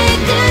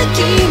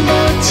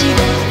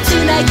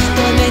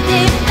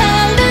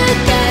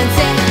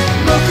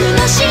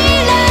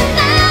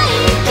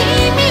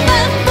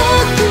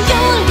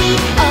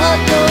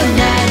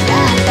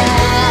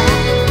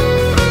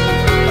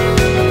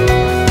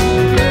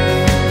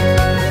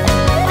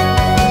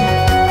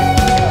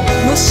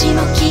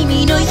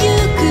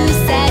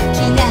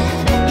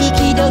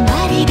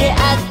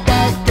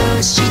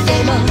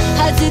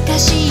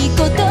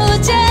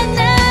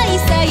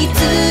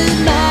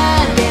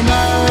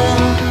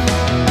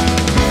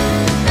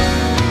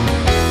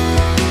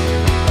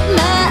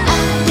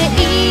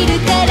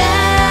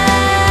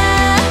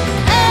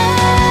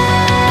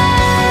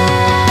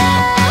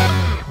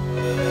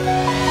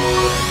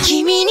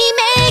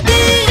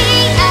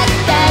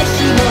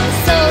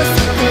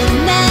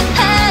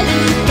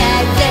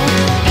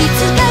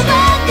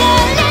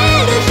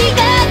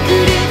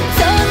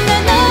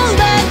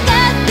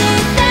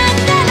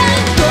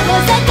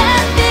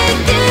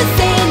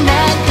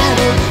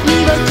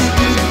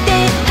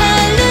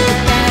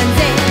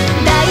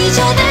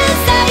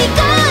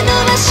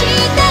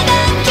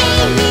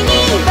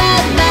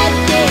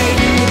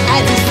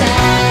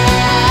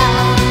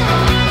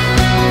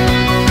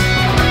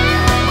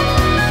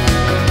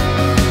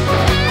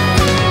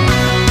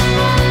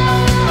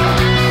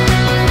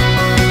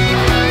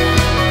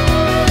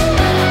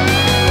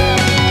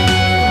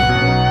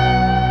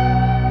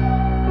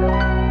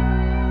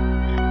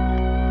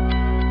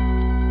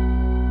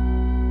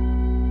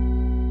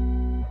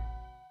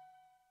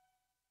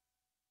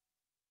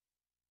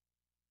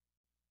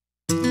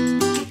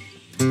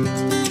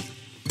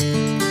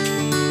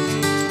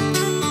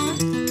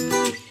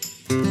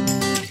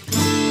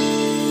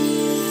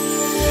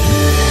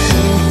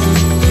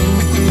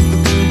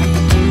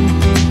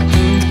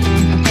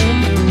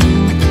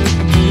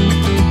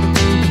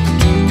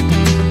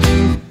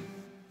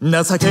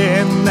情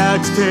けな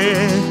く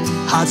て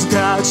恥ず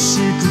かし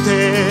く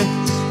て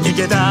逃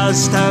げ出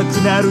した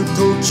くなる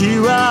時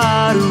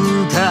はある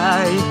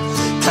かい。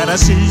悲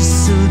し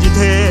すぎ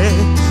て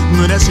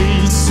虚し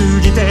す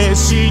ぎて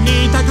死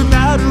にたく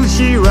なる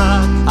日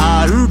は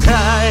あるか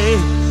い。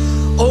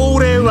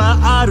俺は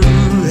ある、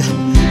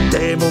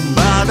でも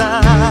ま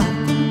だ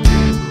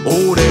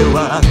俺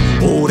は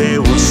俺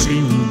を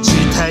信じ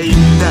たい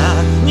ん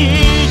だ。逃げ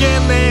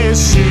ねえ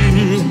し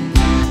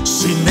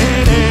死ねね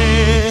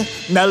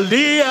え成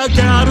り上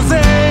がる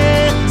ぜ。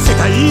世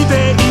界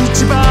で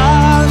一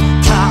番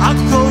かっ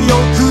こよ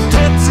く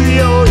て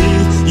強い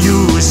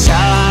勇者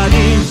に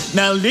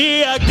成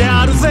り上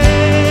がる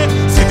ぜ。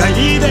世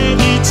界で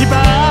一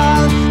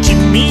番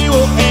君を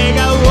笑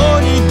顔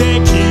にで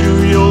き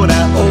るよう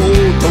な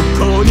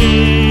男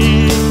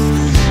に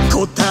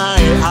答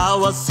え合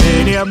わ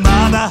せにゃ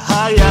まだ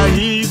早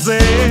いぜ。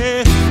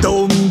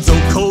どん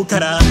底か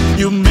ら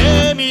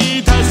夢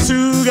見た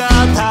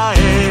姿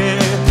へ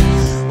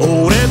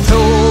俺と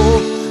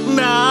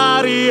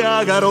成り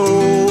上がろう。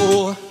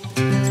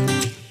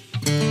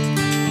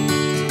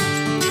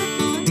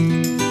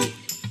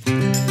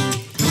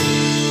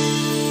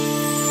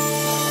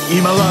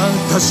今は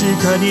確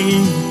か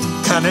に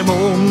金も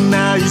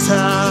ない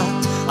さ。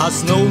明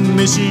日の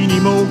飯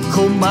にも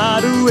困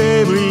る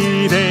エブ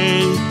リデ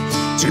イ。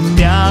人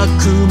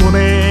脈も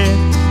ね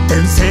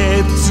伝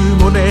説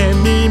もね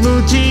見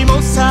向き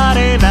もさ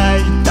れな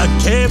い。だ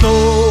け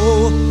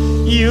ど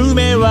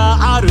夢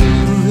はある。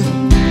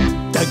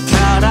だか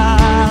ら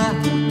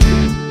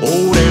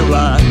俺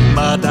は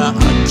まだ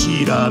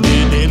諦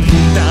めねえん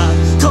だ。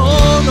こ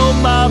の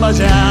まま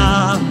じ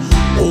ゃ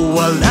終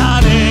わら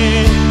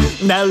ねえ。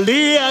成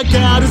り上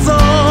がるぞ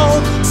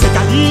世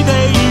界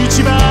で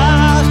一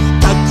番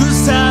たく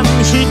さん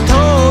人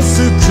を救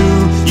う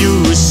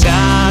勇者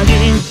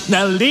に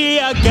成り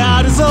上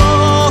がるぞ。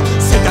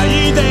世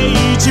界で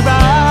一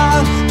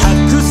番た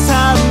く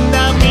さん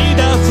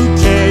涙拭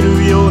け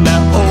るような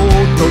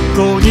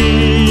男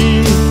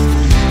に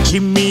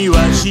君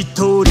は一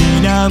人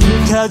なん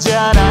かじ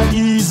ゃな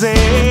いぜ。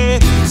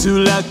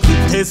辛く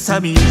て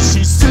寂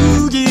しす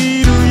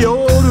ぎる夜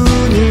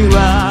に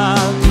は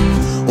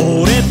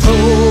俺と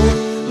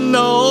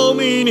飲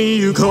みに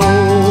行こう。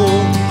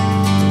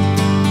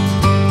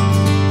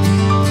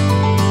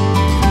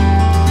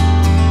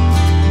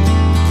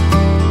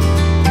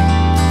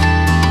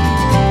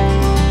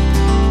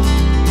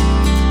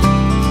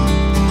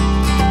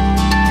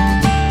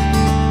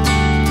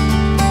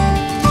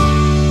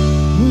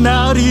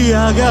成り上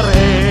がれ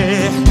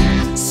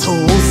そう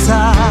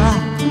さ。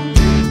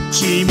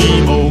君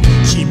も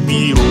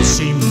君を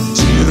信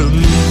じる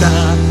んだ。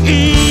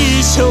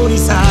一緒に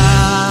さ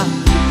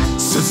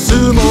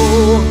進もう。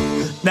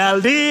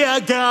成り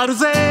上がる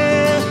ぜ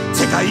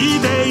世界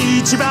で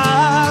一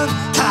番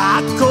か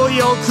っこ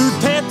よく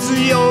て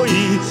強い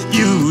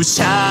勇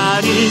者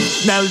に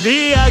成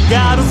り上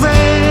がるぜ。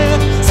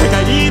世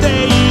界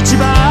で一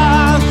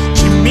番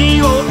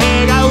君を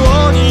笑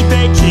顔に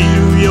でき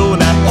るよう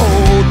な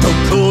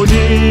男に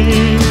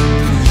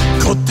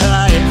答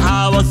え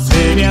合わ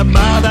せにゃ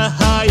まだ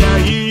早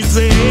い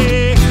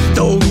ぜ。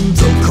どん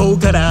底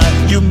から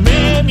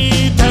夢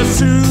見た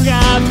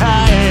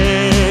姿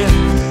へ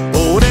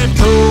俺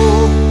と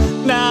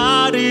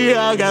成り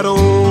上がろう。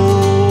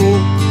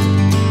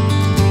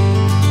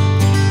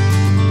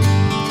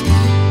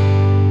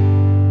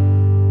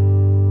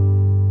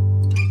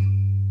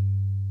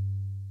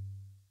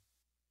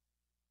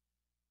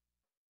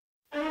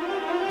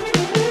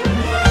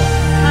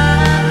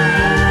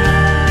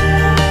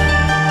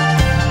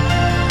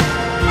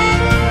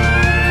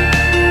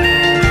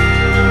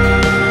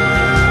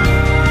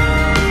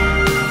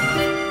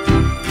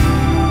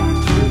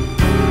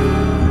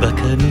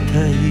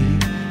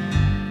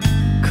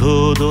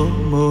子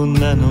供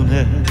なの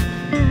ね。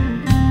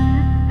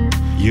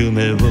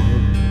夢を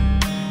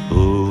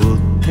追っ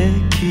て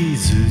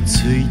傷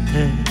つい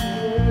て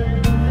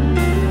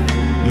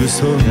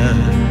嘘が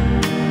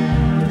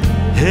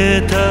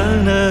下手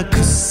な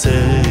くせ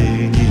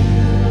に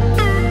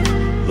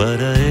笑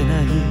え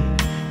ない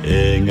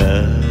笑顔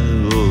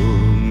を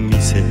見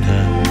せた。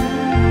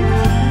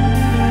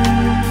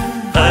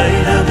 I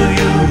love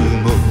you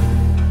も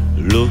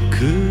ろ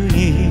く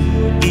に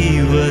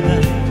言わない。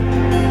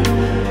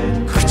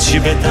口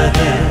下手で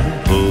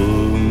ほ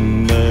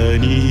んま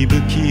に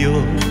不器用な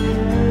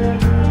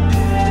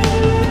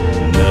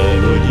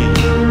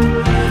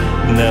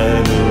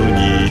の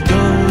にど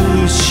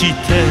うして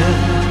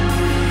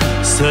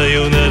さ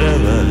よならは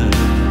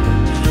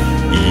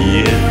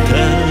言えた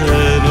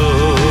の。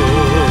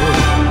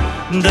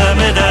ダ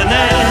メだね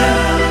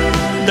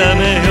ダ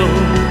メよ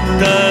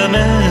ダメ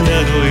な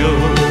のよ。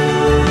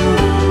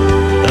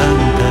あん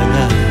たが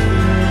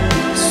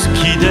好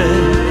きで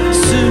好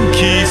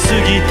きす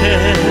ぎて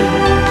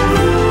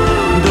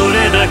どれ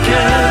だけ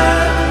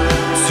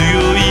強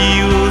い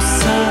お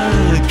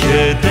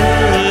酒で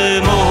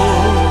も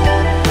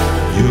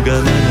歪ま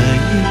ない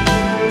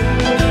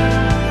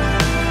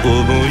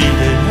思い出が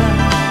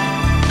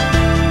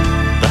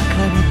バカ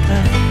みた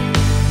い。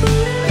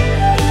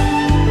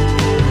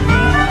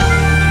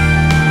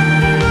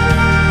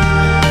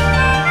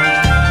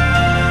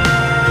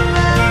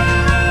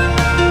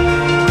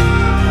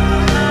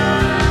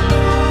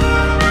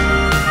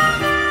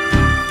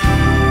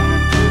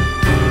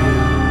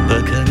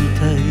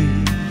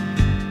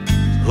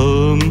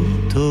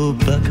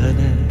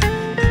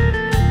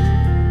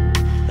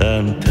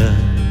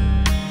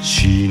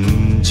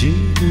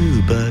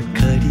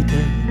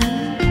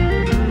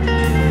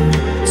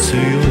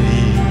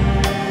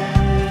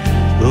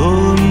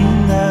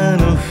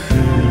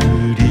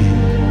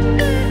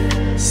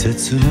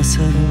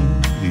翼の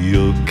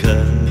夜風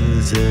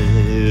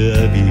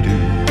浴びる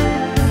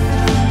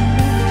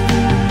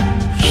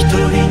一人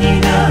に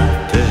な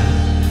って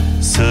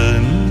3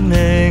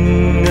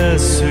年が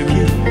過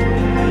ぎ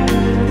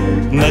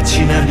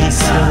街並み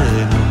さ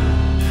えも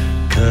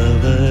変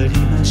わり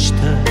ました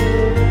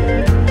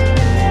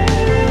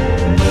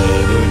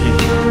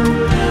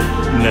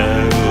な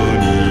の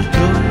にど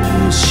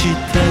うし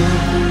て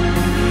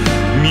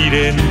未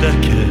練だ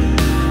け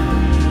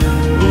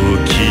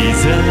置き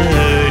去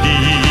り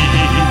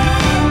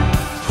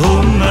ほ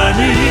んま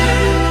に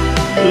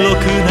ろ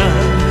くな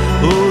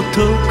男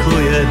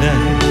やな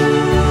い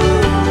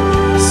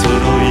揃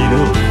いの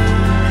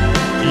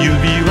指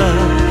輪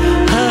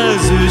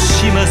外し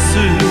ます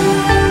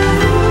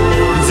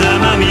ざ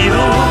まみろ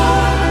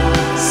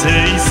せ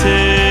いせ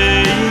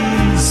い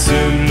する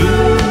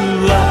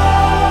わ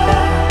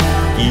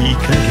いい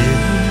加減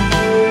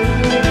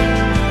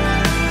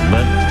待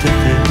ってて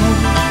も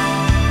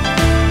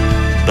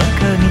バカ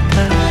みた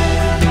い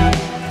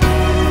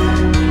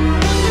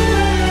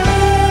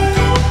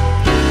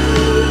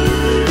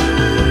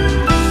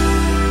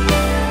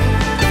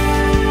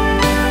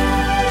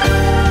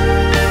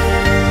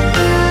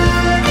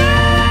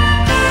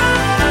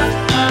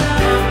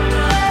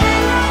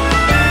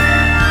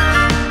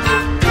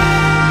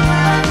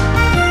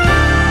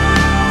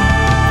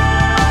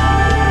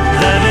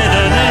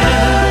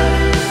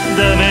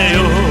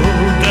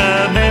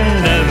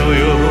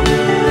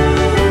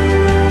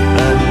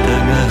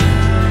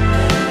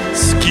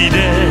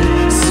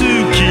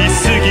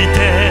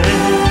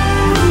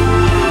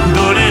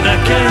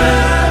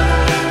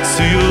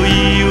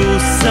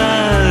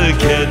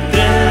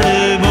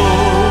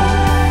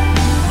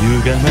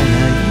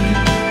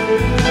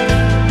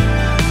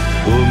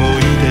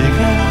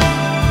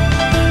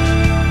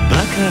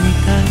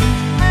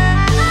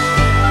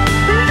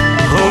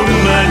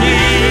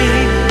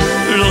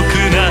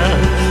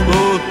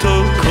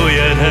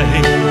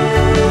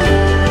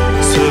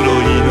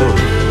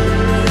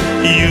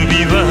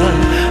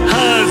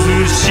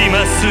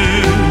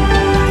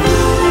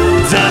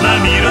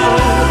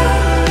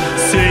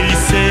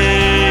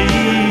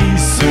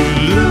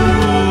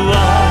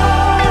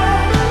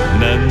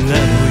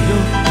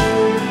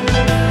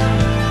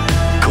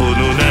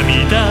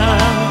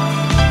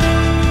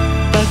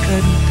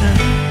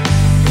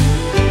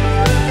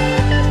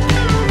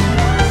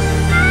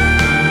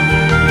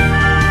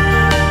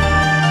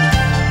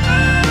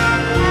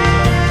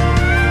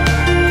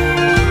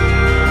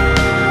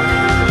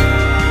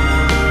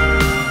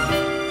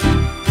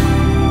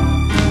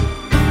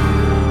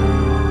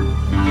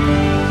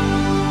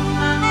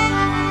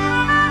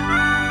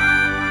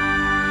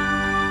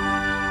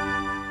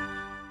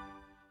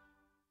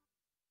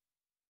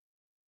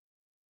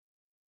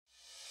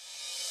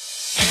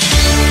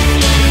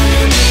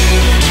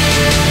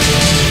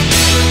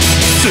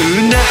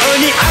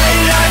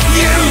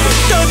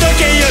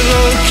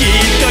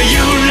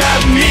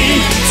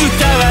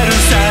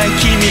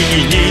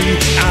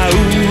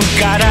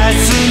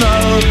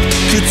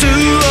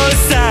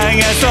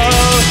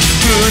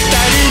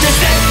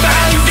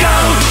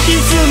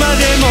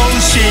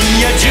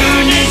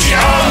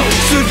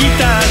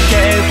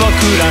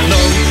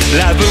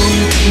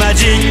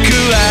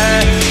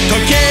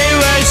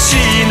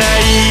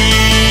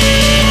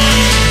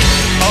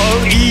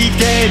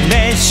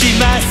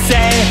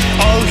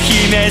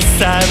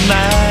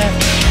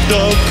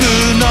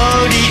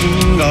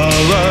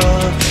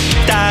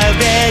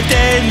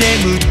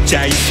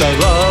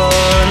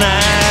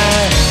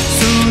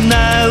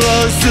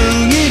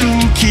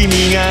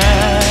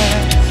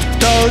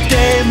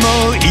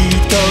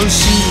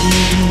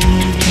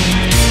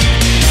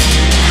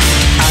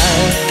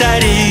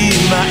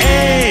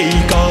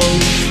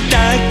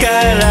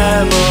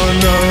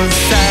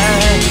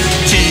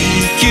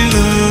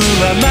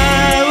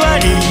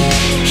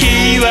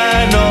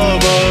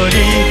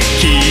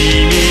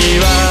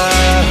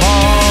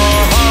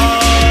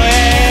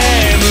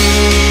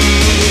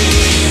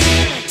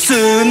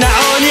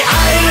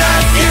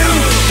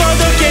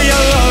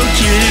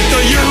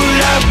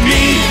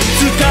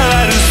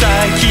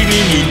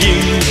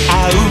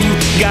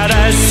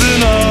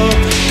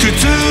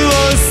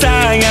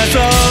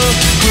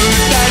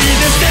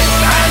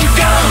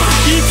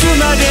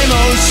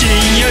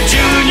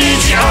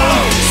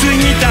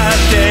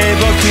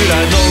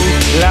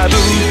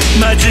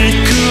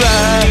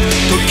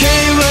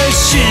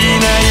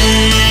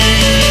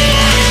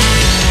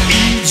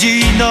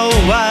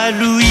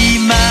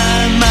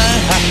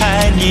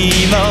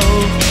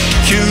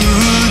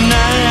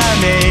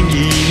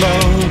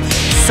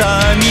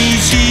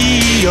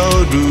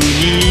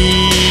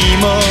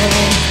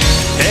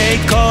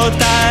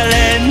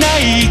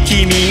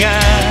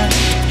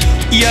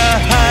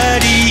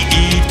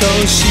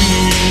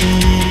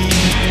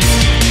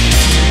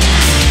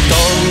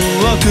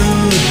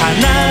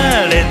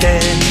離れて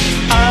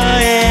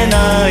会え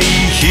ない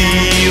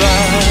日は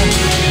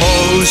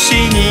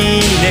星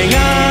に願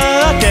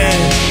って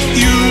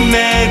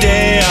夢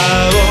で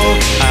会おう。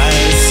明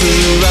日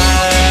は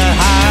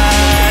晴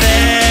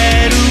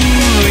れる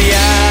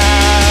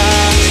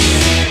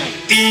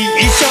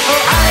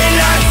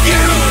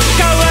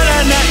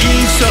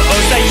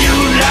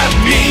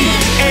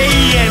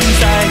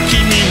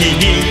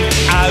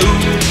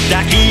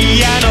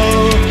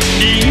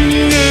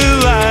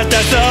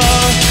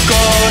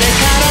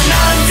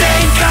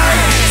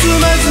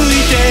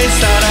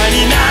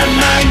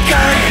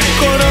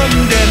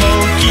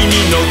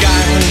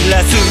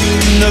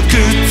の靴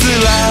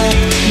は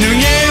脱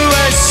げは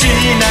し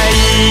ない。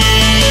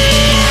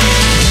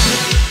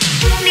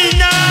みん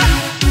な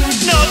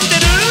乗って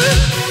る？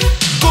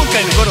今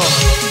回の頃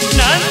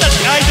なんだって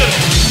アイドル。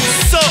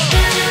そう、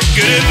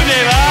グループ名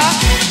は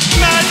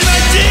マジマ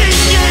ジ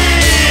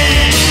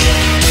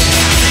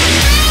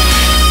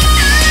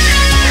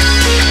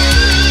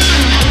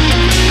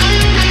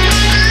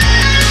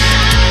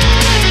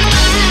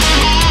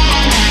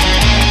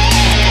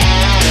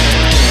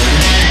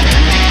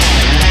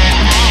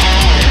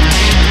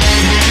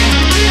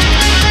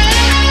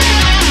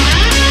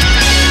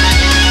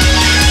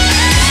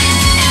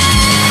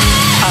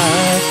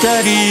当た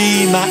り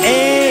前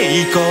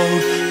以降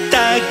宝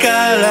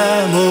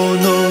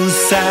物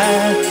さ。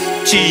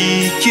地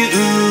球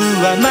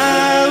は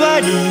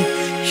回り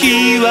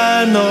日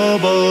は昇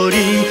り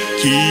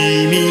君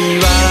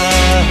は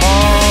微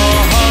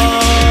笑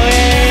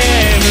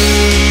む。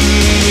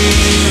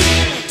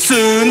素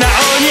直に I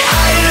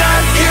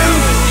love you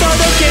届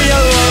けよ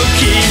う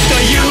きっと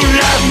You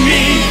love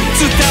me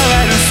伝わ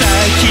るさ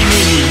君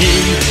に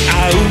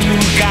合う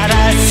ガラ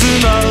ス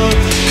の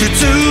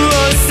靴を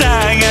探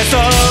そう。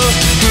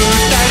二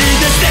人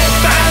でステッ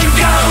プアンドゴ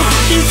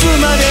ーいつ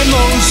までも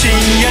深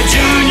夜12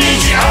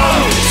時を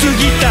過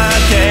ぎたっ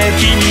て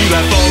君は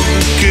僕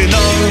の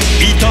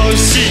愛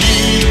しい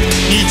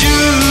24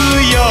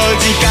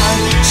時間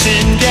シ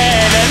ンデレ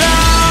ラ。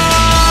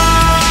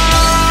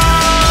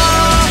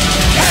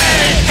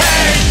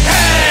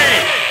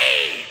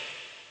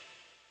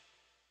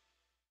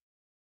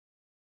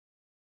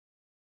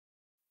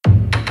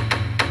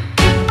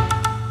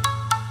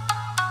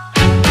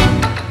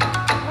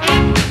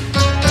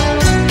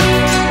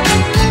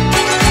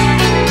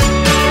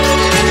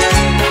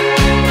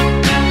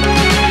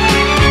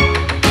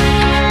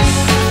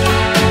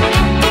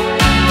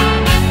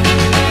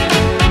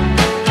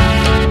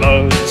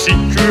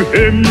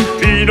偏僻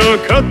な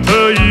片田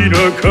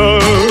舎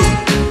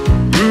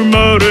生ま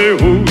れ落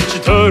ち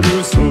たる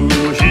その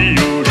日よ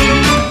り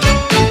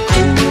小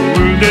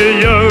舟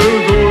宿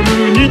る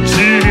日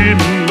輪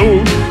の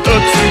熱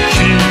き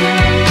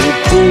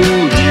誇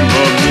りは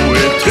燃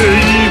えてい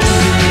る。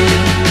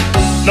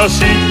成し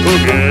遂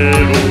げ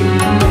ろ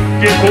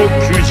下克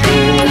上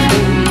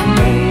の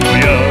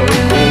親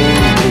子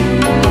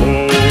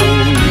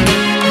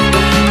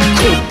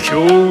故郷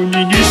に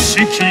錦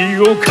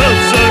を飾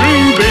る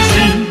べし。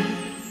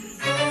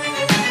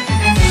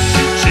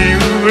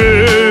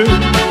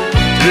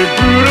手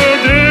ぶら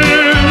で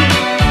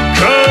帰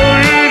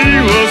り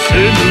はせ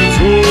ぬぞ。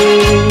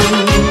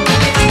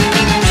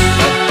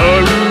母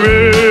上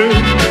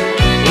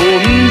恩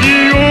義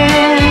を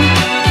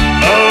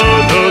あ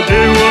だで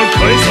は返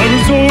さぬ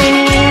ぞ。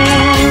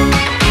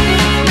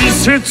見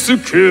せつ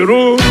けろ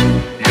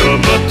大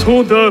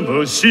和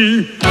魂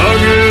あ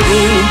げろ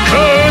勝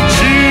ち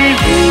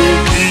時。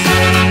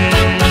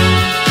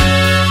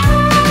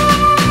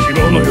昨日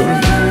の夜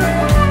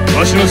わ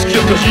しの好きだ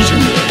ったじいちゃん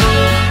が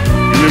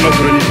夢枕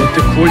に立って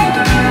こう言う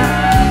た。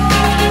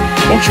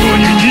故郷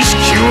に錦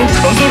を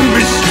飾るべ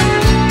し。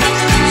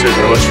それか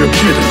らわしは決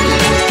めた。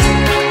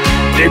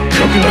でっか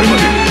くなるまで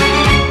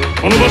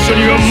この場所に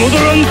は戻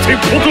らんって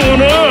ことを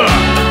な。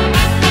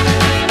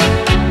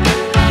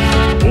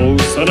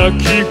幼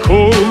き頃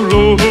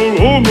の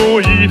思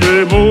い出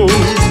も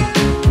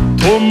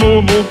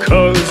友も家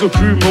族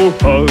も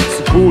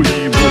初恋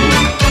も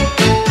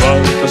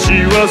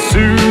私はす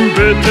べ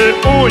て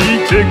置い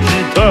てき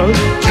た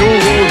情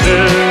熱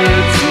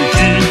一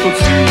つ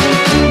を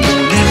共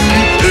にし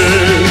て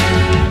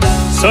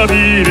錆び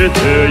れて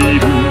い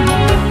る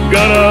ガ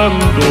ラン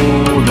ド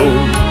の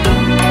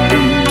ふる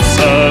さ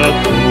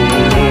と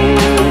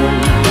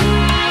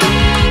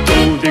ど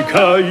でか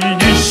い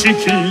錦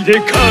で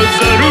飾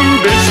る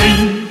べし。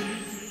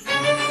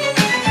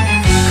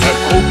過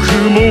酷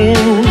も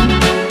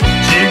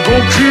地獄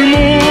も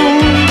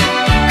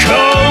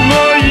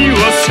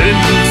せぬ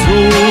ぞ。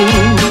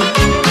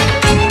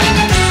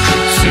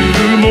苦痛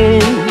も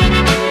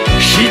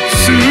悲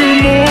痛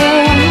も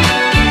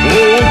お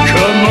構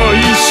い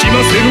しま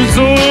せぬぞ。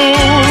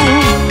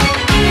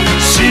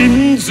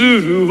信ず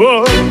るは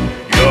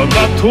大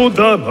和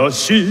魂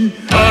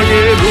あげ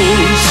ろ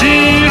白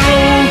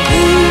星。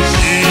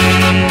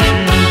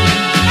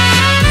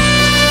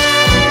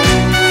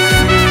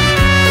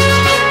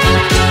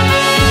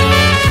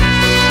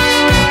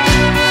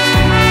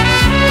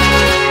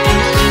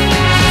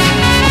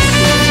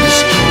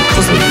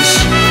飾るべし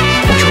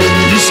故郷に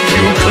錦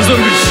を飾る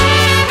べし。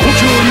故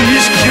郷に錦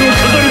を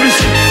飾るべし。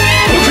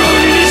故郷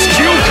に錦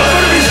を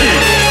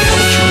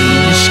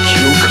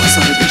飾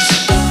るべし。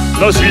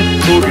成し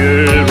遂げ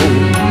ろ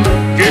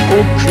下克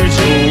上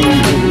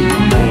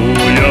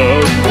親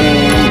子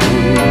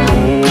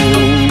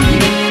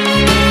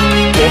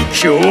故郷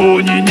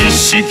に錦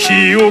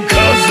を飾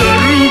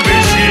るべ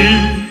し。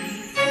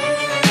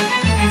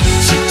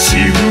父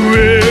上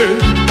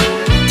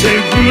手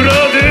ぶら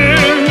で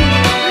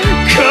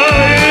帰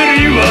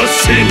りはせ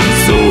ぬ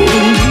ぞ。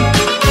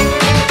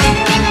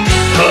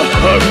母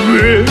上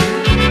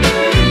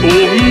恩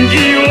義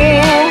を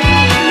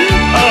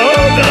あ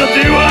だで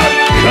は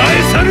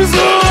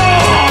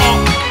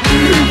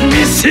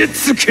せ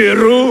つけ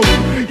ろ大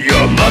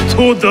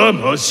和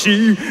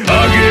魂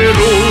あげろ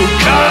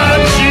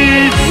勝ち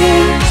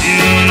時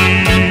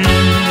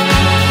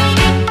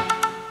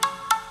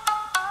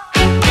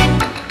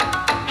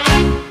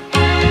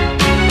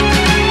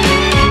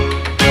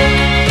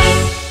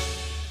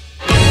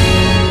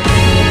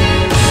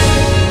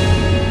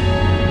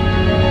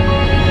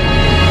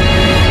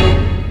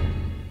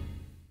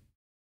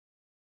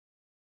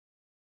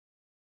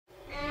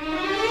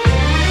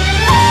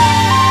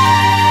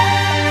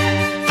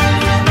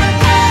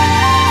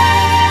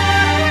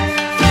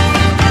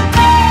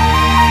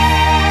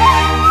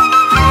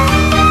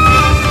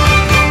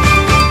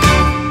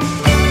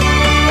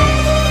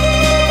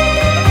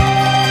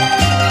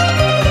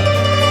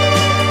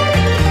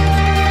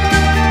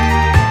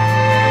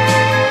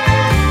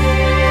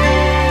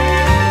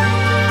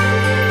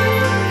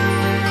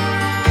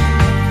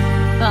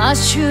ア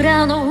シュ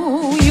ラ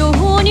のよ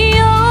うに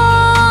よ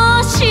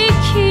し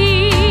き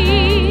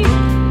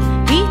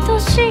愛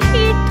しい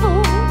と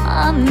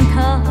あんた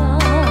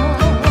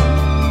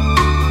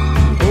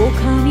お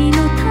上の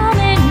ため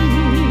に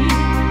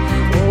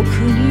お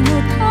国の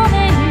ため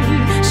に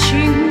真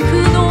空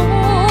の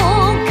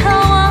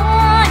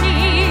川に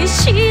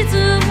沈む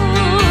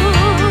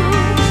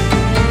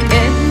閻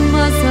魔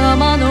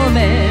様の目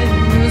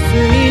盗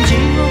み地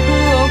獄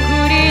送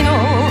りの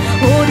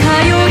お便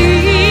り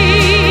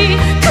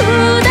く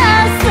だ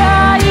さ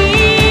い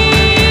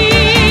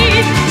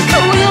今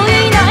宵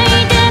泣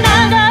いて流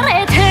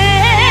れて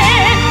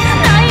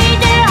泣い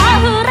て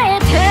溢れ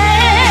て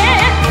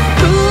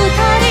二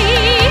人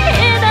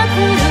隔て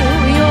る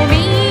黄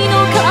泉の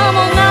鴨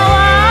川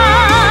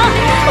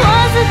わ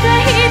ずか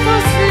一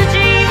筋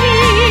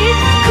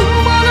雲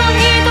の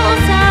糸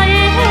さえ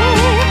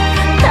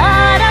垂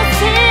らせ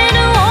ぬ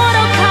愚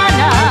か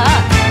な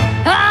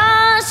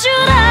アシュ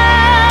ラ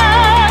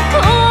小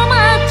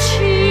町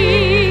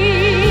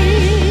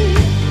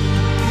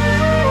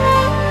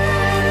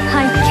背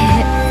景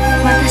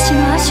私の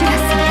アシュラ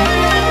様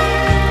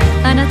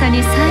あなた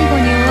に最後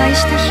にお会い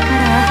した日から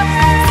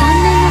3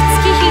年の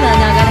月日が流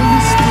れま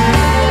した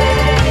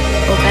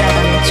お体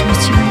の調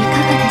子はいか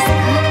がです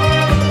か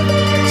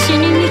死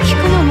人に聞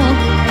くのも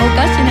おか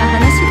しな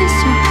話でし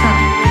ょうか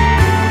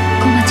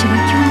小町は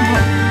今日も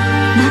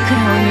枕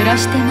を濡ら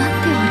して待っ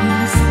ており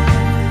ます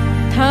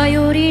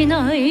頼り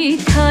ない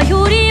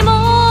頼りも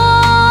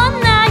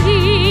ない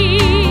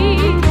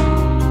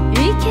い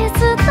け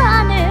ずだ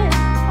ね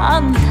あ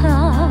んた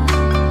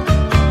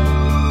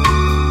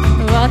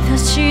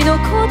私のこ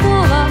と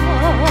は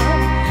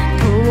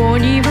とう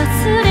に忘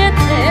れ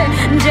て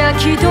邪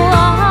気と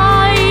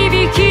愛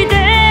びきで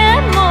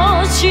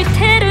もし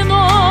てるの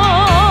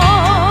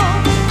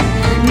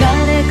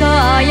誰か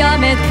殺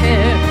めて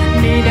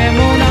身でも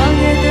投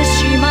げてし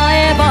ま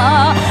えば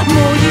も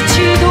う一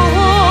度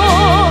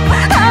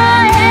会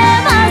え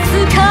ます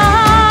か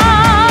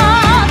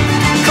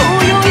今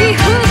宵降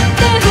っ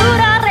て降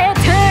られ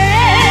て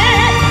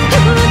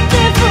降って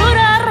降ら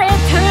れ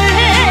て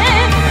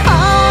雨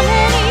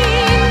に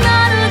な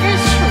るでし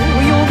ょ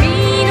う黄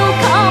泉の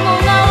鴨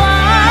川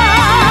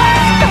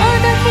た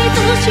だひと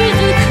しず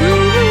く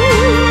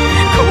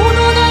この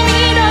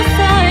涙さ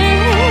え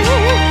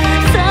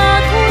悟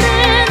れ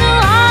ぬ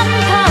あん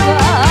たは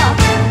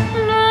無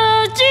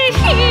慈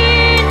悲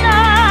な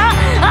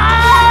ア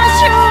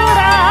シュラ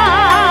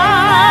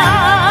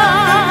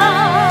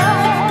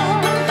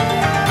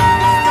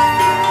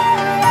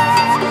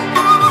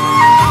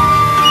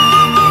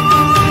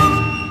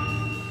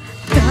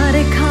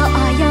誰か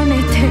殺め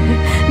て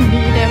身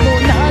でも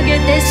投げ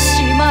てし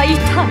まい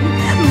たい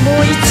も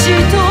う一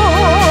度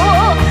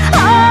会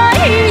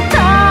いた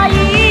い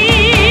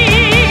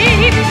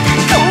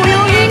今宵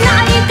泣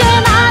いて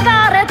流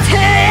れて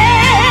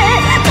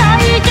泣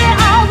いて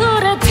溢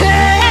れて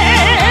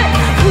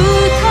二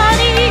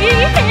人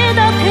隔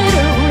てる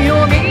黄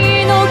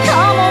泉の鴨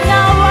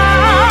川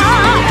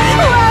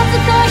わず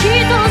か一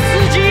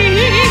筋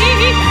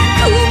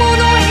雲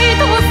の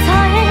糸さ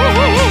え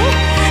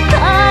垂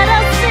ら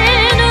せ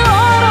ぬ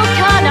愚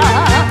かな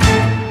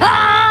ア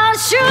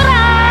シュラ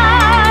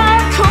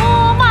小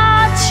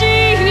町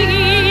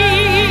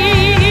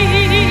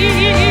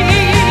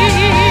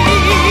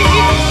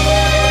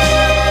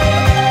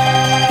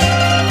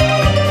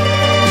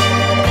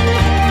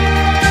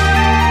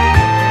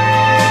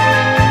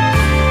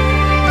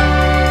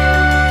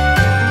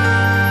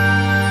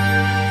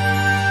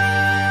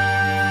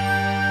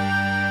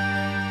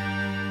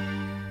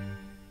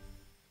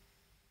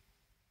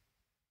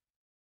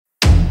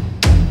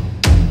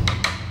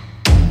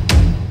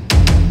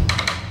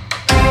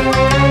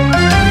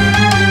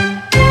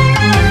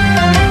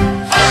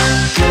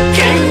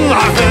剣は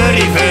フ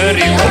リフ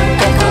リ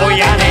男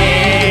や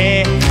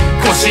ね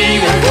腰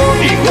をフ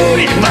リフ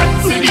リ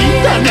祭り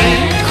だね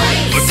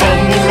侍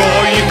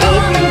温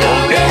度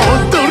で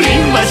踊り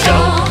ましょう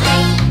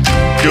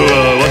今日は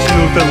わしの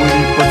歌も一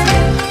発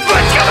ぶ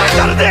ちかまし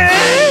たるで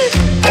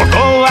ここ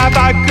は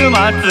幕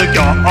末京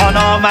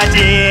の町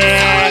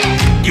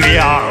君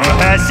を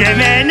節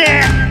目ね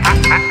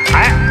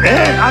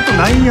あと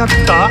何やっ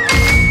た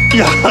い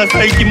や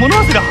最近物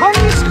忘れ激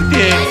しく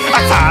て、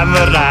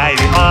侍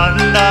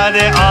女で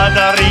踊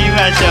り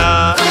まし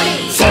ょ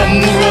う、侍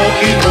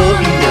女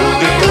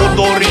で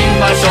踊り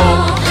ましょ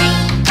う。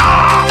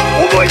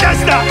思い出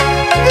した、ネ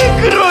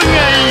クロがい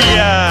いや、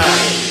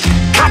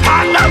刀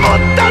持っ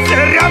たせり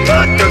ゃぶ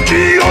っとき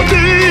よで、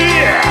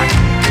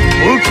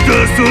沖田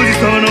総司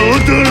様の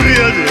踊り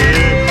やで、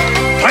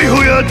大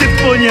砲や鉄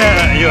砲には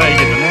弱い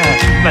けどな。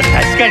まあ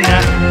確かにな。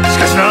し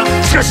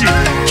かし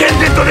剣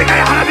でどでか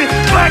い花火ぶち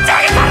上げ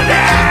たるで。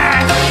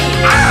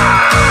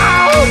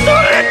踊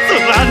れつ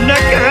らなく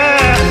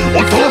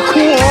男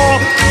を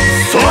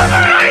侍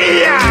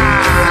や、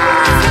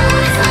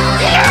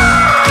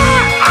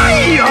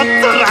愛をつ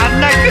ら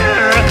なく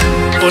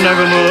女子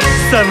も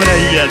侍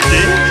やで。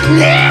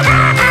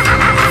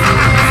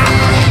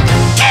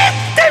切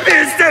ってみ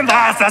せま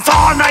す、そ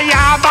の野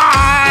蛮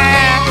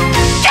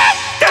切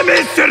ってみ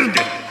せるで、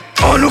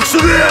あのクソ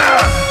が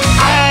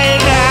I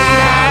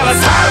love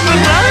侍、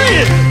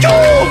今日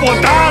も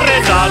誰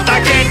ぞた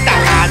きたは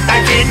った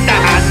きたは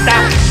った、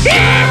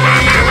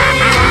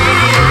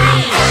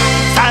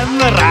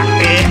侍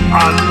女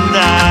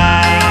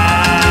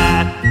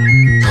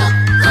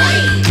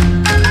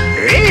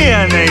いいや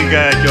ねんか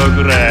今日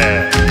くらい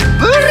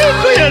ブリ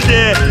コやで。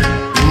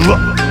うわ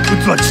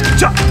器ちっち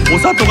ゃ、お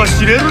砂糖が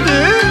知れるで。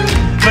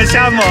武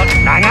者も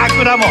長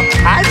倉も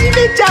はじめ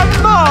ちゃん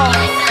も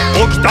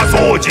沖田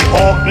総司温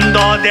度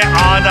で踊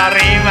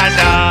りまし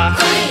ょう。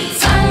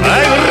は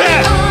いこれ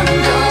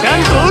ちゃん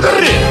と踊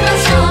れ。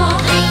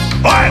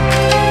おい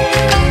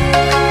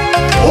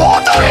踊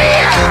れ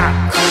や、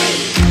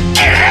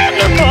切れ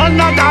るもの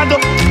などわ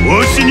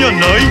しにはな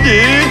いで。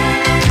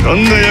どん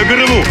な輩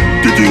も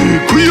出て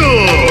こいや。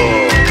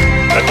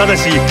ただし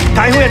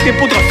大砲や鉄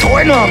砲とかそう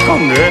いうのはあか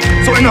んね。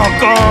そういうのはあ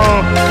かん。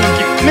空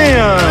気ねえ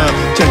や、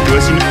ちゃんと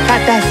わしに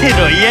勝たせ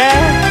ろや。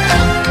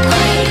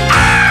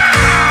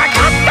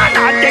勝った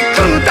なんて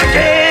食うだけ、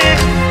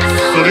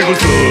それこ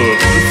そ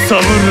侍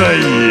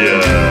や。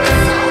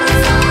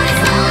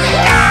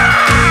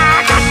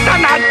勝った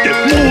なんて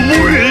もう無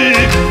理。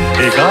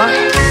ええか、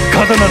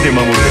刀で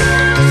守れ、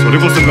それ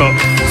こそが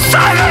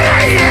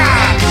侍や。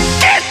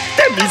蹴っ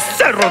てみ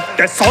せろって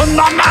そん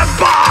なまん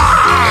ば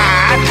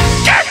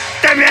蹴っ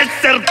てみ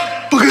せる。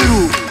バカ野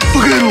郎バ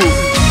カ野郎、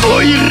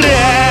おいら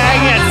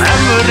が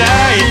侍、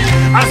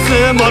明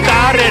日も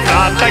誰だ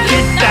ったきっ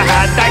たは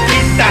ったき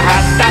ったは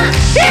った、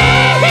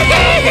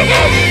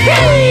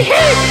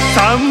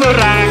侍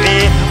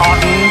女。37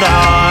度だ。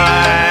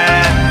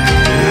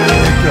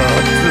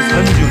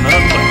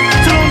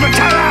その温度ち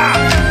ゃうわ。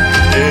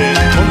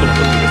今度のこ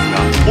とですが、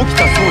沖田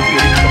総司よ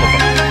り一言。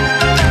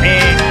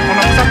この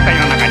無作界の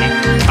中に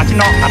町の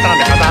刀で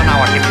風穴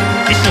を開ける、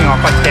維新を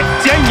起こして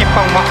強い日本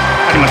を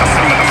取り戻す。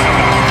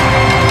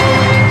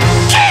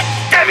切っ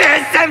てみ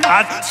せま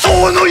す、そ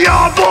の野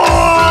望。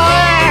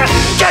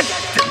切っ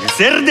てみせ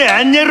るで、あ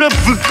んにゃろぶ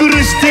っ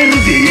殺してる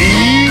で。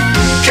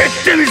蹴っ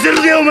てみせ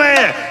るでお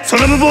前、そ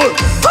の無謀ぶ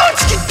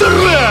ち切っと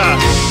るわ。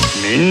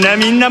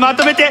みんなま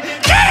とめて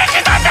切り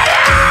刻んだら。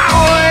お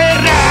い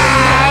ら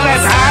は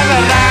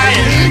侍、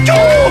今日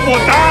も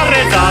誰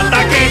ぞた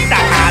きた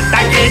はった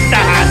きた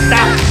はった、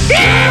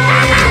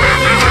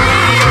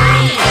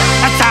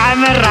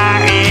侍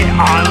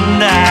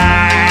女。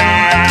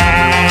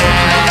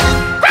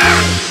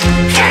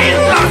剣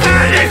はフ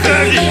リフ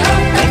リ、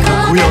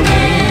男やね、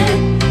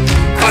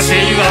腰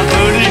はフ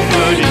リフ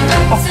リ、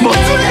祭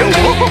りよ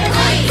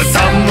侍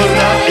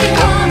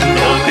女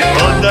で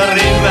踊り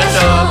ましょ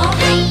う。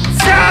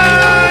さあ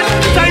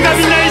最後み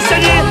んな一緒に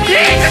い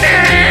くで。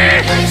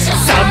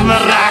侍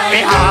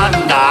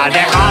女で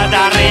踊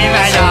りま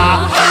しょ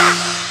う。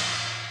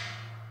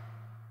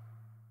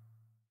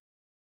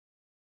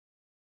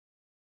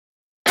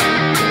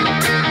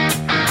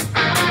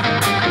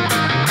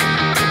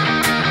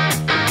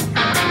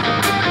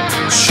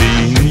深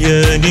夜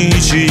2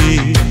時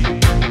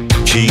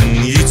均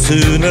一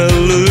なる、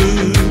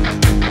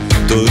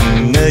ど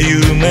んな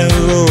夢を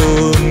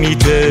見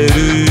てる。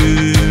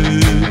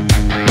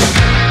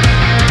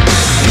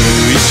無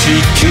意識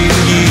に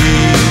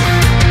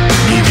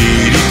握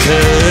り返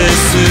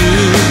す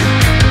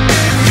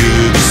指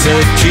先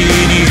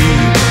に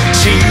小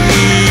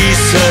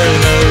さ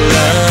なら、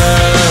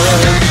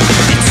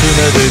いつま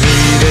で見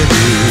れる、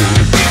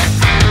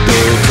ど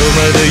こま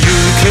で行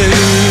ける、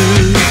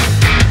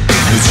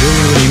無情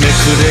にめく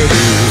れる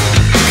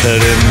カレン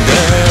ダ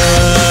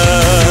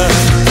ー。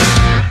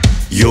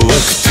弱く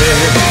て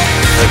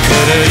儚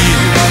い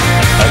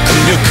握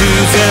力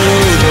ゼロ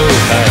の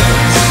は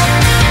ず、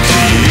き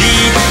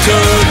っと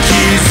気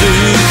づ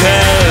か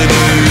ぬ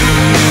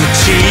うち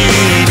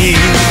に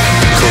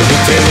この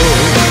手を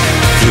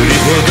振り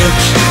ほど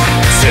き、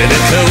背中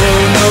を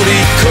乗り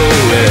越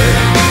え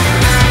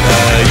愛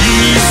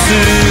す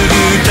る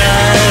誰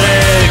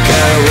か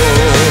を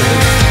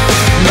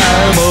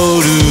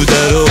守るだ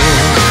ろう。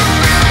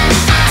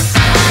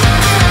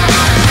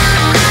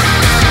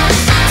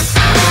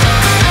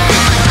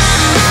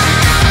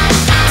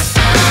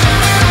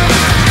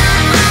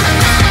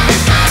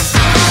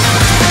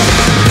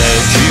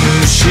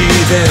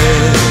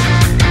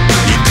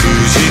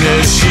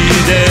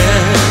で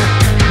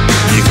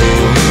日本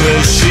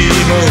足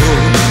も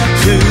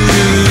震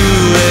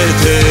え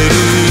てる。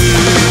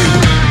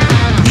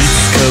いつ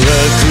かは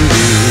来る、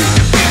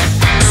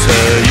さ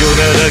よな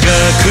らが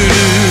来る。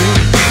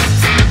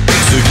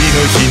次の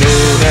日の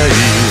ない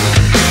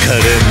カレ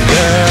ンダ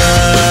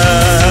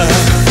ー、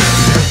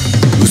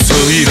嘘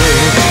色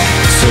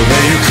染め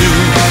ゆく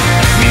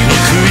醜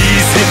い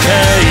世界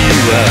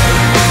は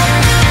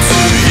強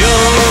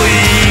い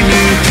向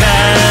か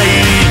い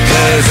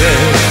風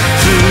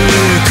吹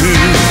く。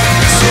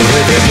それ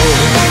でも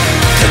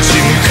立ち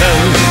向かう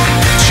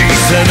小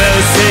さな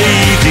正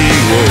義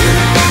を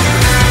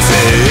絶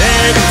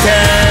対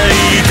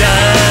誰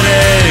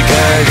か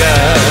が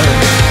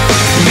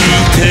見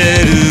て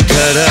るか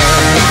ら。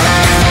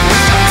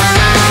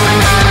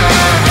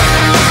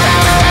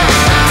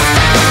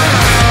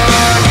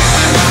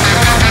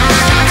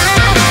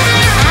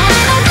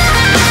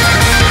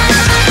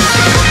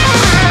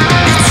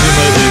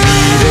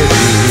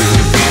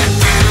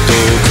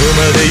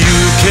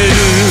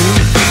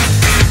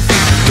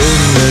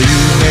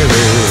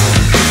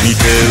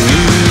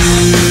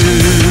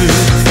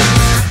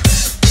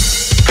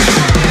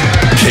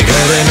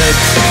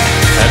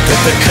温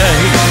かい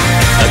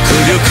握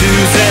力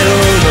ゼロ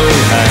の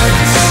ハン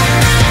ス、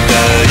大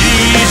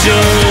丈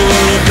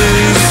夫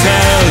さ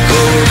こ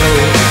の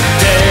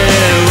手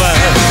は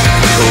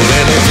俺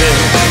の手、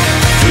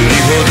振り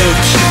ほど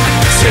き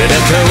背中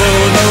を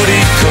乗り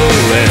越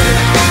え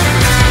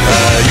愛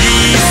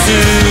する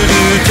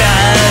誰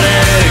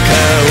か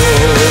を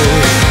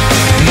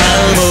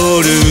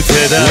守る手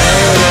だ。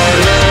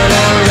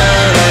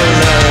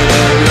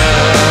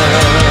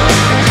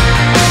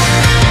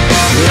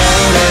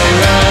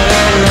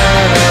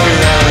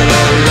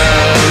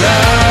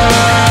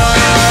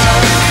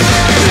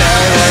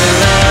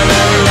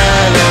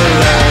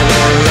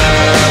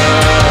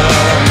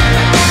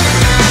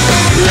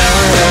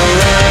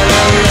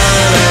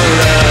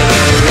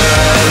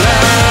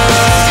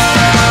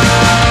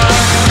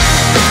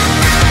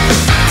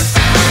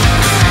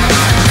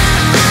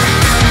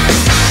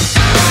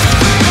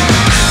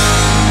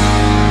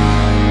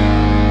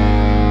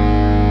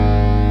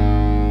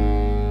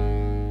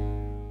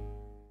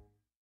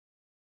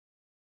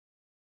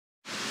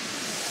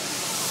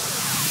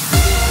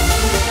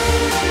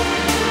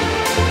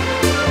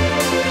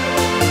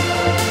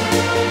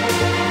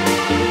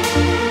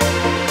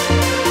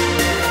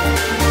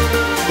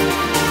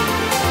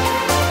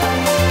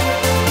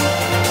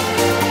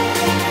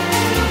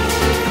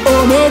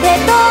おめで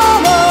とう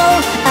も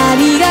あ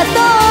りがと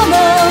うも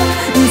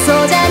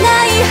嘘じゃな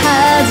いは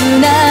ず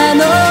な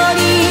のに、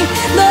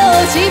ど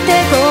うして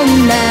こん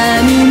な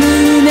に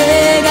胸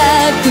が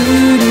苦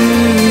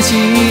しい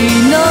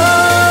の。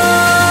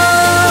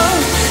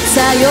さ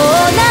よ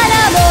なら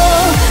も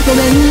ごめ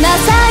んな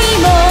さい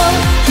も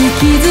引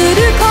きずる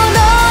この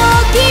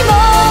気持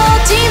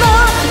ちも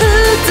映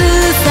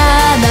さ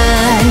な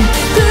い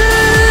く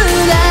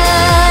ら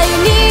い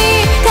に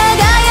輝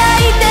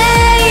いて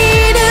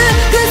いる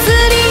薬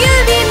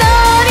指の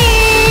リ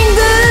ング。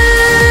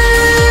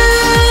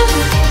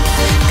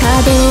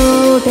門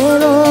出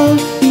を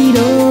彩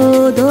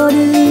る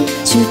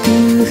祝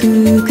福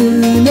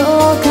の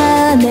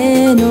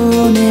鐘の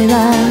音は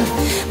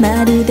ま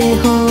るで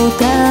放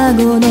課後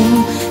の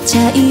チャ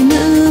イム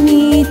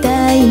み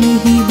たいに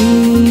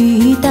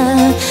響いた。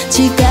誓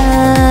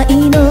い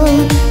の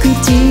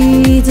口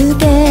づ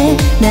け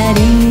鳴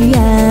りや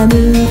む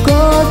こ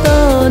と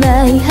な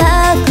い拍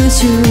手、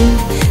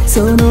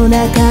その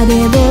中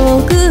で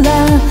僕は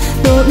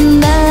どん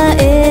な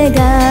笑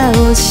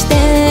顔し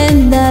て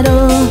んだろ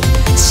う。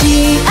幸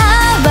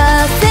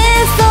せ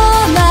そ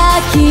うな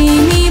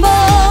君を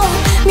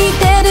見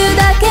てる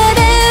だけで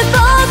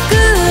僕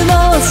も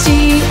幸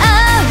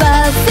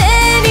せ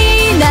に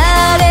な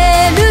れ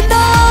ると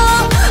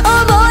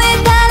覚え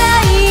たら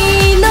い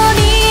いのに。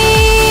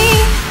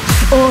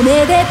おめ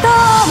でとう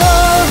も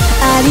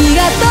ありが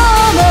と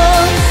うも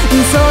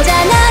嘘じゃ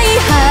ない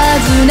は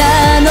ずな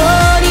の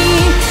に、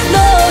ど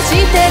うし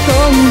てこ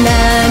んな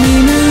に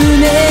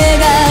胸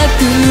が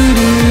苦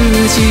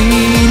し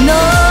いの。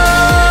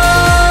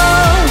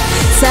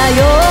さよ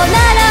な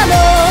らも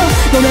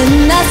ごめ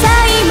んなさ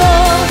いも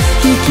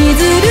引き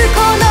ずる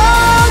この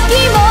気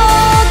持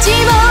ち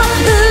も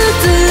映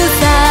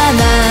さ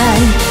ない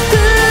く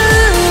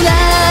ら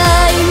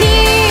いに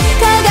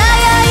輝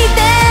いて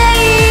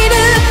いる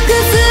薬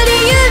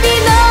指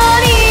の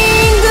リ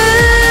ング。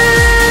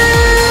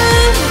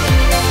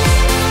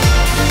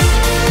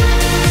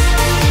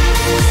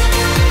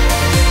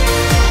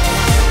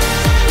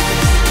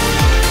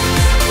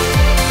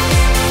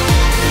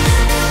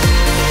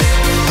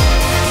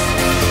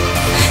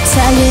さ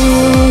よ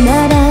な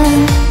ら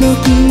の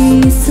キ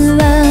ス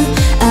は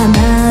甘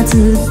酸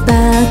っぱ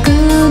く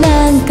な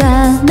んか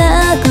な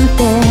くて、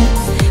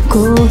コ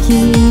ーヒ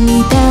ーみ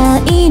た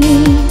いに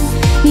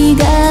苦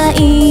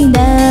い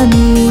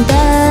涙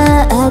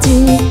味。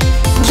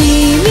君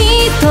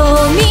と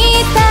見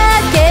た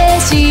景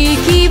色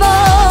を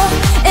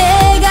映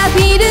画フ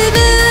ィルム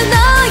の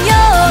よ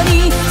うに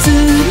澄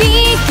み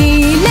切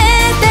れ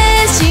て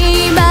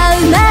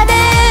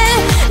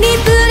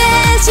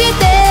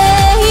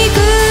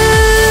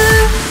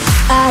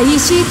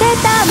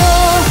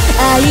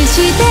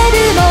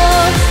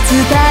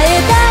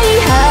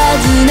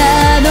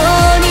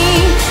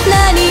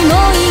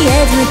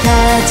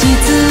し尽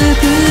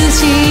く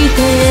して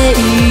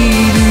い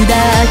るだ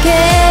け。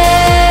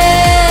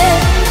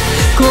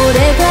これ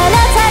から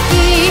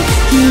先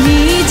君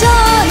以上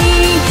に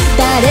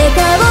誰か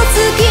を好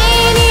き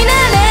にな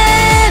れ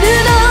る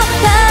の。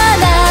悲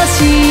し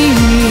い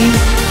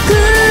く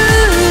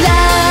ら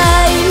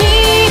いに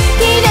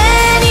綺麗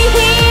に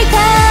光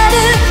る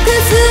薬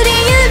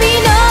指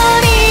の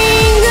リ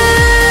ング。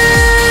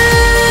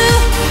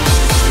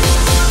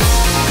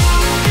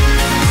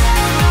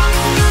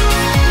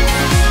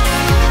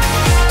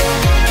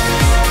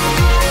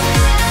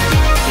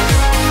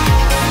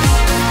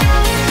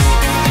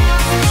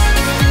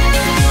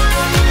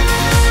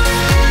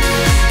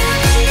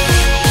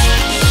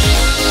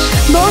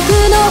僕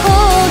の方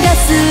が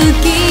好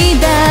き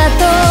だ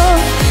と、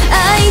あ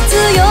いつ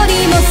より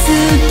も好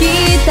き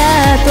だ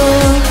と、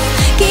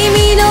君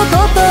のこ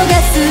とが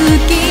好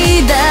き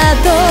だ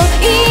と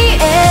言え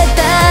た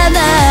な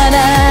ら、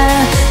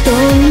ど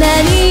んな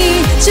に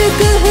祝福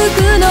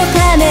の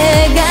鐘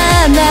が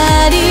鳴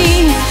り、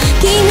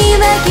君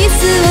はキス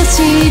をし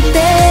て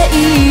い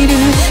る。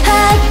拍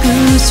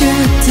手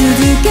続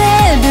け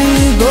る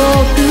僕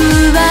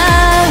は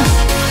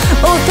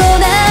大人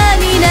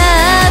にな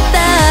った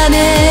ね。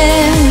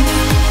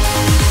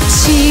幸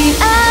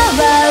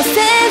せ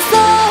そ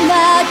うな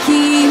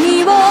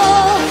君を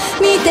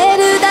見てる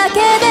だけ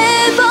で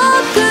僕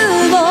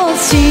も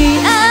幸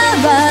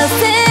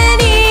せ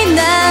にな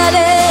れ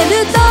る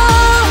と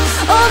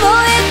思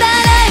えた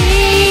らい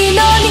いの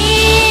に。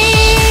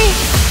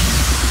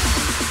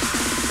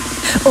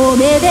お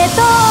めで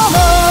とうも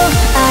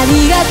あり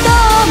がと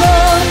うも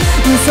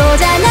嘘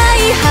じゃない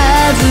は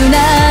ずな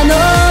の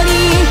に、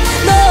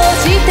どう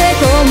して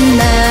こん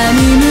なに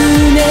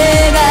胸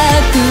が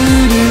苦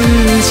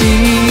し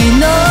い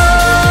の。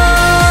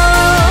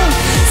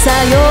さ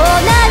よう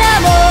なら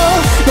も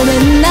ごめ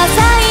んなさ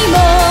いも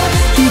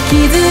引き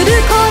ずる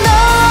この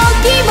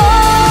気持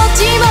ち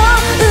も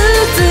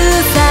映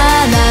さ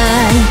な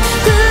い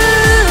く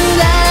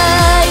ら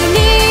いに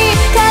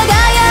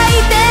輝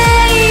いて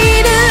い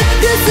る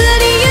薬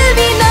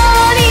指の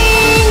リ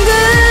ング。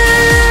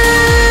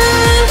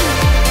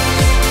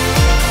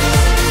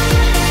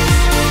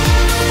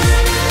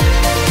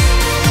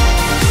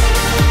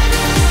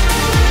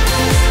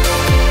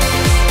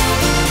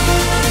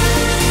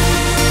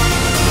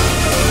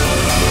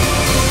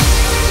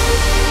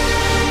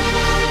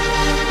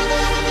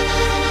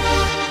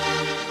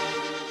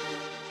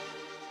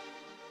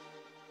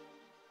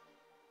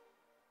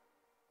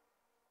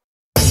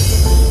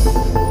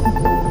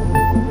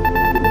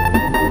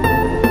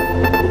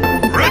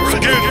Let's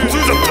get to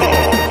the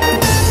top.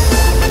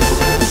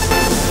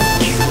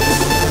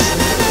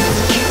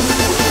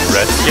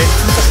 Let's get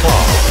to the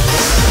top.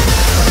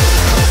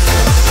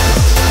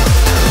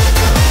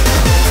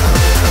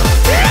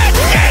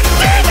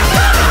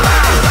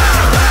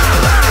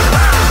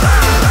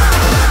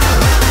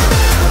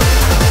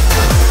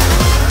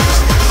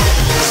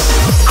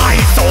 愛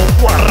想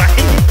笑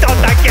いと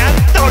だけ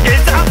土下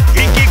座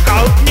行き交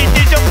う日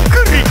常繰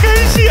り返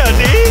しやね。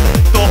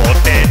どう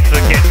手つ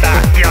けた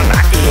ような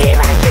言い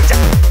訳じゃ、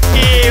言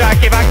い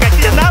訳ばっかり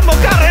じゃ何もか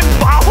れん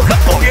バホが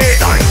ボケ。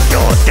残業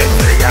徹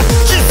夜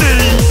犠牲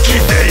犠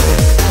牲、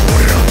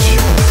俺らの自由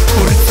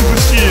取り潰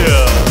しや。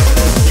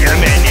夢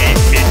に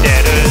見て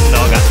るの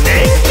が年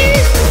金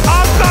あ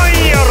かん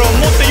やろ、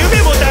もっと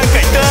夢も段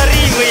階ド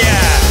リームや。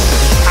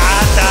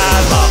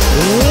頭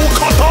大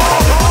方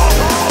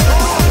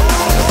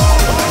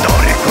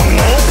誰かも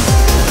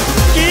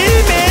決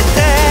めて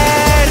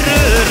る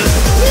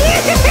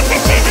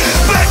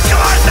ぶっ壊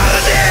したら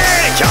ね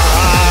今日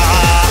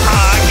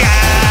が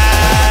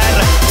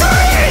ト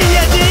イレや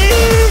で。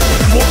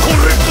もうこ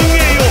れすげ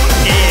えよ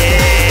い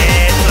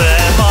つ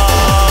も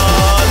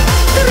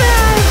ドラ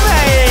イバ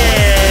ーへ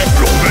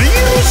ロメイ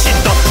ルし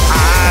た明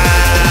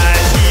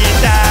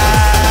日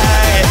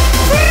へ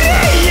プレ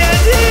イや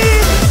で。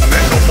目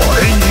の前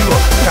には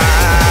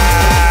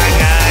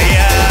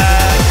輝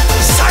く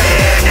さえ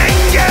人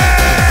間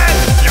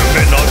夢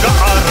のが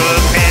ある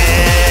ね。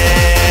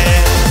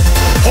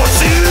星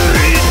売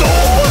りど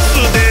うす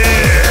で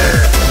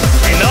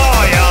昨日よ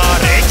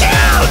り今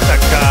日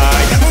高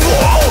い。う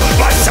お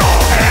場所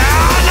へ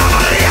流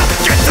れや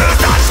ケツだっ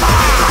た。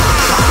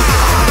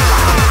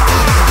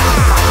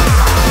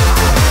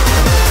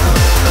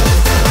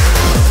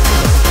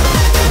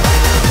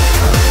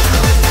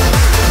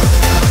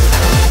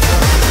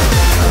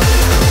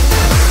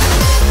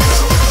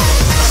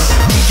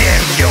減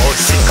量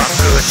資格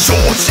昇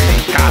進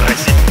からし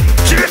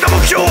決めた目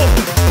標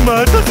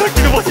また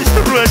先延ばしし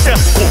とるわしゃ。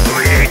刻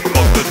一刻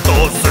と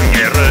過ぎ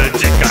る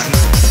時間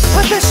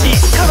私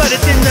変われ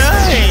てな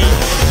い。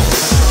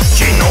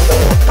昨日立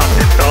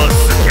てた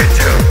スケ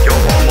ジュール今日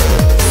も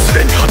すで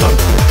に破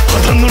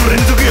綻の連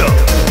続や。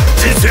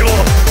人生は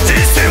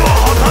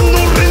破綻の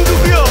連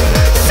続や。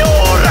将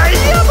来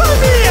やば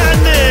めや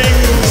ねん。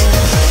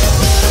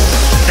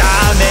ダ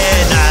メ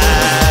な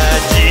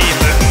自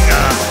分が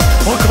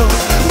あかん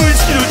無意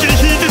識のうちに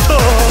引いてた。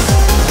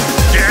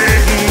現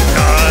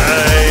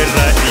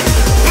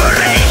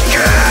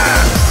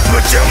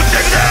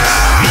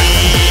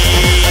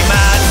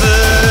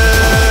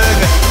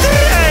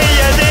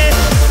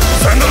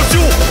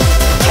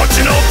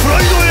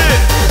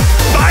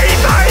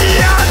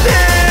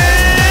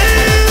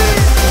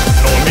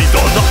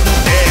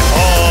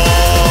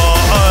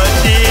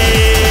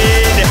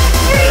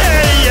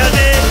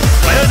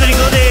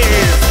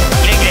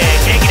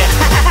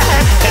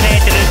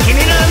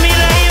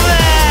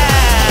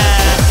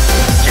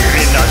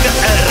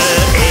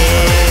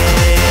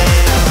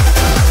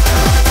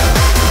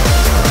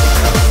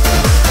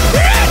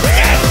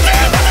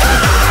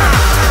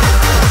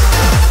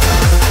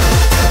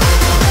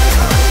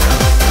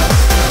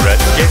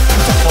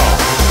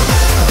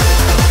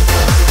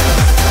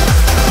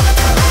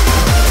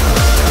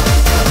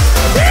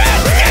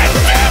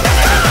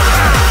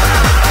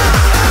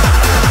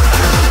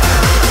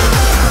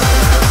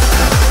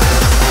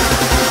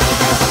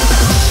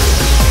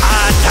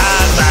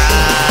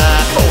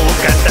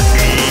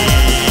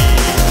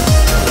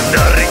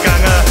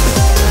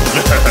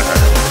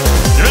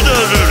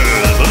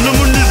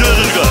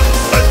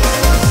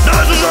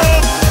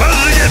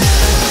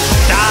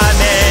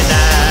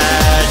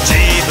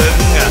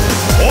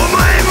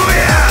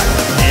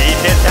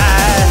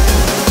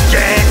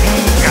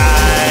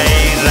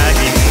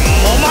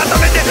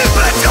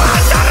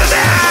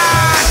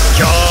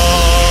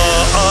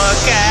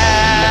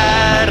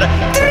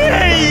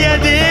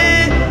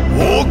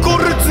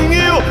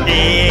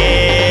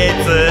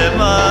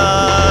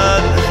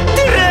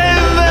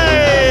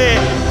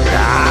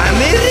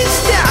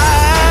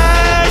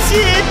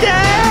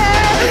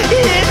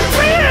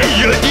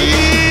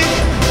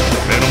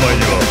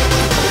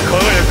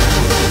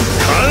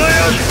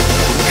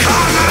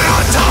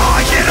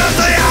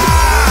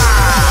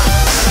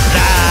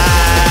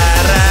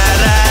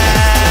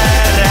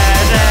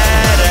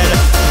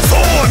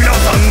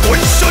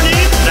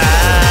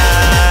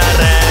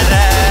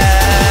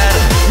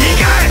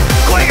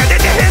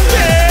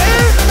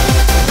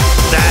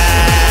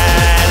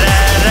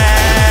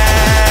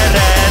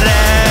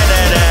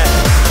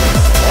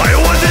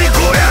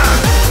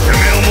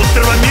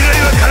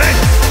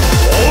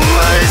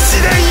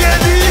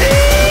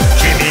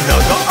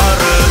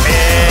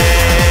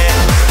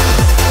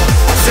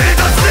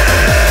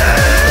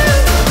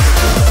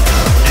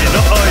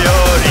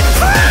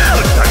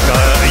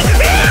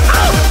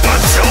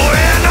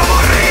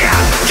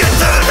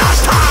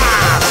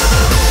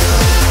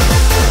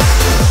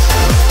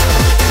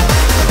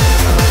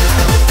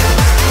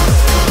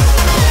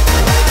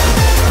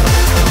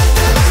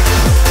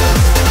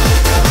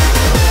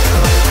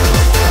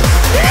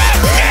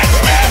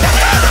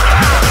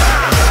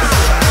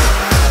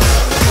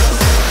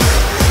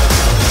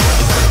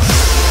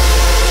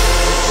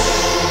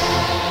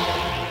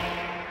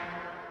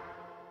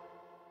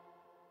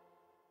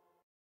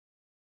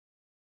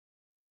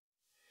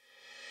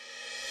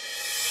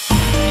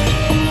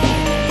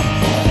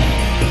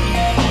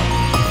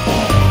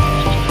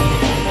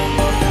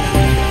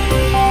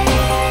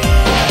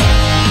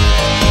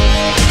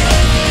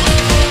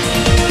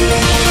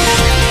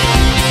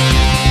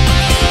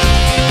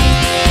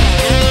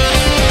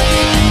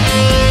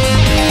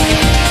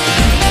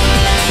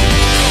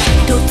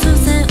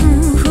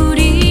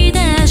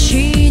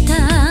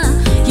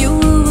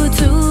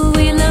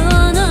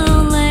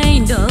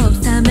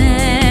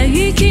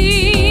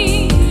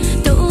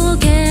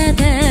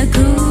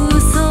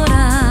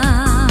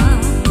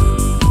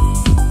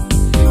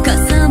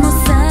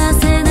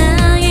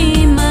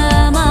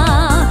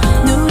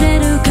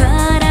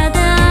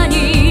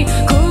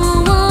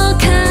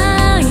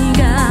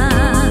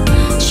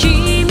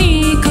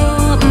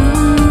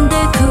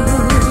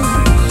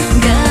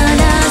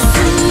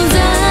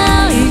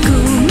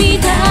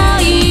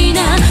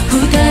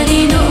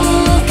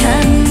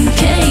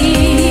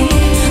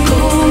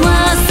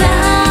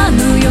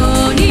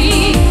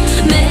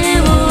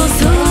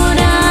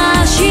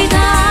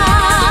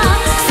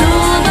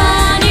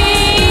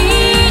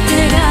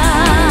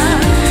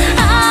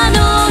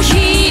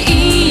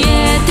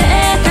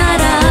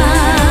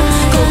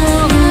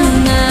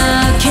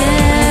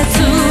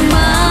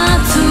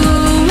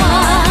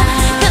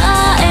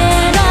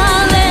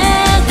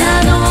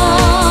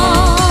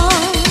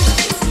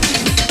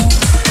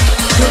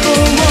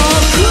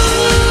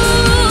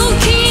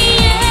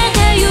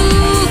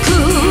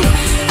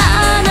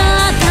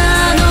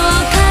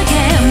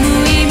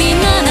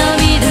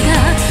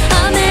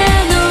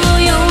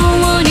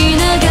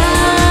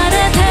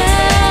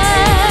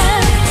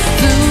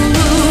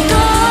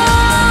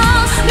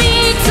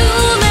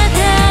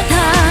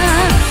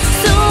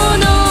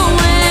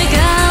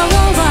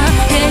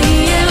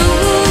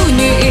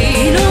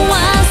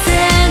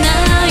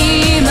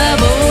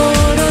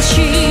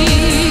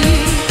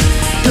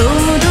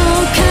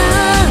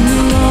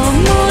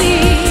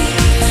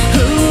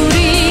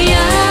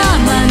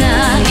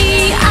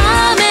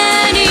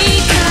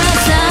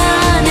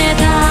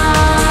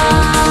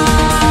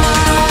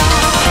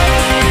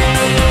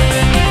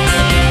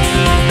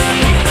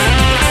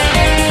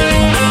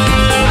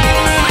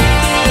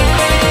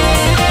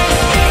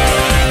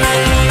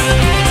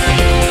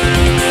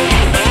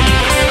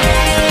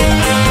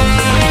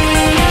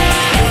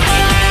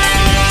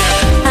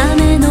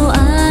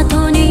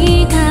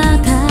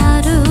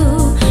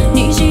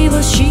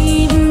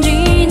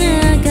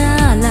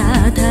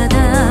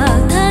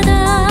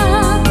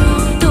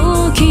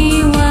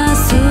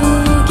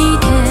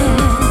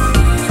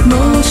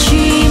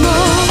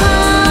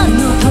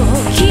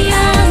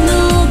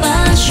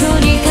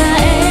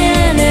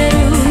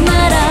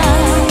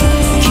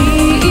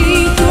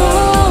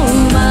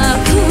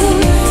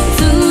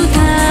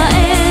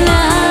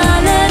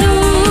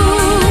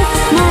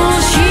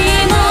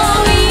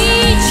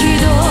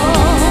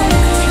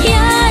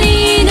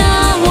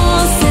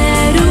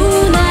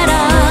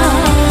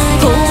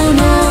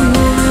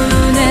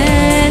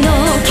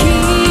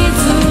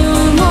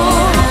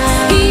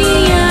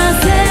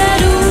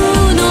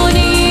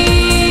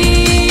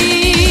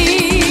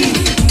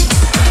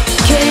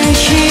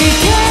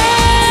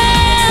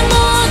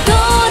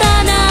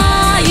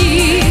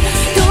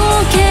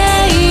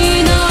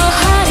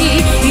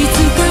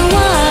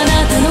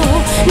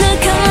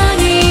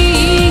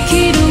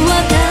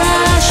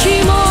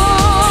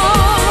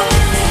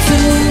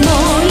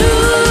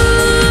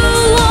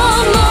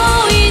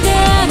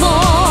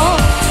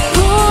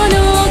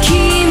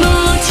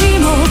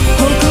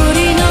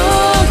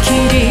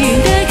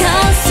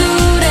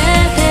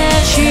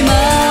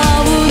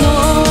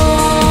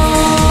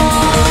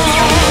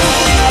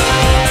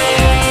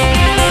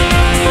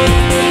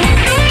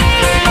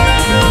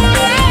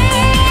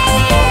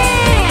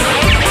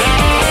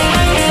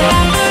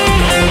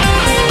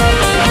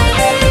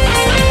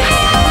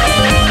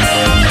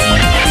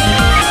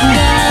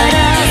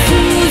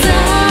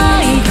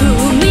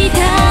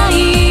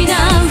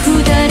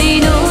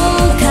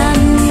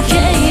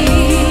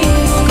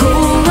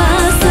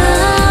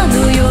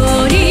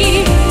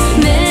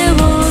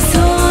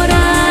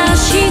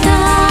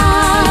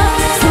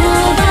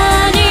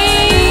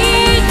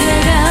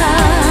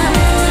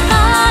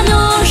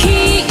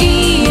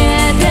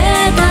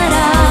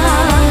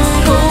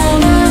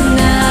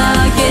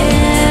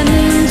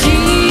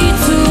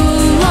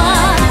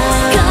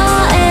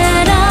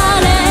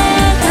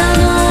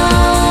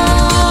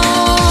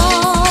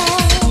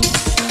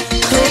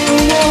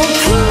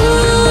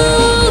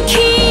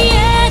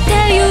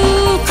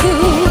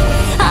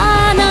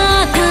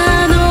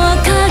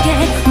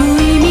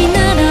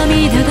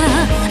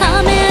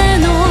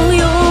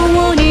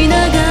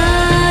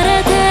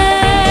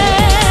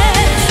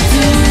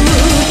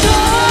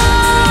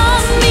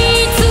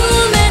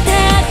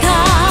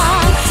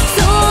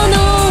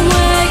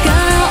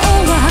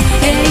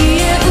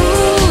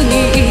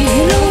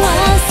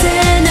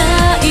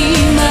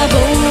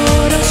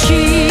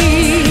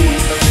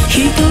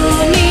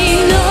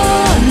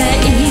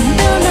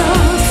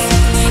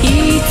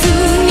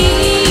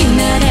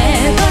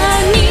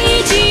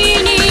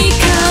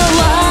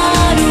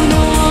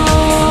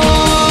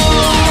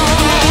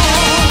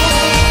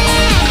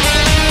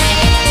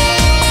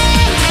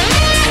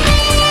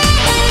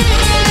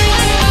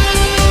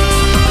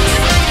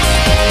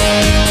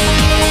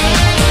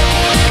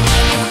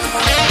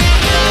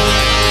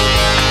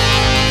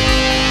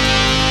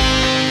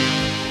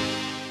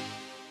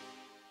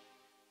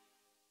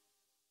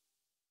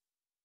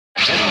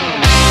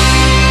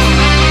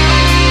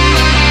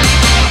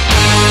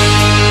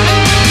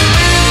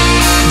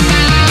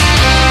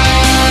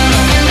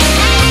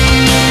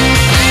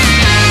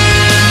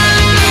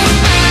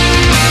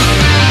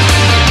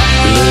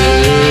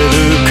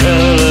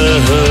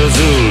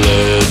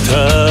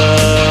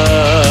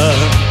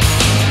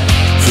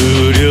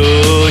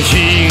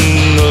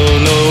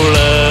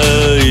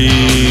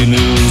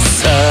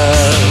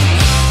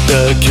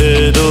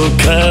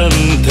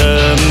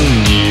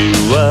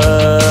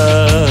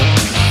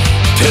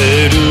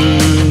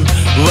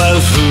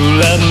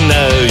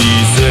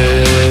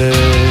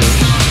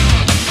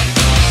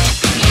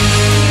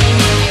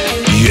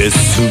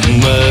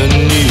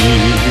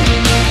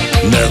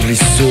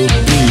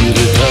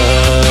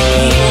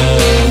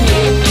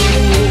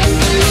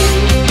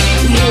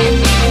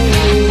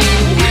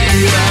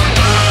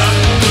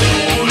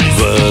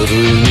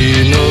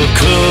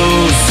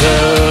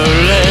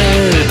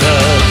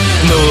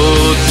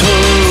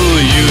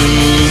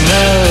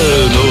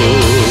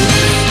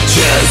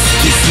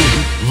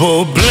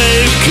Oh,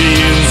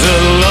 breaking the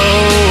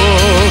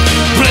law,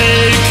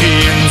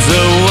 breaking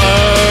the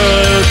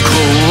world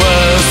壊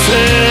せ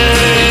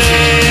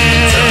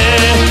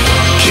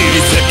切り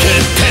裂け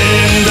て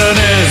んだね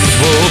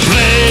Oh,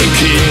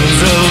 breaking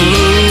the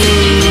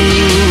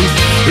rule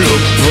六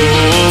法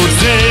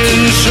全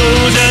書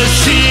じゃ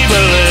縛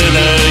れな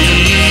い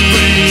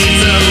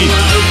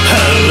波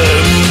乱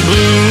分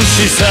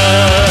子さ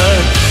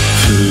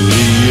振り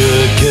上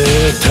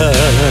げた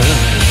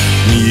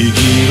握り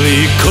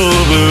拳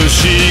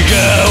が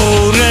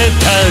俺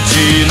たち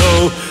の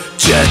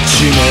ジャッ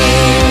ジメン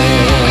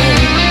ト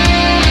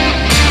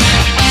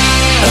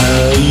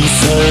愛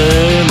さ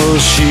えも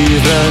知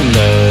らな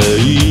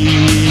い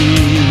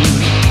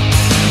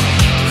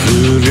不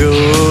良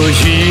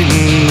品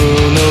の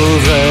野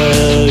良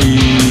犬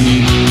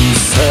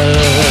さ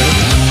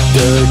だ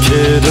け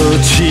ど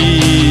血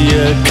や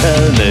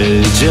金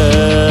じゃ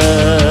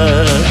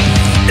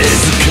餌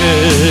付け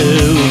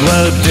は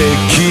で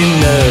き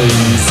ない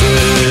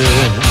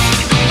ぜ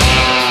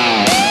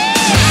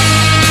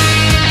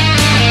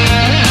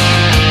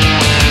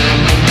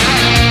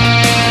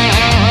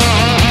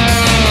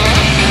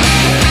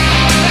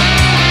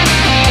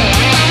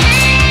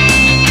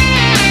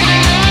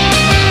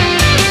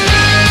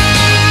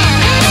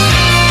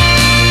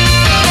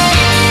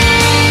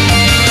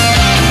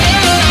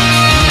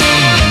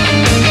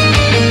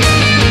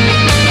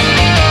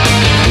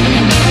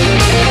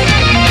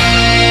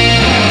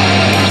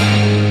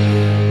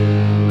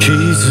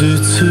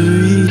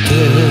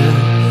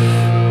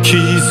傷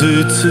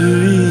つ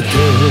いて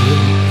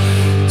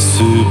全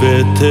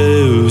て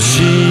失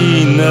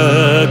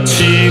っち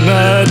ま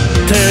っ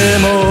て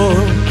も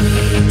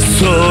染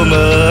ま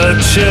っ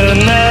ちゃ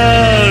な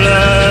ら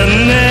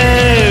ね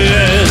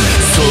え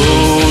そ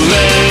れ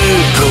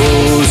こ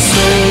そ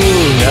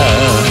が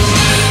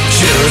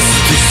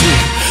Justice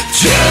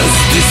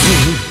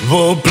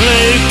Oh,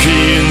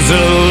 breaking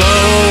the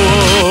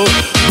law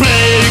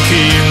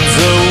breaking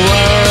the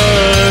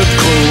world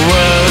壊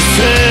せ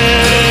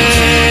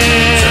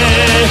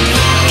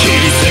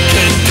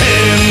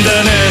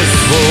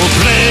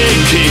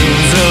Breaking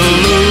the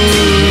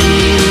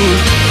rule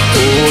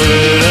俺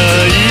ら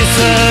遺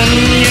産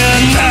や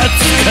懐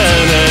か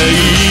ない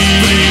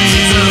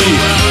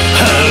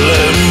波乱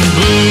分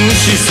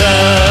子さ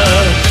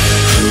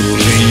振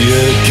り上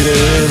げ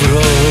ろ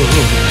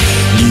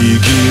握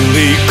り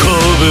拳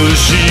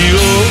を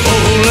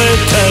俺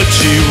たち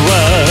は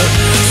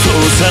そ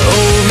うさ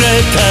俺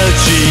た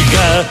ちが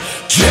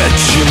ジャッ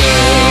ジメン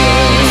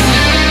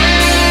ト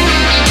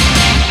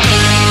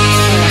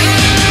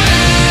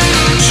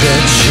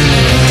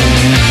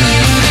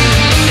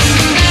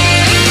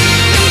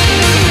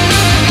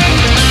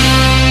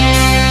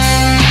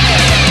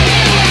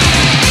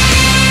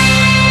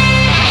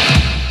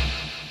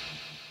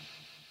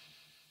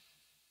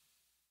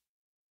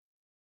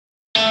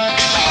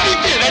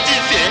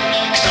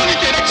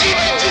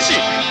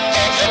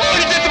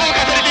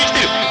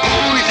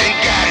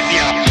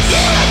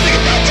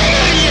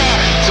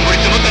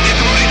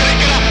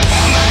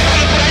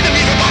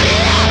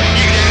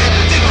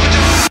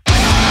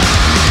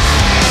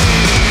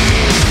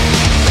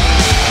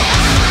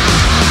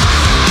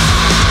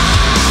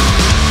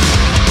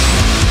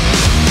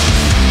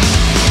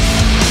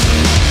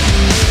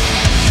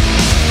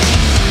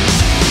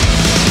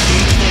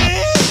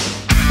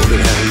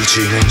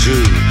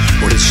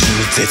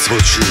絶望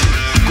中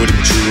ゴリ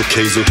夢中を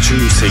継続中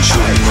青春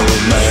の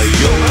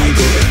迷い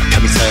で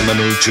神様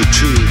の宇宙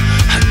中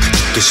発掘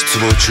って失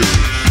望中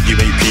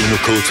夢行きの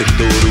高速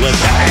道路は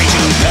大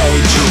渋滞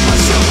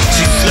中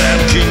実際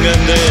の金眼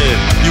で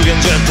歪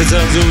んじゃって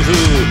残像風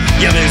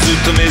やめず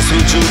っと瞑想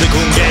中で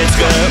今月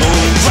が終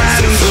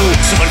わるぞ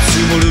積もり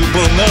積もる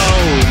煩悩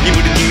鈍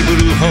り鈍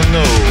る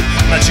炎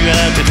間違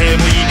ってて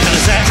もいいから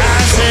さ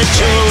汗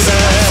ちょうだ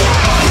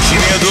い君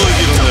はどう生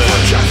きるんだ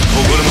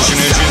誇りもし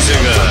ねえ人生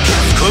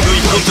が刻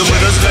一刻と無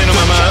駄遣いの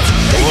まま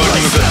終わ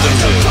りに向かったん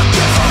だ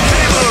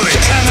ヘイボーイ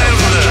考える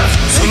のだ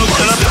その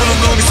空っぽ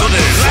の脳みそで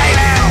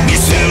見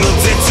せろ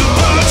絶望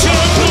ちょっ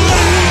と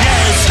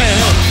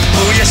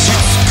燃やし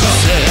尽く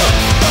せ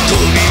飛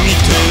びみ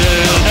て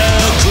な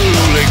く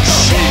歴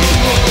史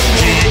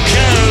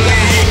光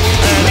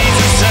網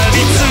ずさ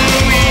びつ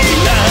い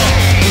た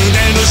胸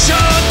の焼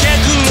却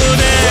炉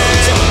で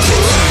絶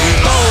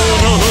望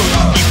の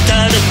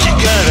頂き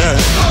から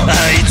あ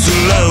いつ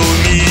らを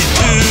見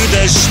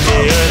下してや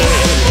れ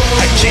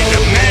諦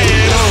め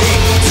ろ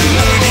ズル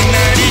にな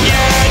りや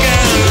が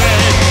れ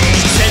見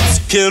せつ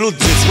けろ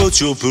絶望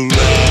超プラ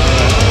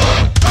ー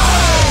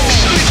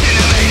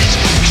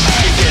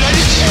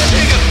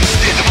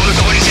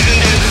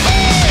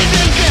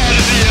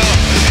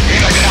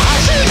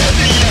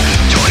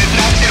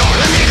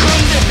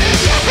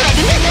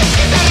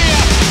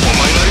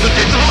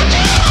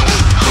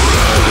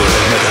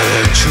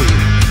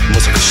模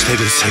索して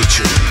る最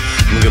中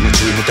無我夢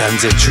中の断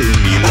絶中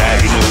未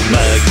来の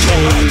負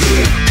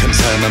け神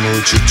様も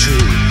宇宙中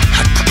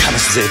ハックかま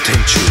すぜ天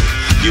中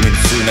夢に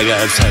繋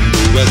がる賛同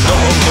はノ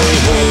ーモ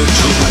イ包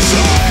中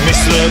メ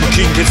スラーの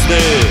金欠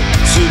で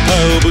全パ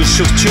ーを物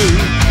色中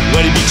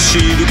割引シ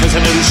ール重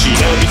なるし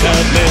な見た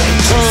目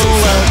今日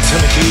は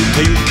冷め切っ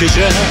たユッケ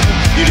じゃ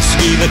入れす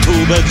ぎな当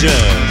番じゃ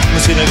む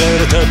せなが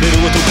ら食べる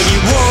男に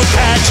ウォー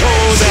ターちょ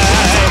うだ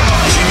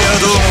い君は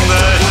どう思うんだ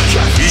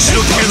い一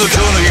度きりの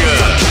今日の日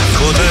が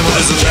答えも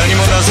出ず何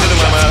もなせぬ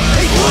まま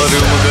終わり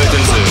を迎えて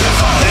るぜ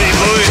ヘイ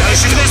ボーイ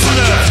走り出すん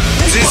だ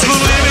絶望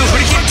の夢を振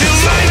り切ってう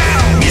まい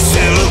な見せ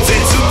ろ絶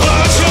望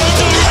ちょっ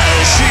と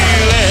走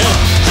れ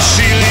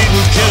走り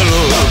抜け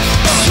ろ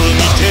クソ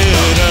みてえ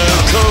な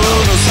こ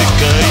の世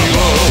界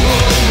を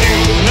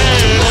夢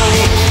の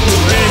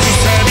上に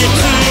錆び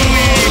つ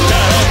いた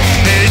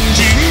エン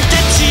ジン立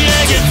ち上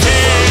げて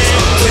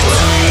絶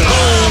望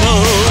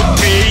の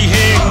底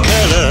辺か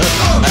ら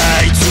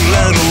あいつ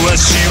らの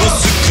足を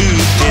すくっ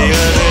てや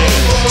れ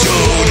情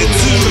熱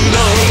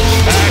の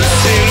アク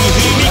セル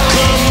踏み込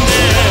んで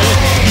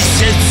見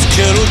せつ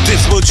けろ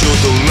絶望ちょっ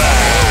とラ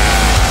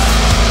ー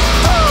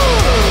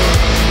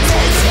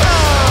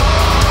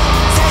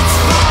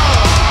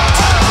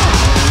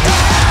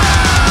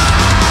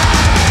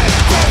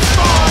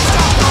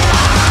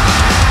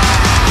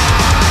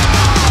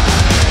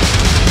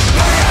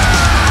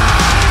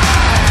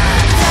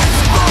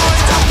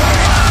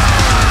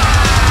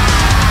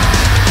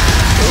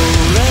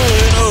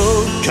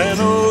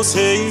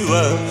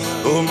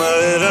お前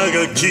ら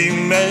が決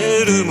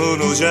めるも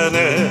のじゃね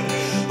え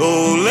俺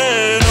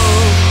の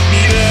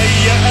未来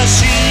や明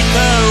日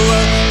は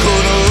こ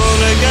の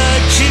俺が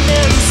決め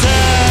るさ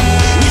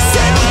見せ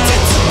ろ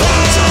絶望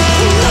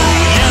燃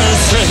や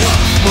せ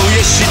燃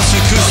やし尽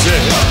くせ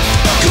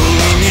ゴ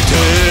ミみて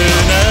え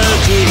な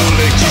黒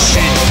歴史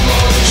光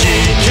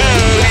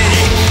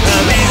浴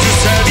びず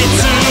錆び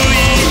つい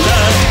た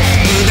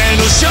胸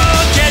の焼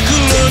却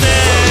炉で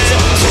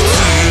絶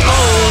望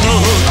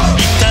の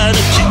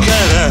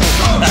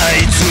あ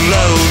いつら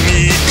を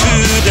見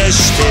下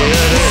してやれ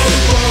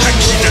吐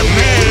きだめ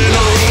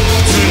の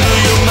ズル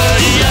よ舞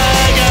い上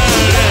が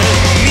れ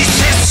見せ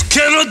つ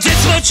けろ絶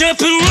望チョッ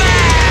プラー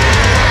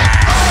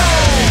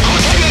答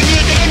えが見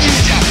えてるん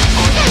じゃ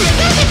答え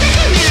が見えて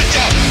るんじ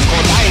ゃ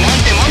答えなん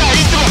てものはい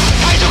つも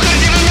最初から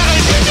自分の中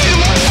に出てる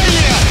もんなん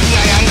や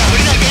悩んだふ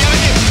りだけやめ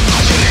て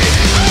走れ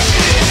走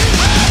れ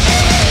走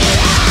れ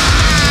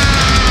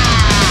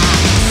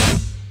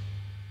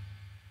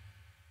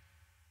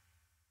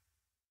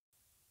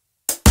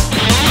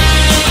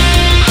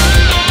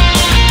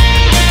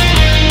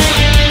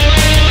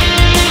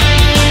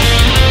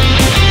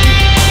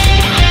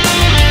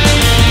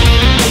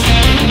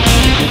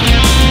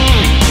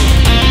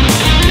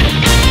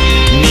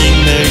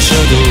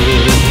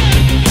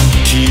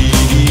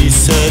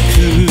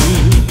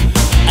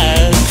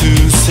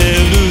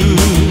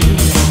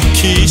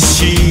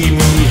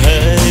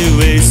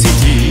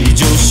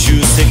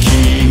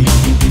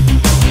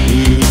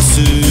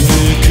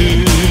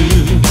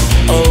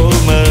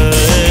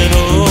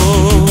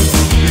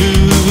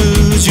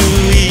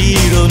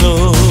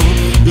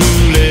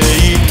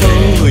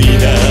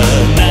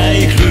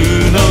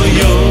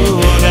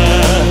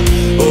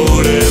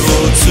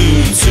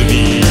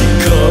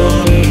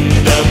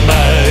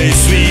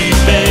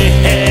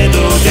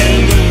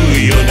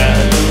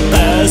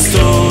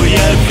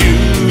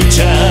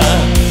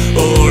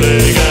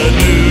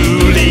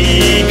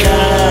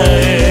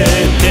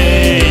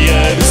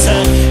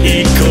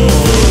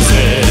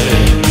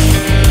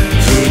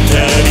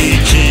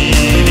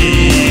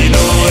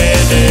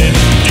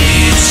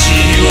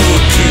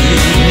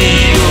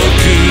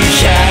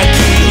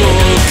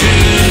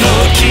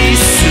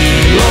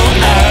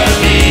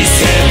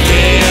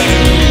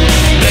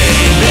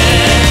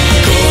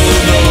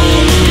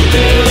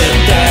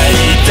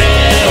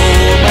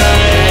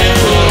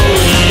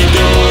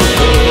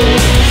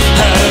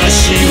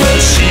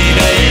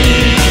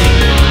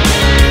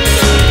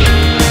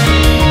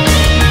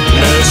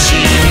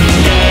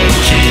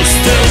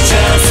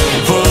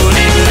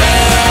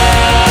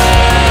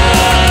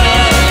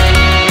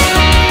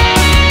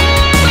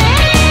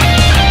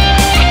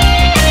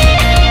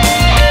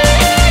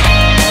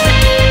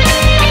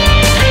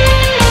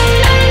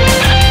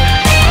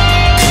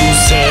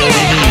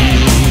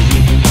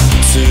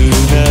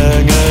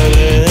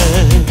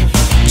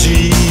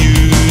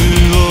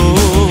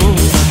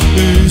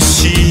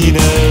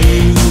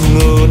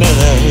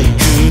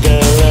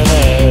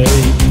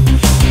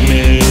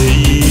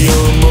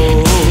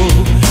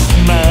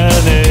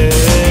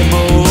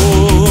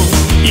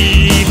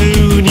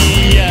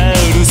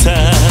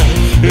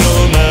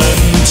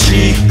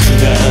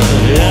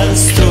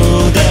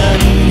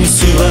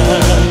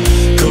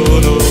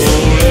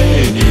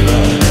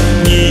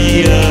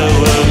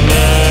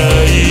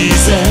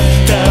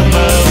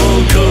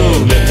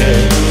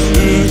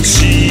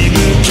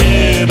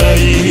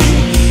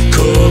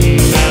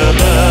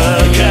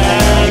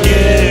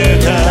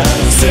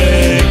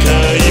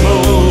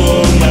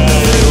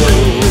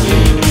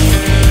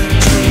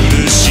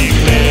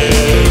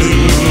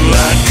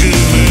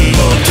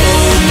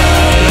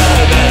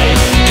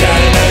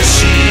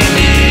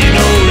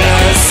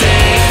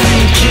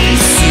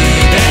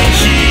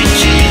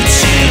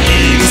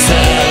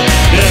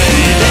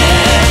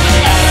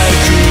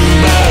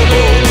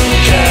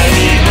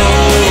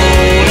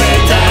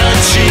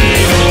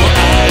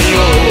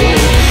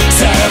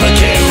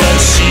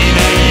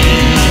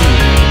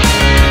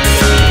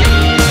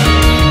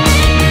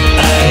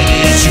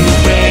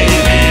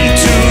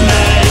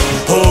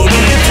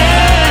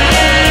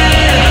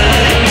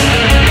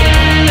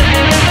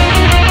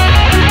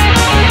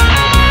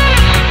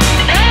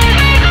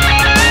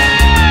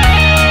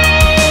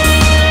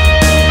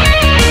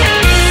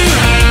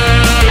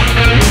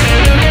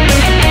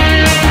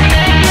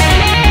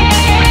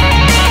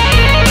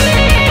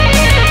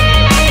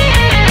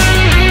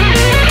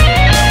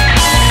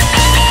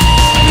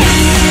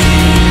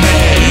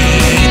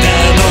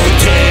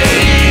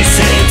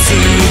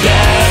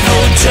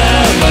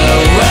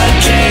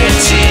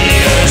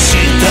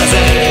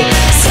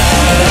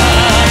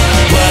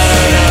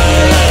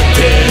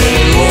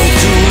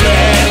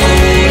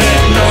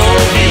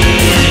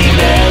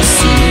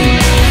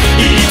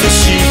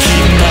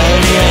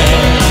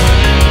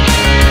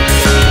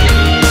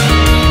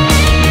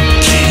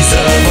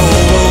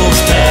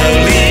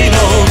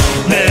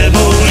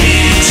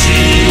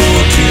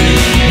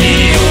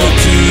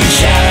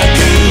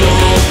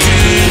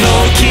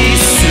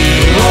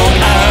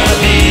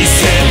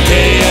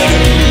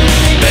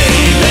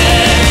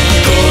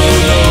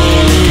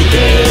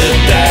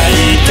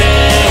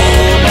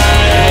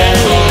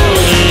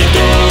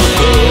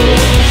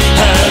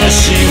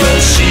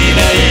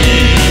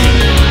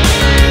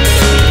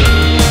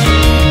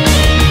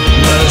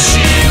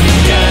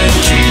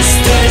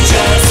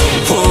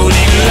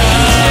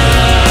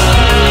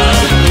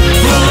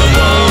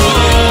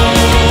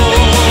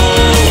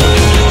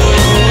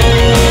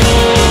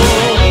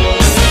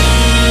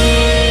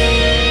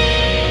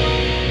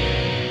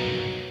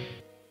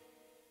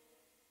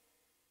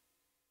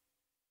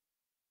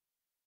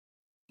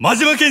真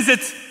島建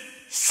設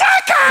シャ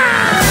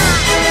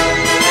カ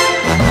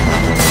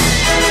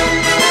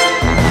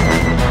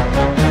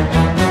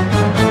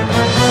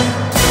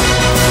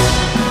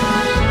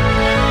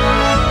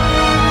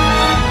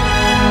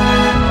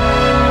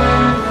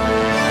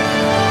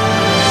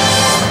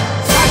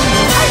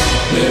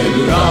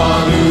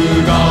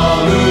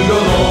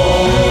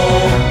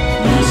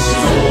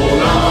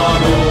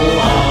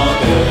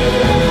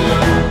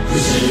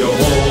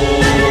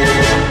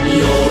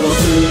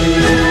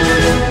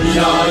未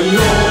来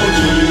を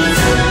気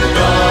遣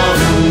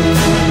う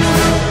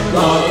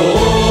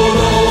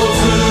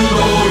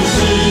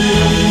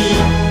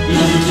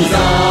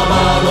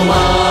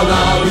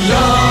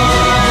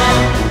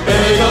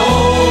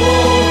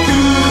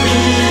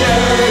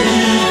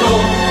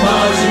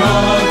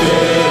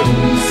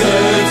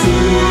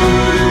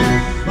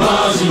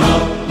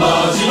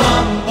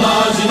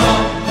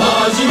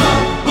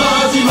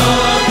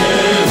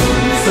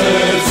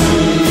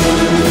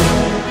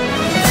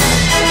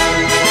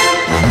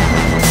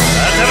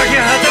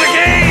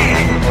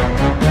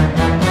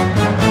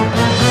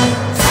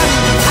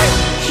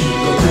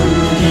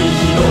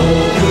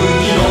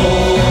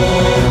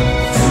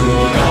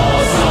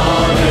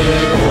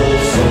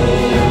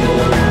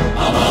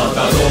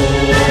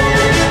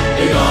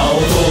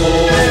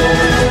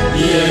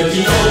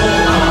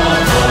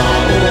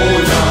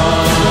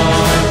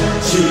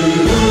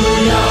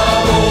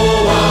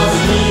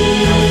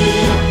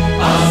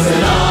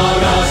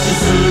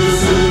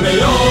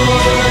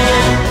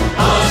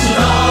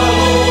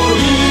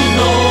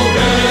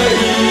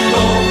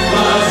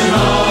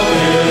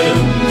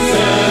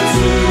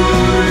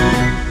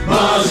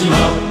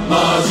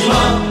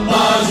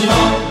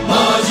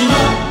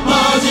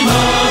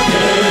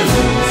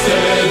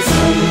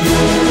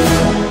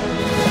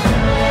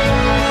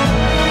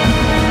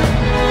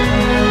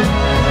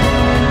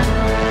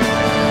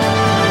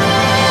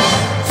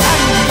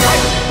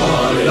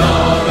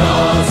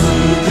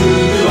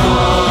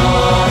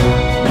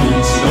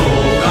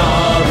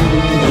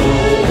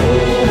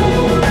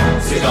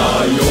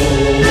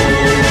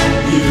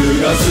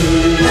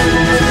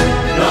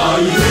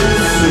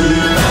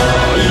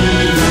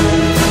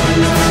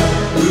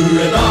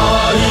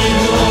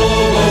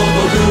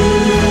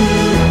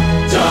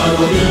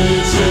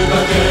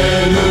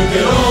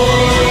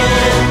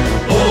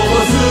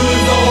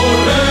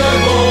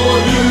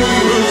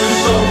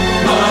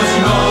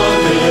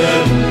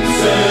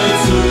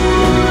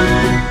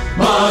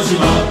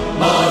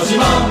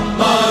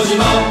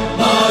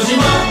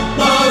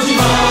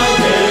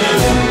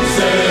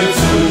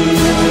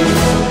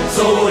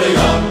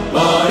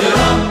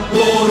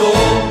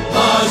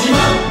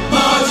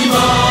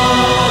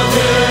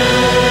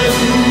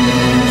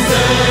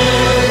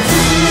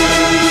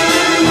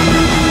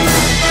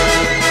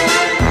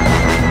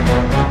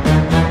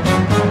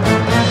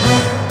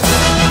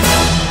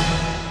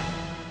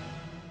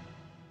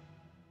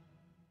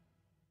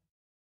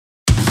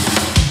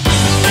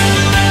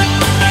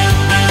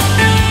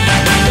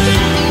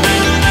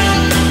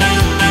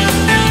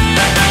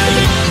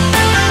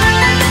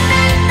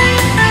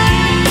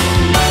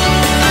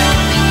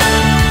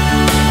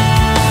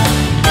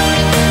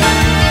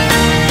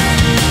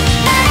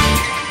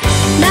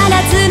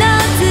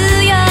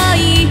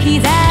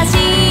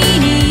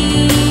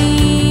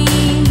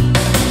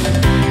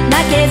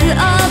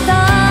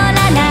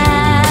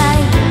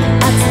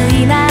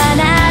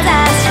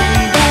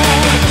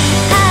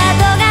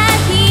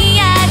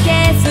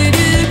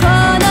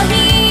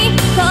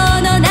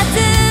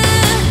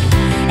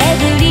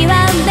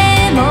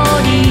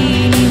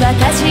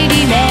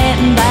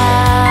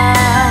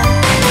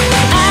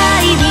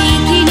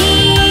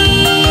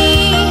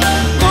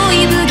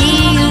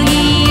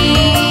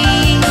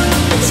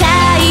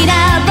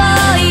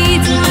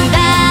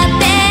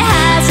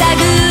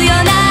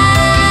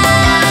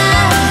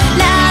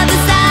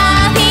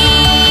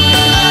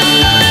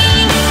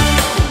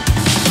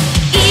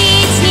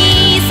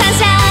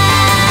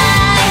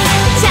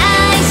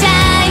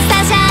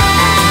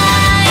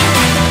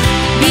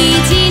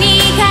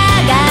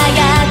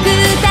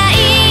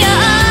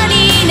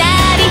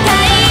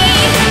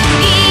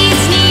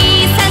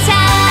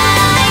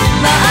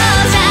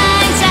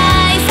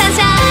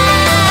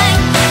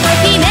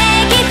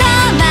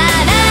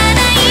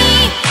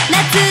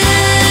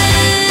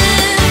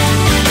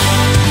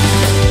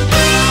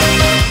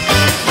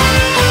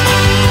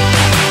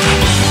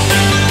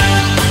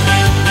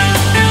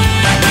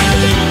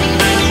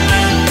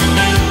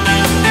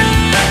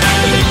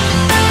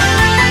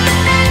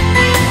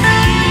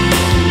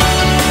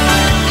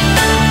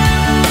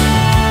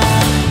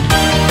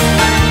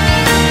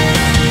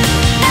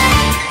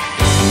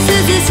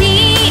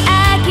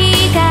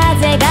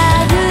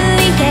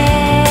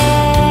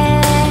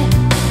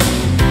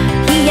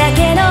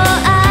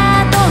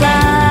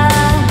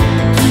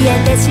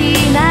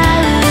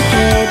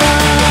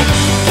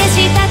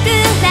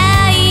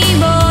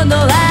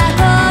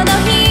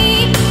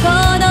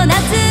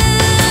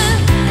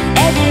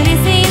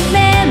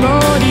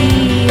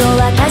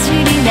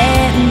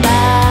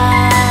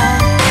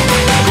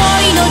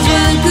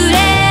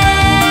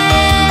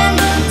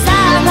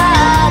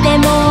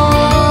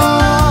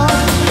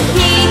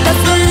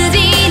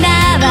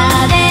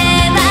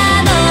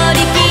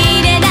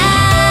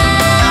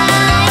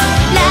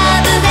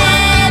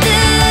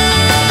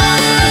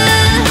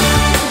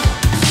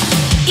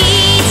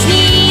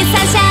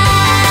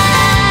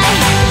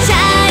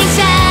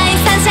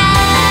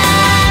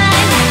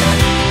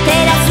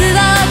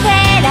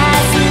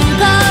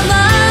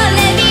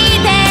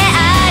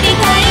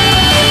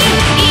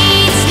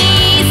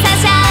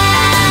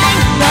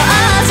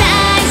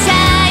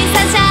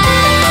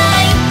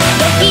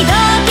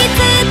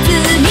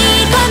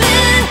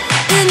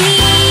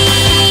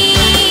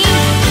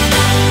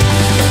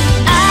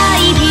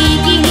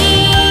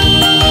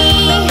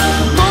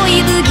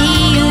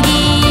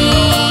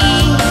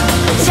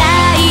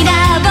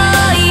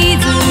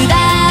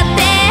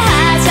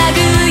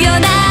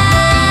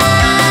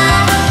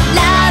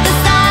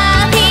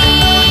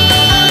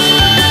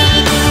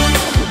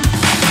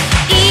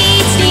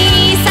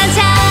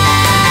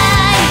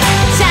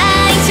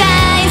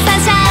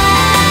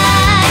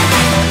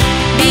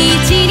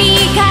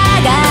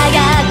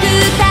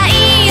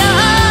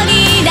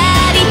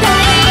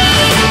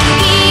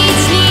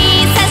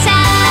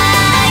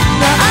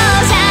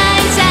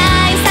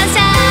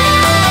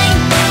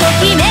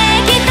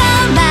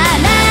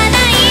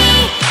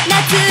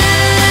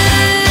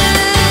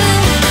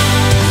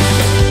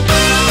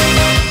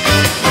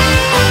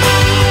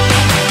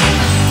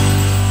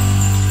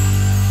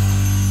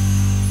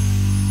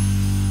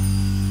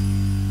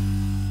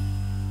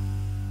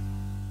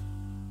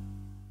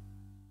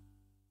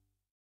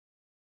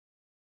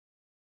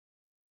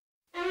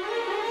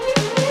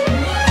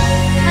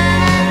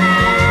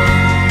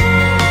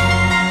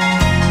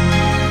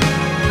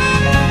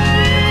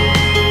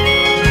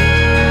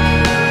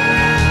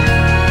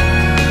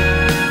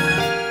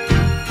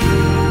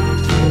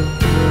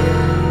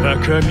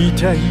カみ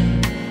たい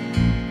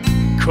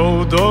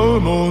子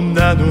供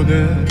なの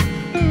ね。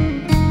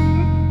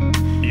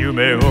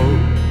夢を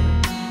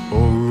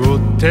追っ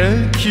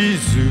て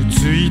傷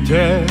つい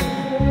て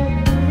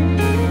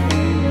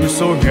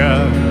嘘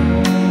が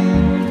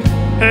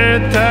下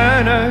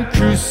手な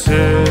くせ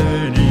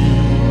に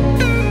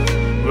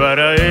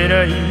笑え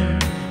ない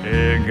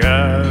笑顔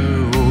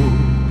を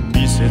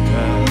見せた。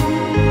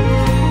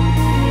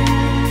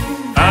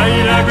 I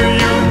love you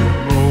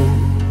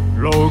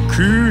もろく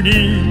に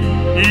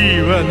言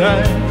わな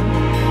い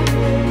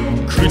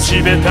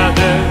口下手で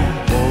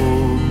ほ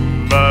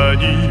んま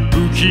に不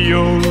器用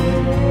な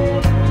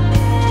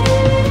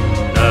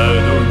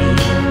のに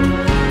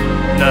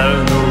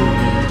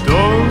ど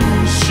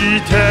うし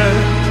て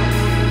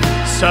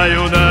さよ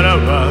なら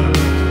は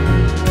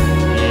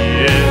言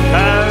えた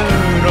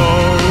の。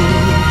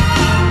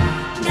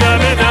ダ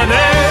メだね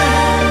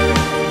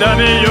ダメ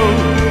よ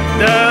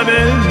ダメ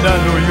な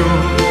のよ。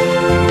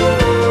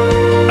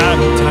あん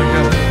たが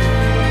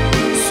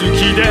好き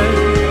で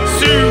好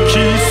き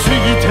すぎ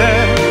て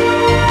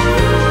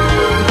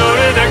どれ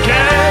だけ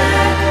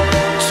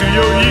強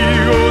い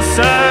お酒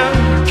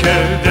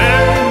で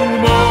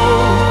も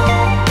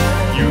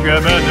歪ま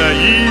ない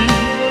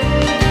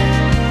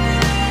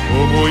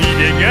思い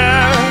出が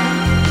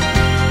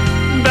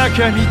バカ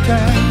みたい。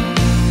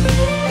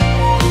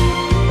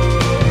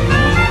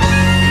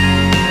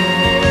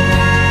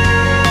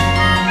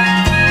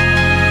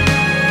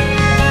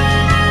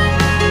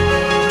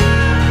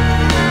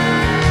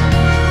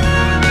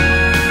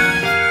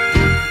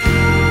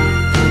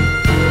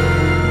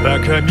バ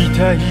カみ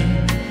たい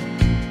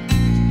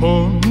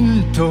ほん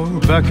と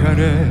バカ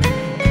ね。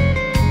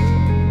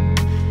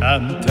あ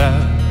んた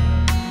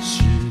信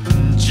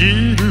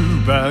じる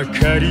ば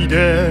かり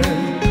で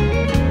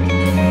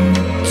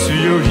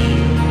強い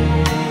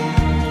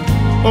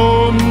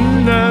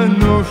女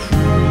のふ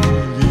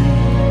り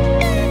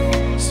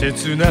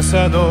切な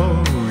さ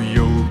の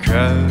夜風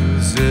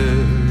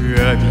浴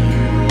びる。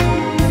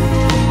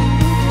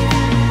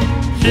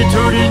一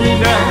人に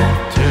な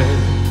って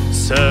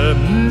3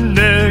年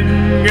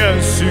が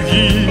過ぎ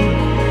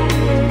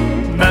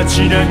街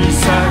並みさ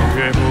え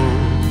も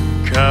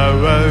変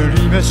わり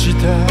ました。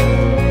な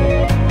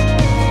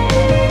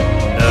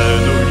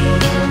のに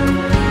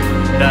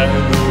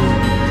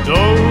どう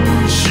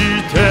し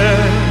て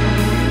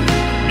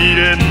未練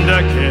だ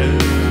け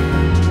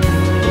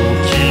置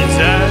き去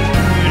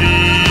り。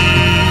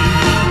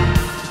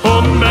ほ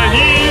んまに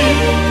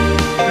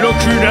ろく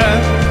な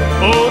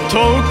男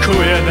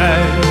やな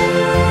い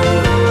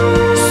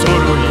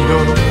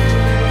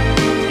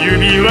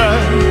指は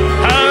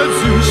外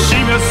し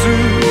ます。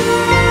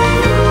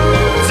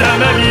ざ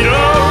まみろ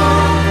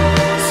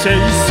せい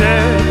せ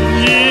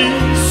い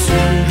す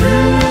る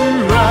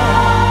わ。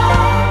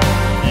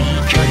いい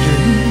加減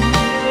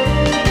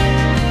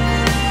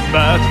待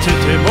って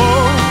ても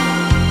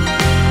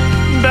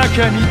バカ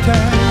みたい。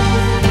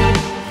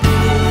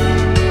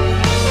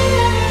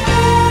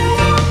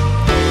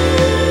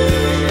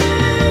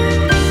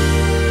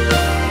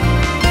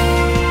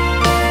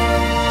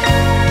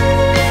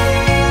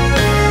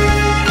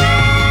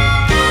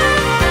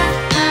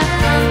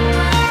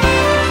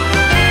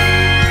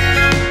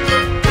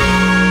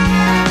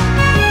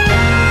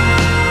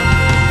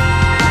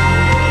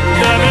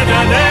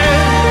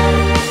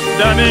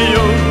ダメよ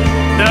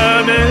ダ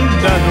メな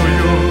の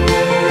よ。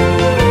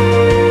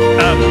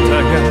あんた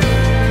が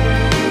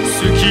好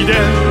きで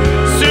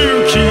好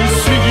き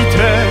すぎて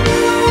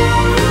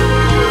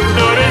ど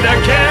れだ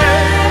け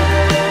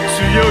強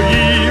い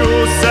お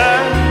酒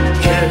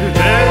で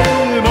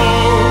も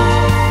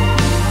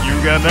歪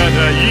まな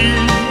い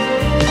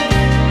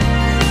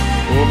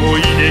思い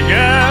出が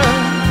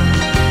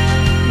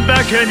バ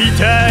カみ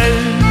たい。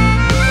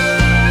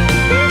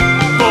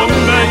ほん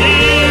まに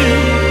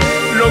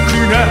ろく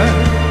な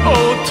男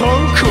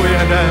や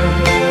ない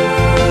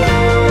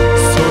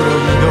揃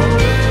いの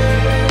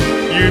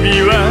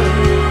指は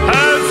外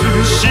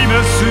しま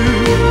す。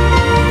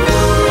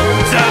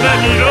ざま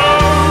みろ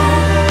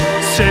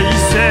せい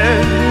せ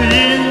い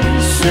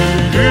す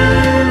る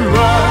わ。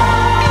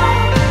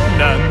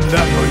なんな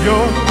のよ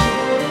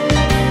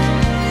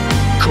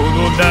この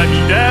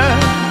涙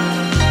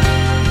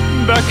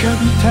バカ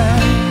みた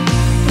い。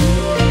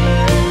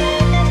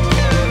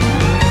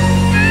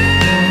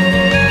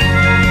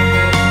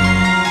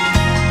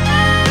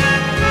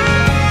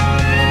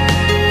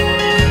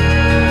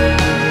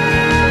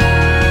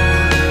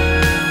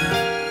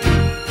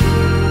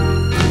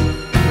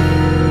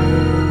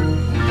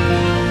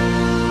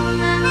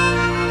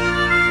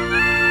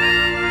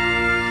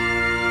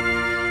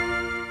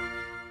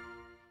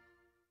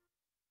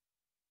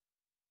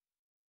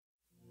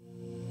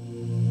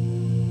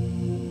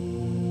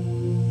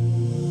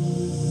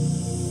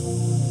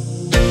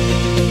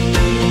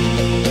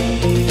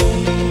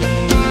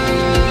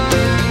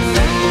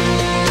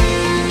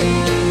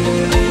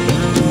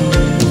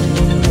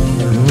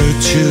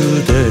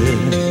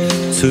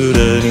貫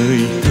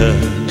いた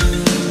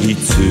偽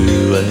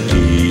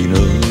りの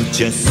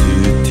ジャス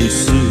ティス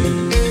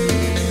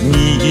握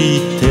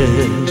って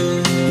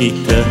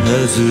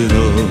ずの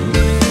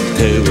手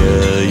は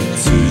い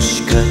つ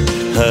しか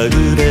はぐ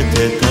れて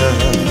た。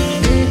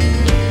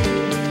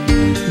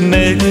巡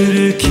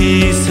る季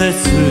節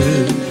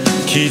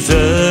刻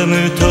む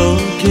時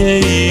計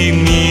道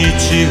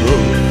を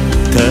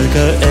たか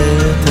え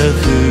た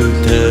二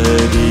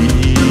人。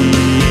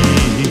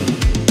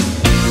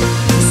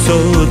So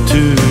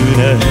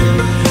tonight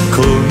今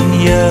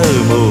夜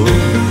も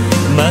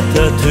また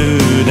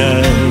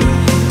tonight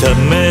た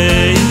め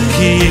息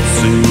つ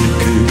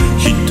く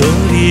一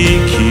人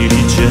きり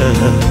じゃ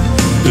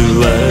上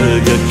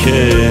がけ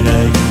ない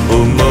思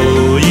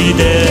い出。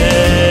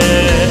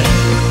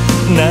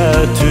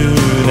Not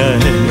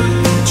tonight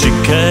近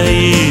い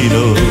の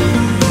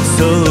So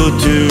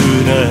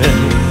tonight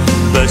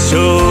場所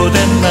で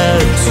待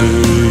つ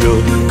よ。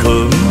こ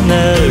んな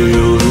夜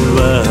は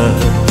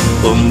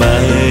お前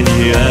に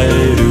会え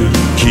る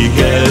気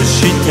がし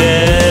て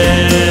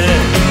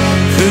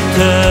二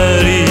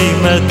人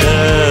また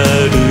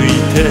歩い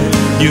て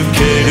行け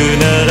る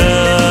なら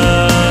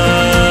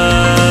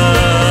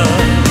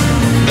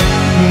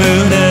胸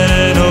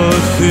の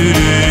古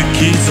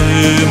傷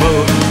も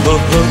頬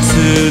伝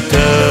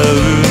う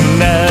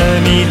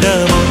涙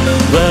も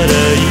笑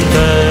い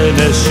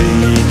話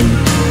に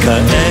変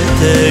え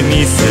てみ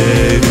せ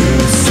る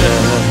さ。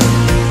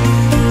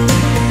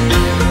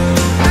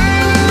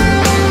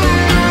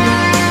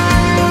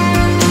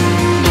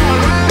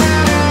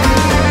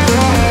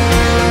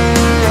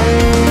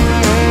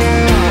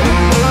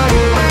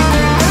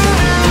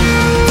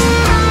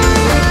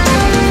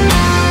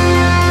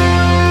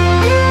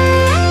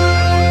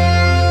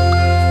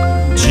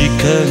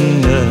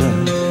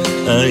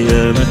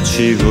過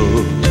ちを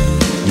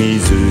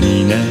水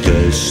に流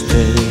して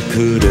く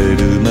れる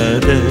ま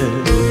で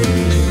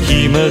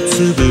暇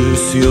つぶ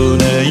すよう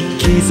な生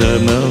き様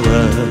は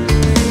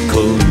今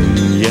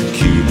夜き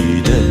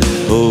りで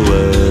終わ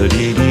り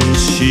に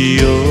し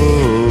よう。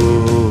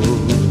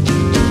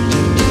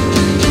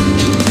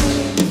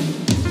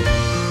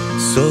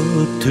 So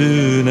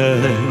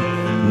tonight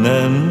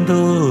何度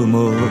も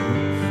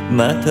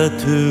また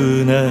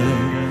tonight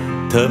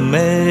た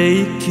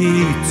め息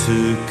つ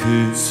く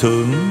そ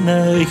んな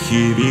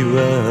日々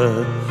は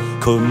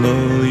この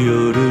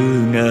夜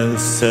が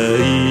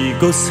最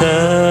後さ。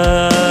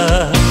さ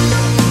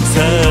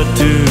あ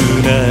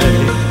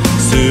tonight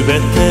すべ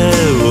て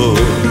を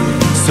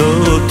So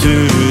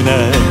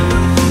tonight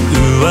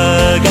上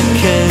が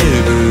け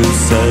るさ。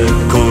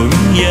今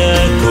夜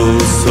こ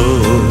そ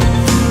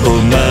お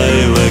前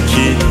はき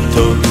っと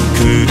来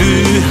る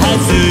は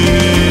ず。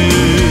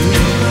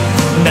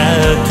な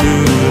あ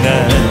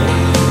tonight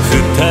二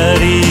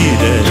人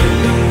で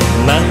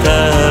また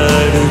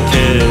歩け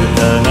た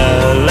な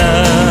ら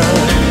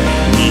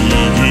握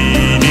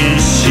り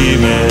し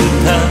め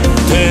た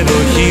手の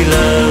ひら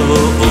を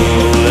俺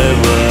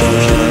は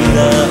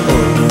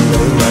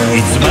い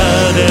つま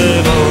で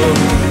も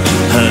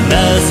離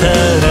さ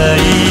ない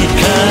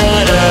か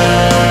ら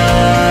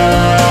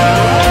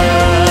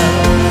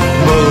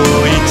も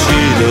う一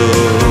度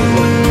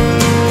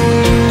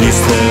This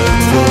time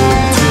for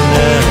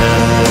tonight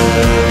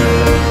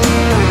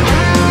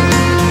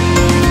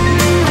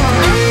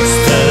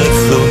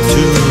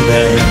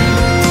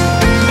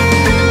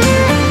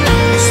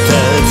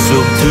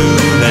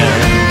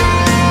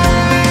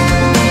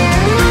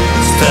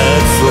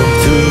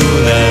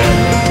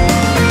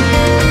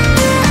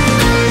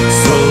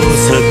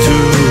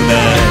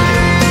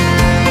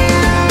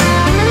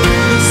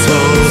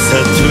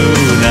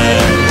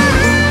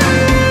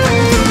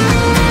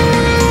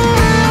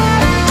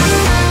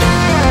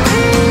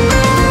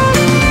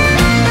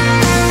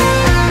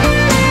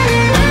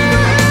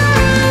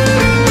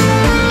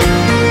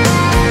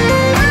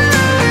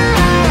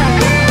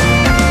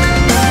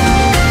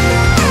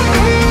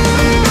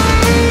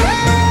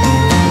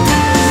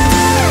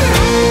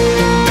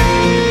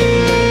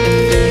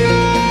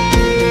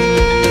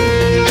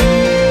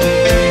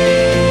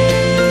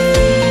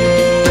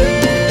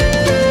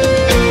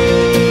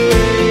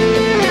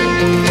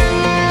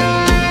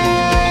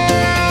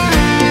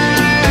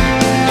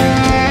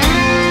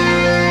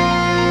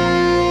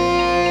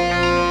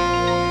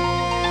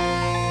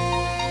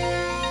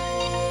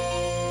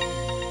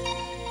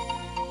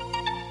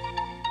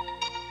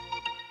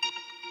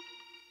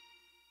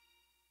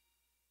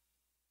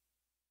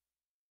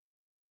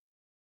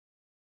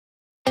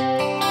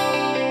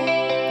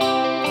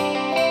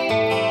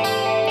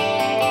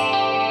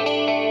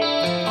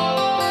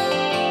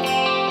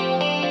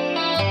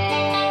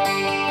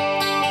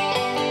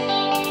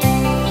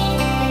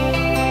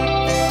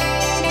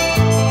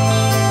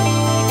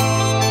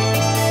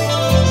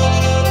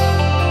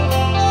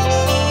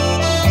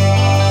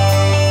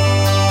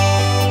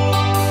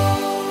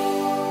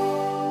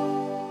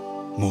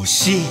も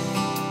し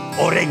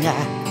俺が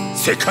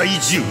世界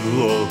中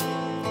を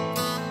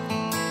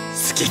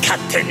好き勝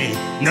手に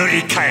塗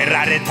り替え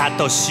られた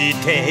とし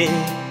て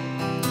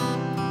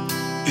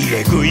入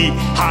れ食い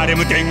ハーレ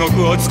ム天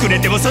国を作れ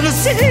てもその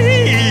せい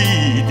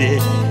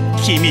で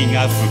君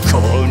が不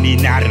幸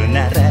になる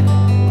なら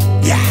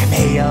や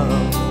めよう。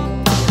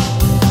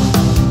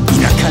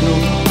の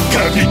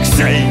カビ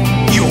臭い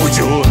養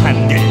生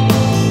班で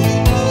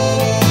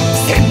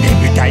宣伝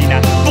みたい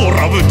なボ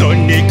ロ布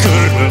団にく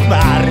るま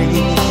り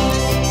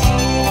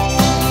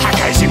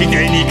墓石み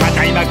たいに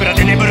硬い枕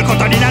で眠るこ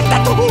とになっ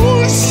たと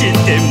し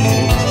て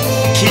も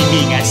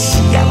君が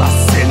幸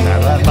せな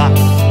らば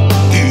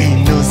い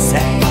いのさ。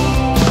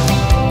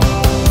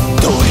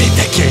どれ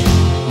だけ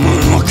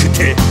重く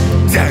て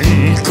残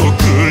酷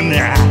な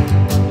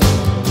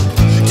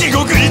地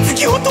獄に突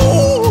き落と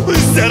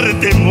され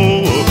て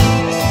も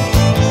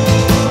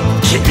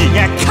君が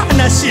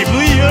悲しむ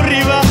よ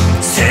りは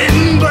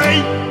千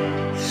倍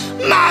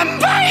万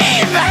倍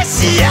マ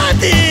シや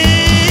で。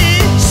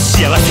幸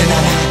せなら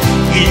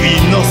い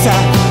いのさ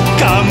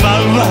構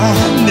わ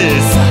ねえ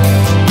さ。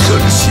苦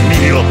しみ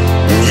を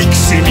憎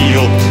しみを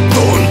ど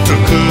んと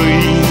食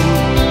い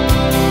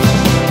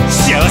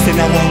幸せ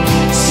なら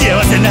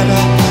幸せなら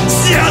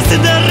幸せ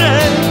なら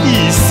い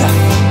いさ。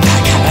だ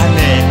からね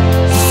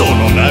その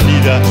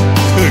涙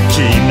拭き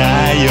な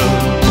よ。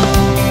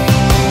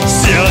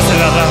幸せ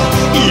なら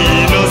いい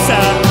のさ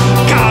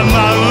構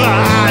わ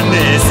ね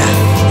えさ。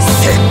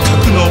せっか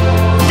くの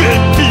べっ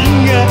ぴ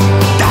んが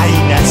台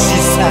無し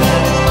さ。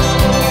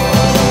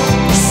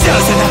幸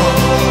せなら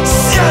幸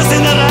せ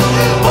なら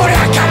俺は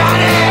構わ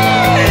ね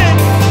え。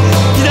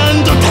何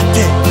度だって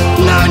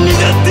何にだ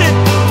って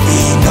祈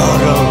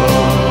ろう。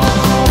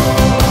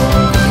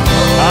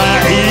I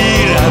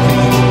love you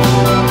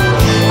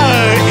I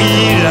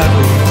love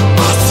you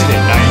忘れ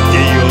ないで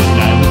よ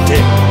なんて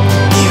言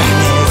わ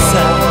ねえさ。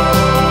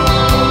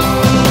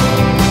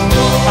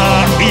I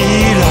love you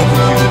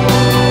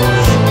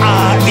I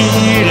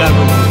love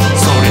you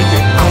それで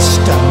明日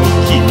の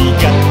君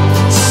が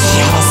幸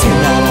せ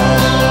な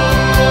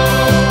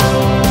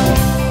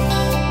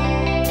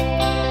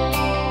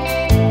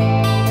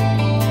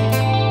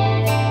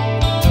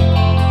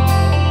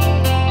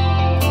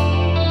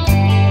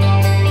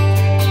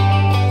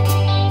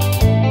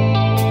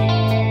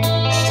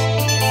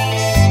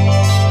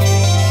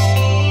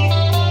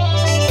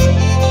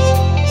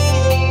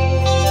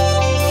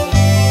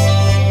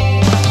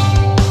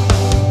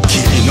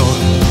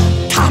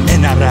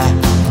ら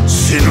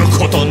死ぬ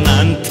こと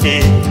なん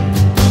て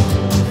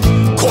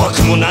怖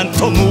くもなん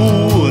と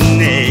も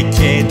ね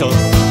えけど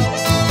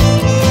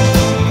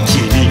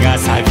君が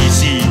寂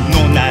しい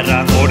のな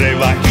ら俺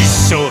は一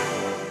生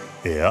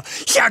いや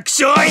100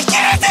生生きる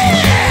ぜ。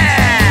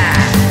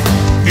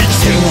生き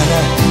てるなら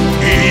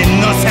いい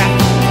のさ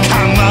構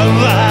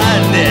わ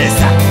ねえさ。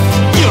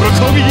喜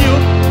びよ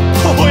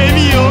微笑み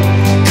よ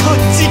こっ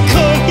ち来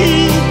い。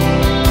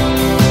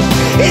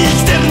生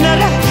きてるなら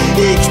生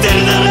きてる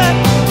なら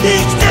生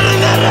きてる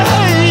なら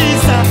いい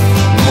さ。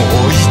も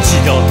う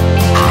一度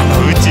あの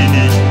うちに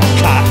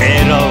帰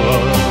ろ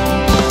う。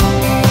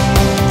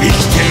生き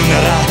てるな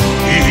ら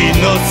いい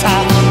のさ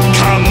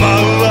構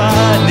わ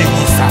ねえ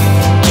さ。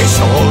化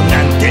粧な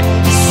んて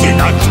しな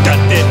くたっ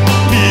て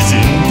美人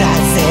だ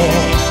ぜ。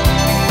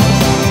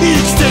生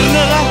きてるな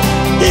ら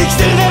生き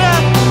てるなら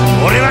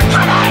俺は構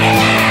わね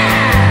え。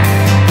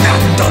何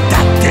度だ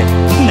って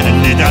何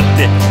にだっ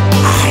て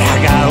抗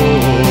お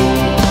う。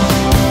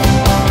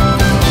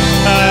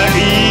I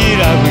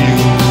love you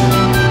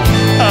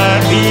I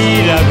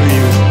love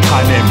you 金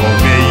も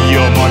名誉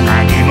も何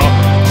も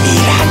い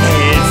らね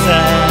えさ。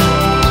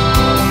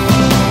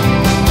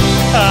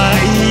I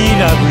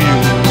love you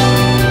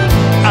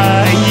I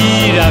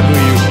love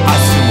you 明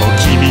日も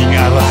君が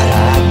笑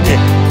って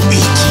生き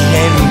れ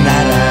るな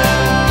ら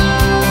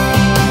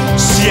幸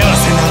せ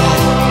なら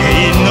い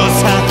いの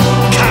さ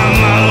構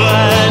わ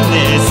ね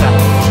えさ。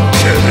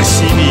苦し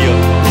みよ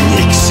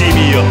憎しみ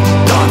よ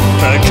どん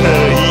と来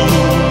い。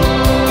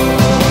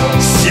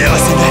幸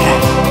せなら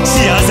幸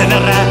せな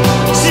ら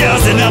幸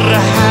せなら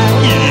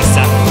いいさ。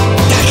だ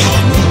から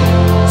ね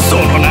そ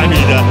の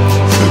涙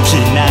拭き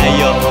な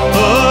よ。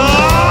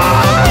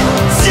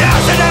幸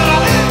せなら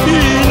いい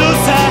の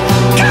さ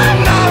構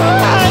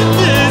わ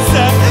ねえさ。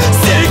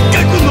せっか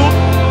くの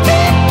べっ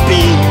ぴ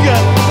んが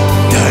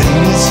台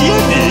無しや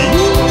で。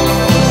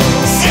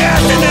幸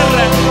せなら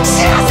幸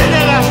せな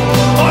ら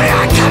俺は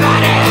構わ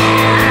ね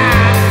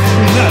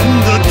え。何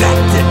度だっ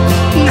て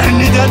何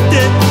にだって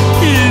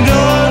祈ろ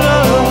う。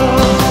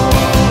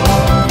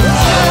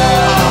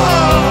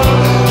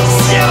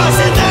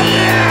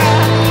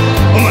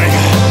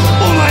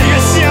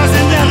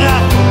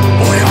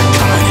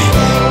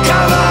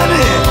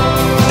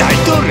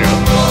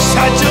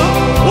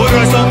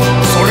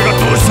それが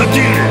どうしたっ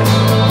て言うね。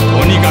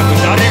とにかく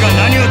誰が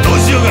何をどう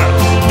しようが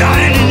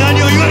誰に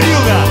何を言われよ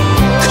うが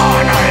こ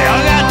の世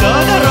がど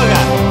うだろうが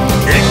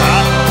ええか。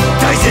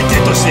大前提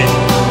として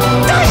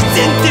大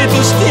前提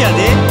としてや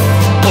で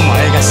お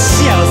前が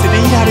幸せ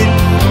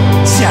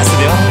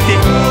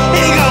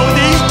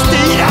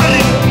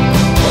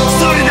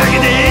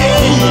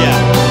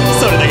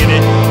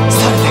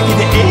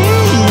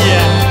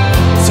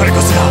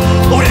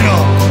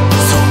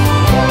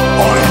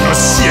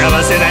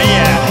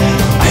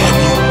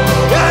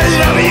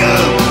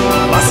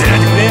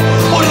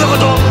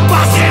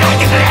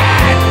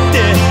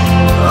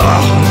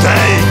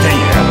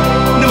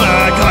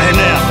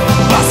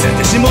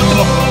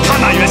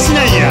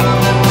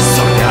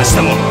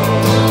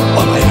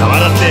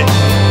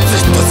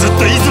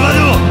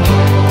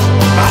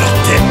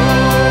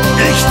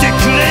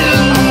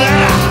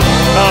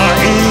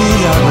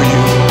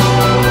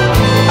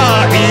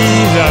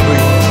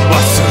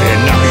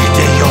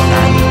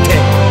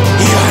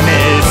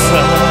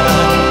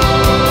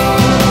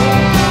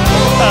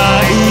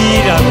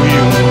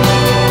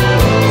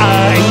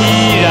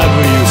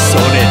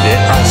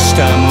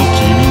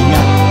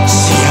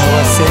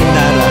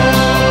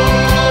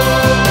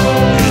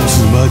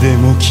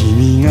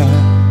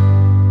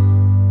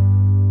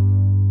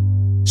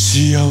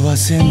幸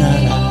せな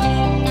ら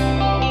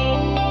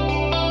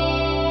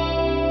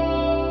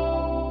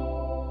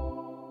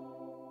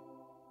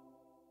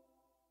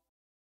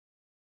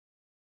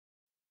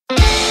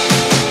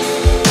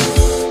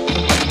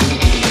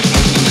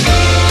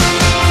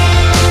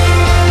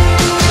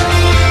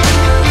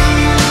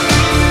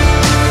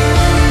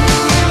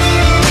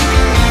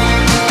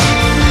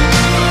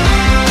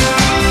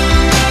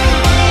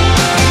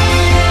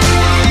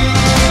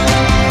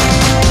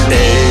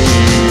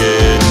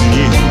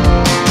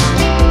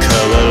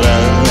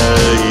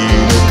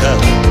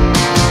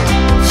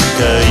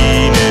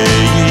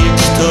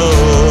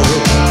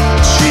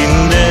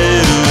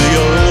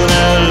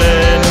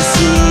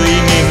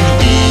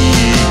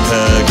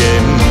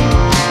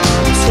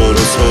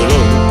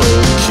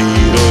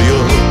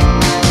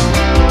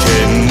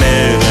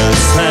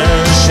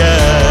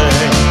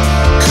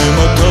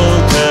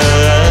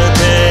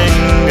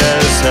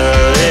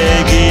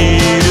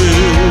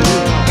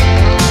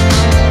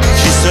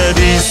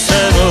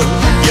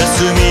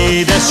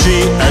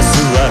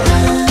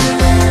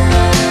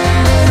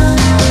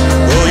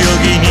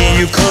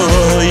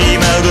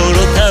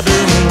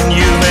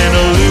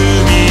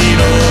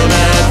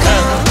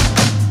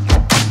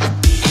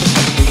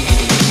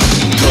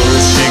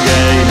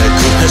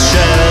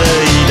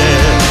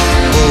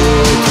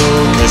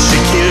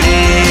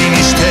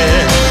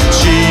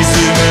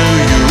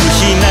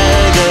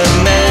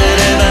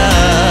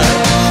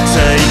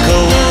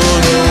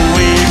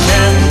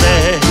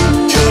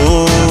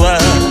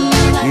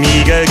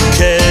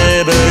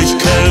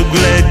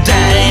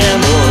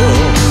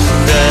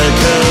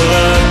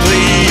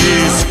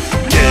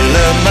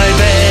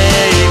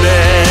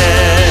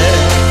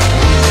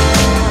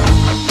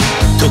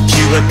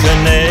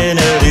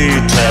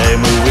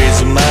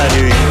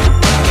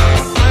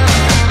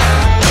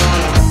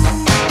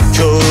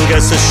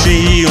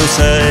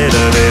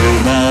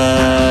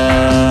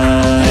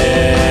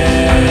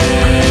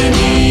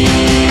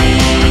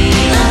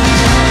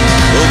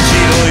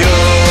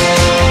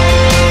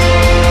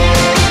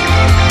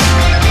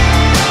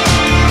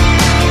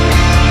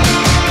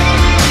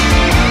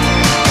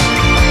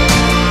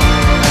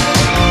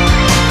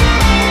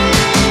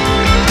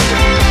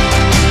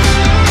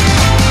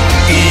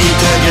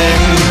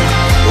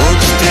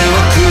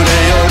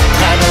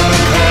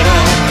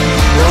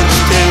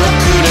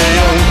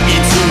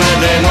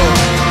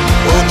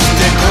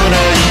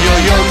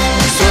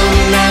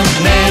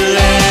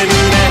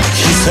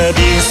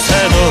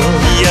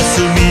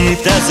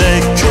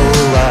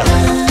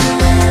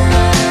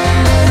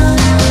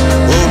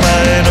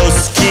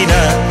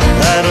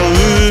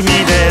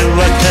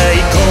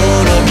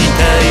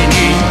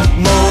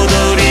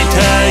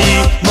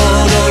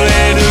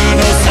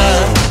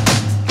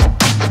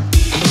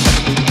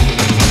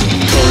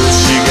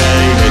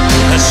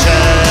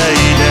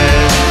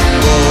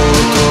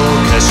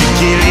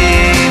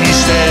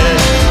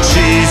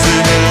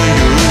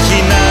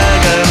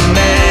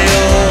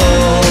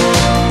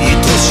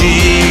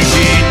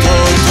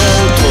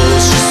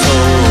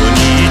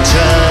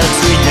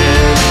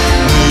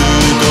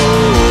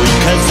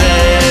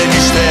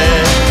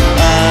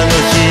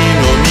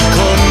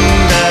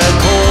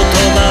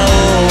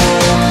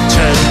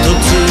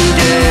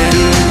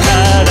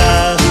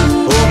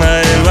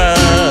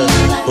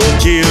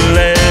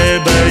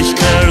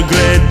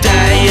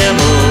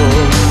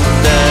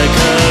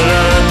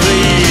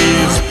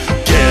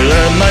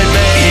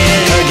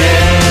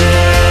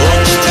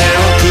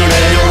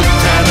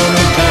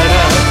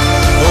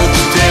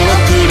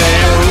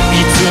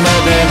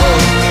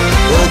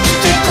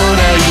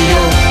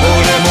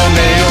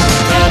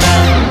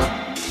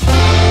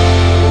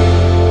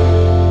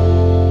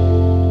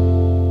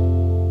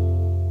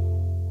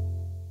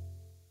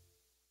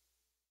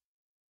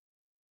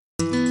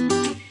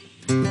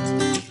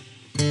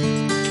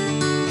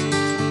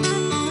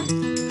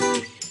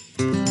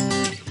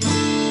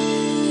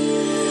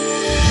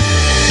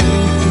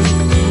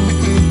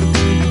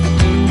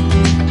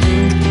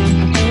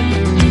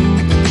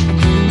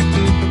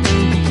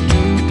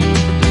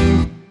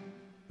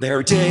There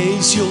are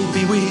days you'll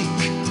be weak,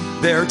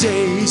 there are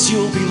days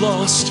you'll be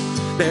lost.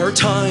 There are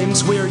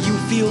times where you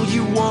feel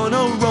you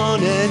wanna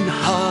run and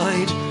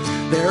hide.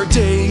 There are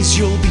days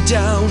you'll be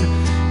down,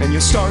 and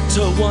you'll start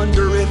to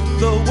wonder if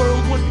the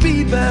world would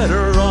be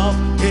better off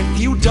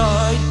if you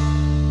died.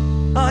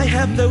 I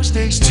have those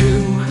days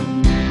too,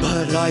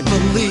 but I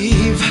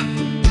believe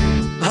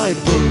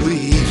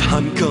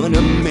I'm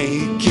gonna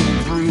make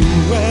it through.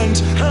 And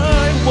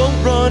I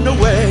won't run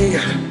away,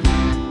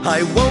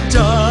 I won't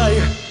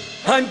die.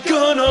 I'm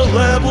gonna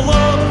level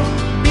up,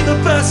 be the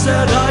best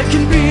that I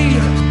can be.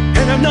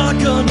 And I'm not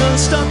gonna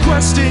stop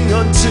questing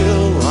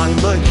until I'm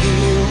a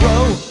hero.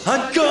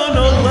 I'm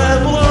gonna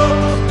level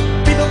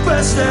up, be the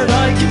best that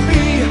I can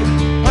be.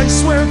 I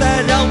swear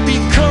that I'll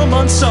become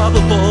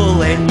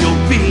unstoppable, and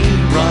you'll be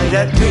right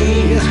at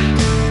me.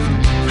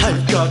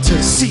 I've got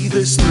to see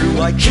this through,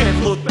 I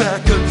can't look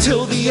back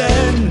until the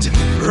end.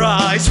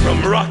 Rise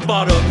from rock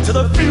bottom to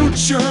the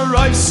future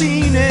I've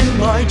seen in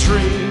my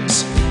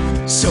dreams.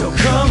 So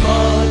come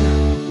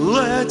on,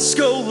 let's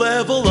go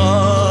level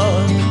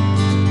up.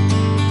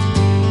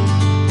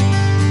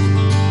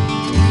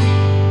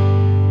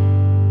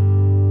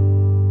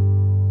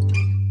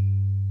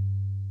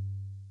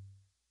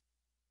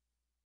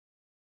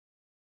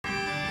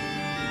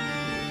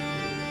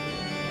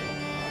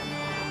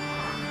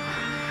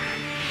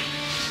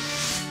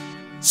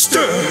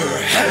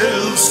 Stir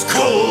hell's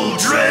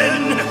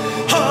cauldron,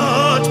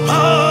 hot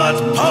pot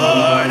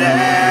party!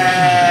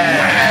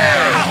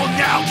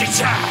 Now,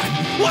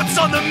 Kichan, what's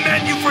on the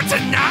menu for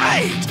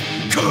tonight?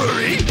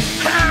 Curry,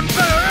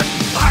 hamburger,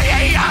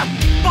 paella,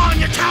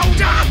 banya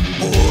chowder,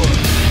 or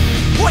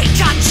we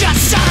can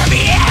just serve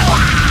you!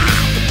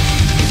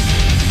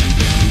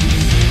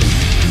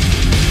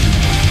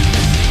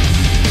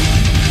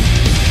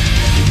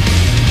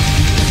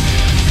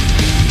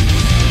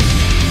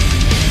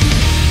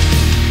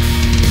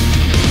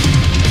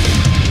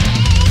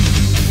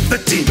 The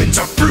demons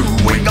are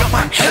brewing up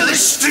a hellish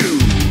stew,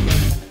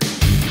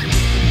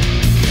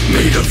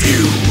 made of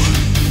you,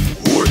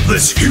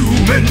 worthless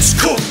humans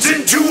cooked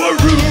into a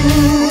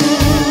roux.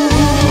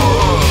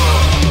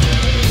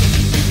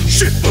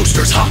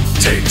 Shitposters, hot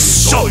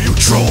takes, all you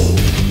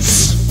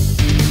trolls.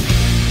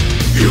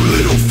 You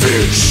little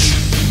fish,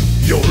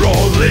 you're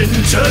all in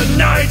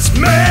tonight's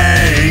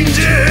main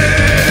dish.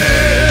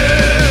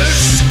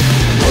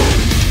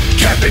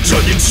 Cabbage,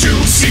 onions,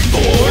 juicy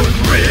pork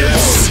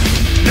ribs.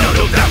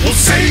 None of that will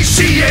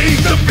satiate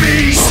the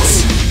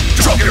beasts.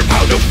 Drop your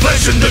pound of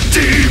flesh in the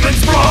demon's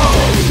broth.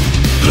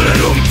 Let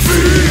them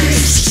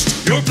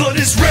feast. Your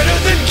blood is redder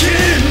than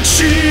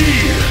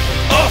kimchi.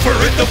 Offer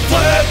it the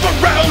flap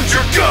around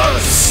your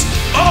guts.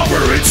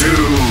 Offer it to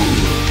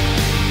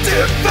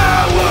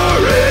devour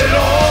it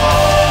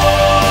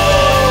all.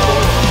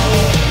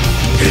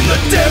 In the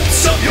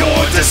depths of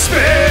your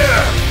despair,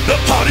 the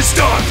pot is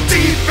dark,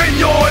 deep in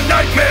your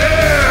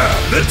nightmare.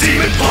 The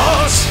demon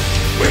pot,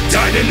 we're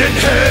dining in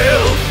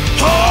hell,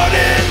 hard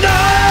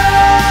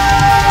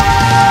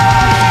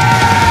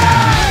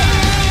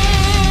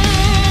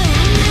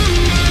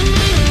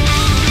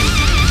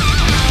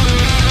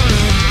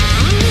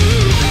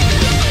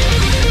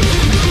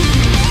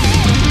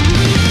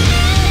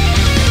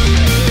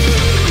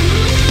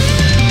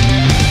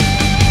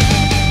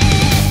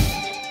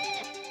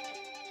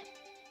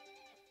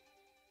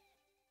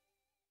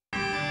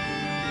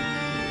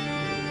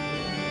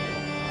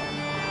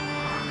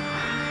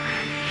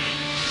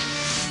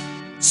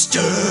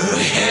Stir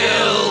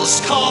hell's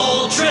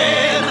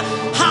cauldron,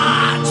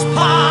 hot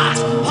pot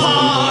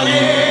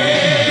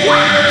party!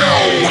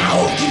 Wow!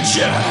 Now,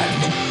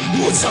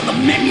 John, what's on the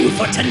menu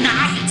for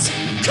tonight?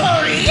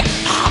 Curry,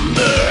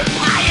 hamburger,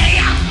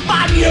 paella,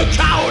 banya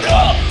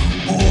chowder,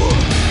 or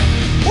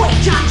we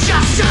can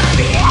just serve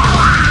you!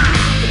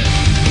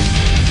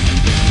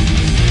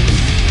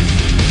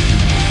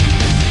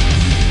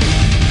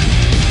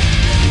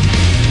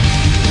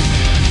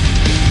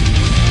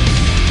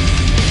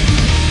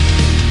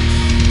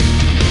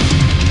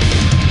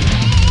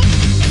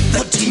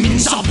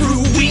 Are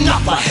brewing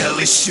up a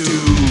hellish stew,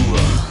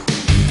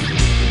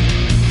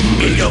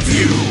 made of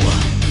you,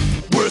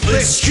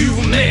 worthless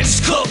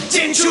humans cooked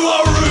into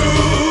a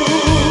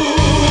roux.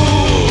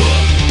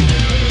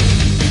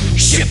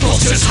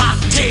 Shitposters, hot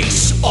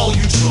takes, all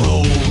you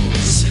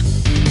trolls.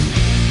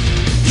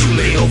 You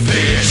little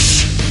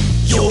fish,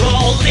 you're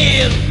all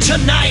in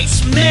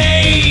tonight's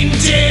main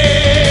dish.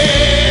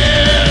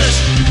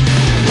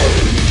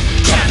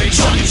 Cabbage,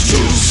 onions,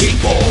 juicy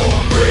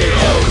pork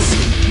ribs.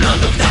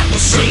 None of that will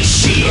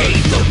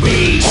satiate the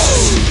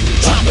beast.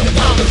 Drop a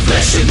pound of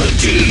flesh in the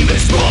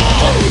demon's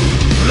broth.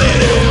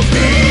 Let him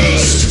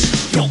feast.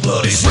 Your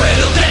blood is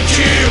redder than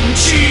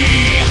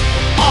kimchi.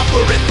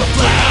 Offer it the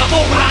flab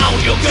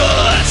around your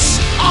guts.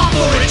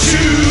 Offer it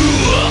to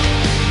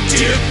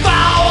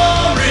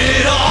devour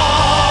it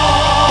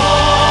all.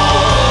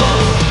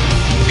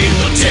 In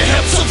the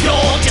depths of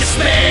your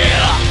despair,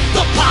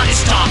 the pot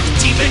is dark,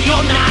 deep in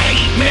your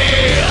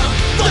nightmare.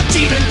 The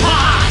demon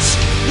pot,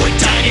 we're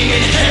dining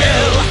in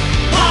hell,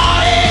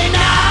 party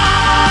night!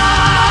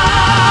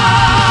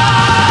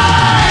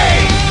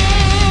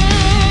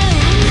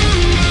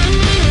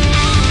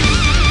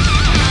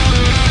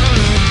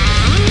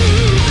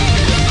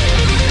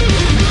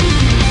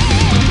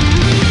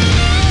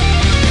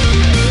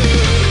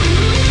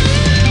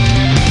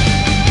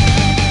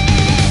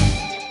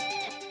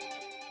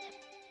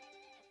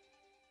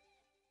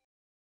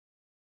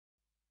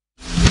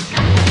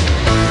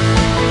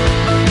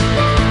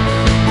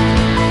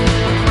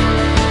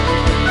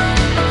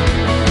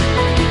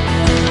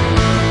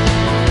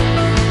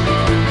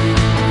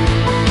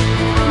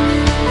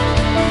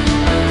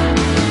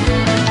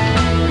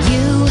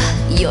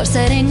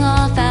 Setting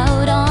off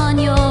out on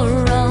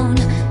your own,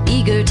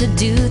 eager to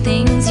do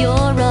things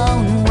your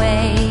own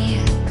way.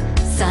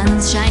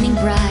 Sun's shining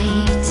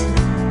bright,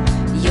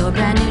 your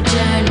brand new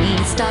journey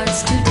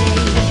starts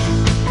today.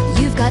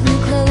 You've got new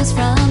clothes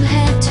from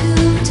head to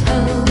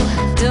toe,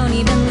 don't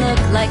even look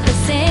like the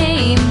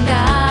same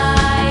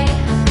guy.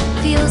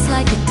 Feels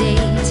like a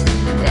date,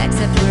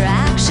 except we're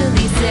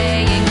actually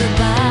saying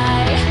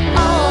goodbye.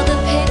 All the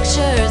pictures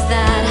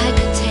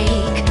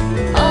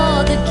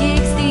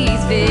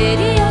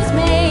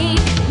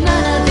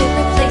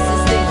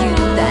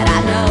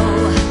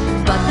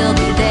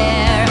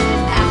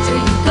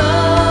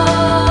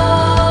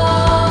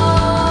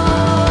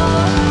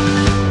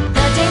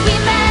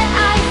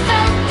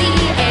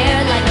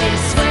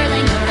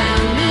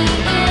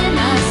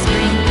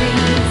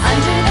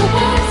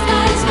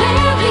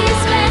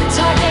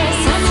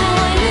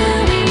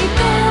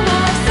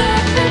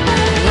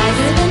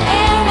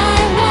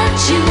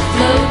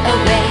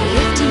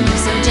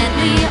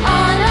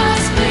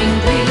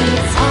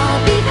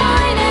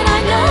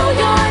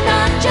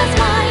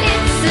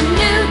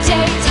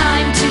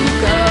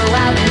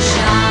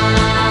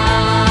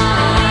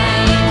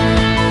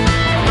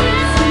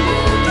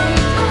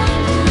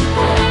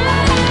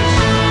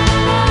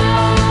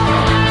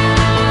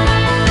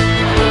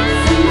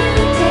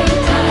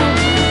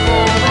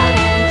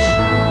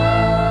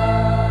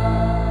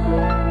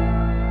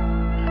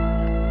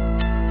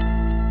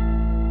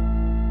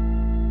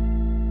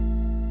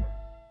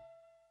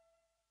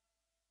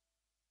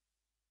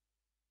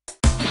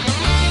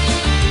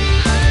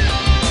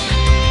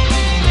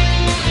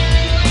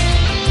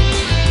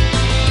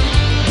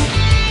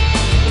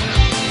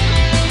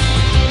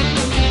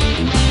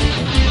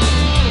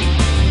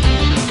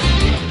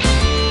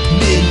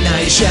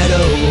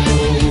shadow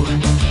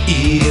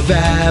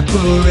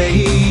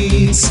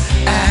evaporates,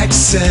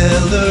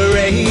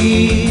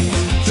 accelerate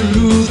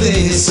through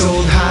this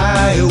old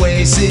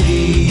highway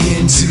city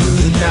into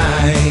the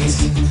night.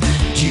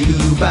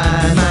 You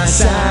by my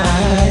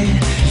side,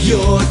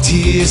 your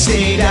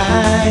tear-stained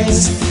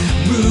eyes,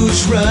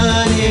 rouge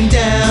running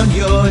down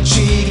your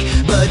cheek.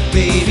 But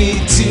baby,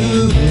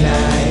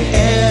 tonight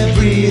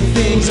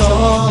everything's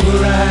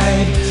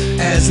alright,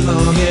 as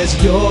long as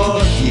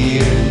you're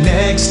here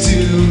next to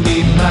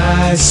me,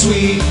 my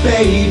sweet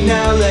babe.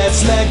 Now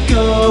let's let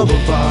go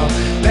of our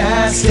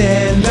past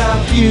and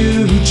our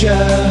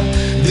future.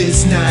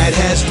 This night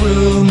has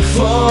room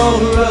for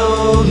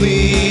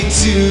only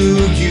two,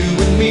 you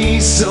and me,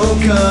 so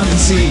come and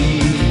see.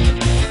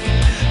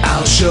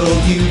 I'll show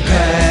you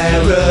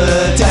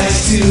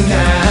paradise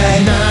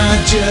tonight.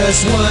 Not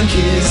just one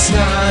kiss,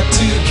 not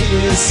two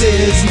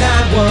kisses,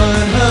 not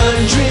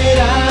 100.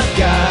 I've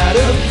got a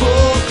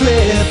full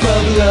clip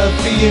of love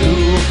for you,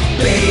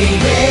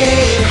 baby.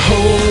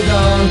 Hold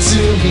on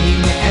to me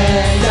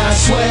and I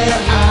swear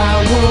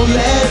I won't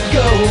let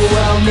go.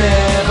 I'll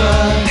never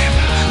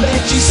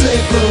let you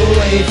slip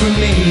away from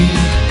me.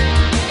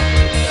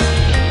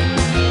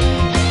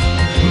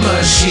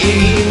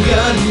 Machine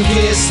gun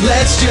kiss,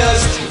 let's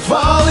just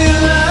fall in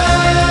love.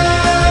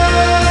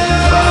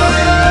 Fall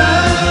in love.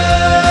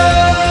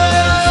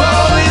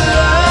 Fall in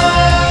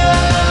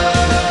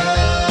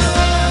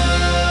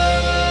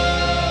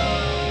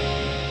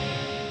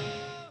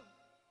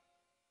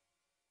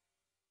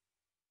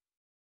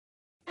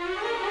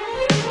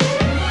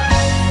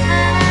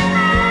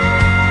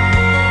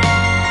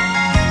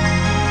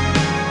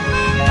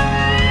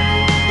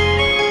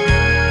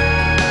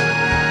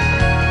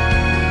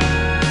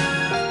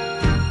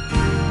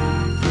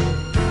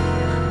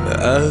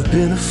I've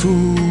been a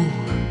fool,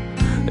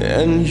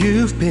 and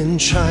you've been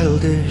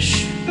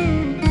childish.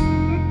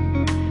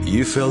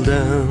 You fell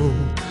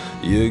down,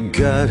 you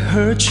got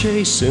hurt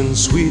chasing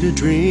sweeter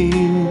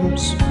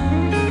dreams.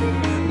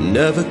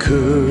 Never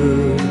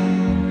could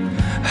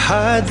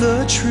hide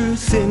the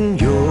truth in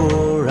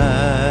your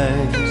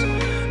eyes.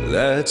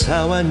 That's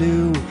how I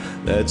knew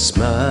that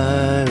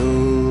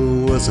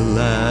smile was a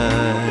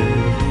lie.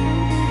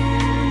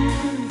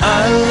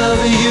 I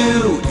love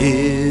you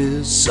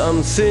is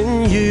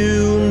something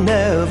you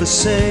never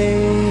say.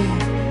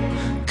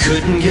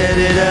 Couldn't get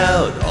it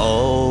out,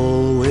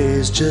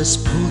 always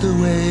just pulled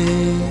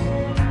away.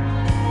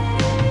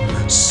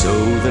 So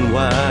then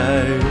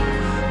why,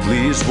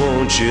 please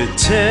won't you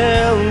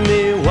tell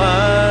me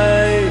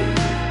why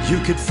you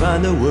could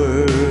find the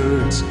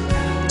words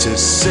to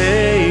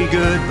say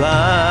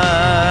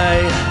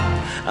goodbye.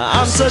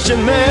 I'm such a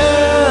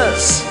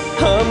mess,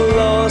 I'm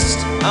lost,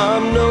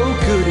 I'm no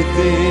good at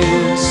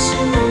this.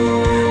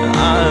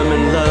 I'm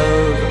in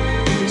love,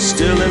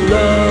 still in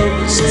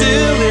love,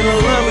 still in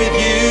love with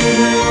you.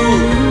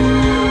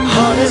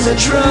 Hard as I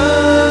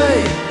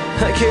try,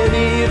 I can't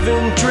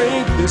even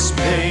drink this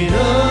pain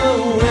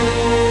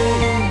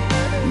away.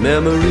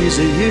 Memories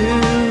of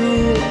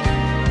you,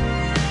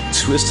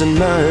 twisting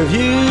my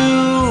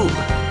view.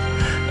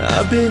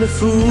 I've been a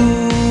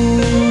fool.